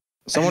Rick.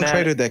 Someone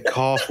traded their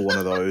car for one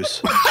of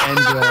those.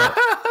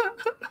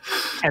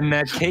 And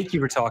that cake you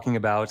were talking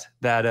about,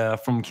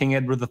 that from King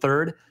Edward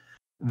III,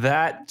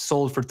 that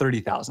sold for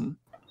 $30,000.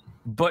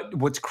 But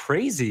what's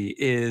crazy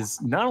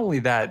is not only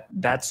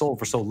that sold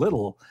for so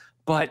little,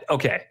 but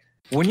okay,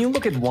 when you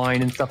look at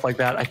wine and stuff like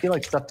that, I feel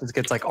like stuff just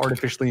gets like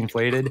artificially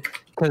inflated,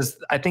 because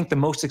I think the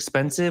most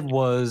expensive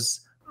was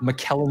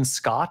Macallan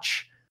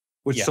Scotch,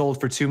 which sold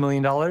for $2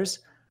 million.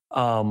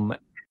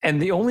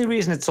 And the only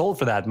reason it sold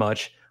for that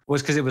much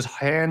was because it was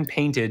hand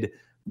painted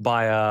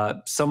by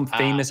some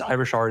famous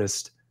Irish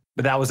artist,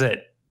 but that was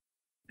it.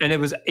 And it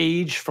was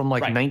aged from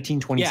like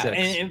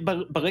 1926. Yeah,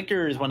 but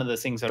liquor is one of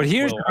those things that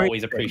will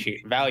always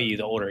appreciate value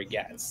the older it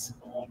gets.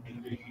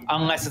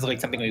 Unless it's like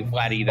something like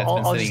Vladdy that's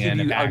been sitting in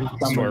a back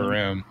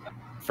storeroom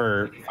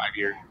for 5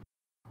 years.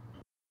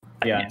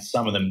 Yeah,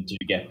 some of them do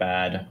get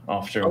bad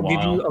after a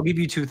while. I'll give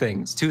you two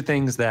things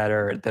that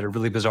are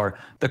really bizarre.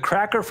 The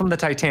cracker from the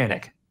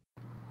Titanic,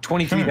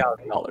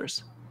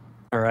 $23,000.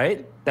 All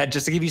right, that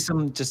just to give you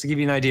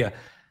an idea.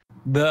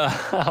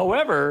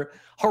 However,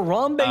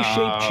 Harambe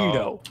shaped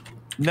Cheeto,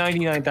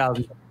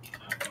 $99,000.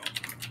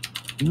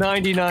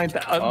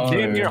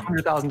 Damn near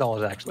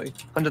 $100,000 actually.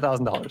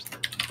 $100,000.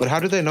 But how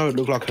did they know it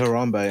looked like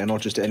Harambe and not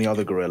just any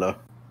other gorilla?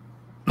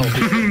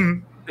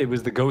 It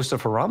was the ghost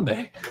of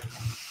Harambe.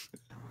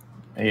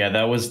 Yeah,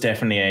 that was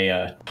definitely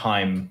a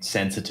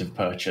time-sensitive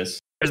purchase.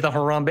 There's the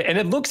Harambe, and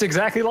it looks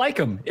exactly like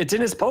him. It's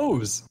in his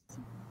pose.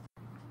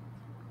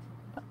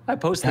 I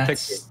posted the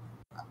picture.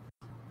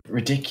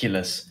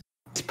 Ridiculous.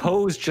 It's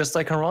posed just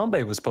like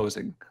Harambe was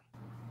posing.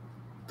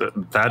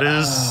 That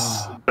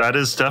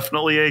is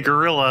definitely a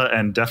gorilla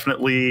and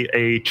definitely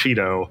a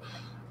Cheeto.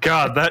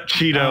 God, that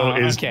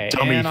Cheeto is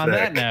dummy and on thick.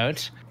 that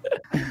note,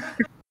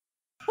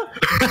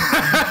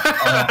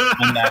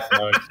 on that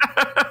note,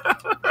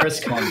 Chris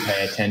can't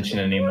pay attention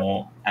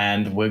anymore,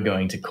 and we're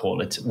going to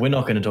call it. We're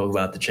not going to talk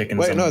about the chickens.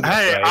 Wait, no,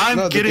 Hey,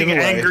 I'm getting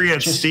giveaway. angry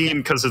at Steam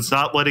because it's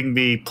not letting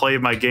me play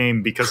my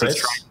game because it's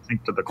trying to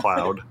sync to the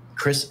cloud.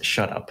 Chris,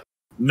 shut up.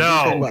 Talking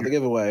No. about the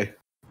giveaway.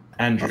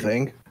 Andrew. I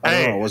think. I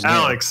don't know, I Hey, wasn't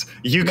Alex,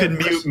 you can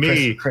mute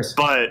me, Chris.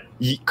 but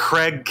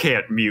Craig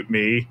can't mute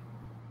me.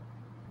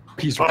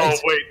 He's Oh, right.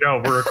 wait,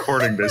 no, we're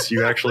recording this.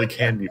 You actually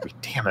can mute me.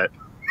 Damn it.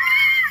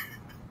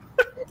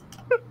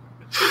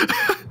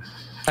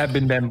 I've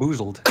been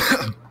bamboozled.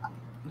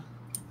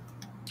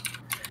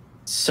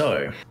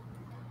 So,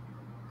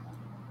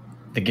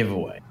 the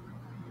giveaway.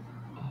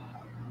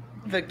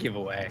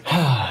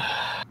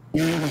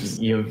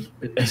 You've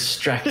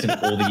extracted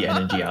all the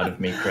energy out of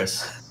me,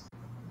 Chris.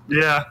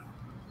 Yeah.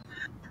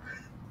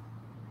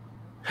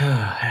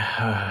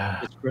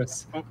 It's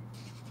Chris.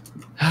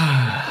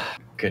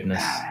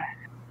 Goodness.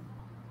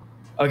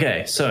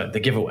 Okay, so the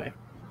giveaway.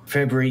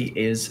 February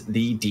is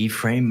the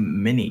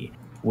D-Frame Mini,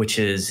 which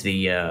is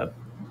the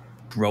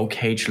roll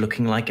cage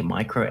looking like a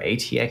micro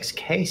ATX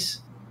case,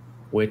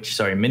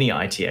 mini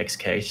ITX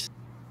case,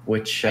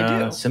 which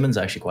Simmons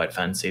actually quite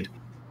fancied.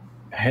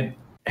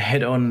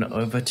 Head on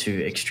over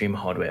to Extreme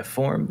Hardware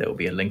Forum. There will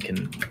be a link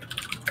in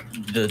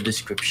the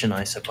description,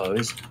 I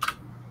suppose.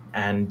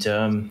 And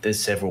there's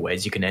several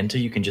ways you can enter.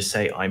 You can just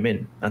say, I'm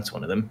in. That's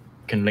one of them.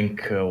 You can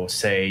link or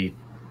say,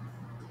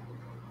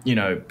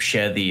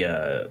 share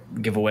the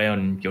giveaway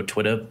on your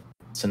Twitter.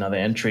 It's another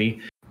entry.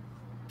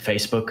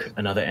 Facebook,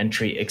 another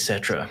entry,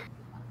 etc.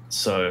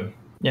 So,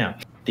 yeah.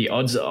 The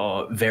odds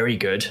are very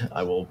good,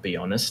 I will be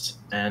honest.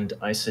 And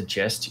I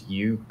suggest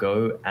you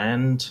go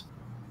and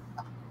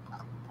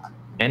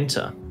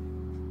enter.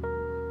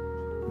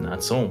 And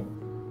that's all.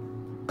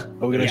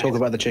 Are we going to talk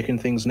about the chicken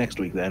things next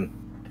week then?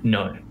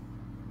 No.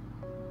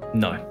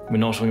 No, we're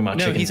not talking about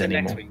No, he chickens said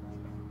anymore. next week.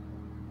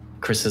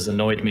 Chris has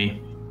annoyed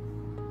me.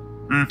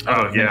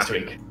 Oh, yeah. Next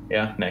week.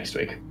 Yeah, next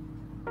week.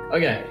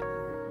 Okay.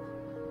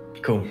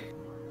 Cool.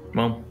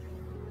 Well,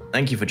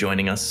 thank you for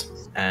joining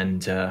us,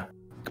 and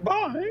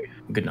Goodbye.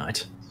 good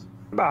night.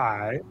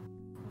 Bye.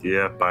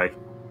 Yeah, bye.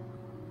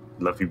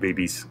 Love you,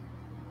 babies.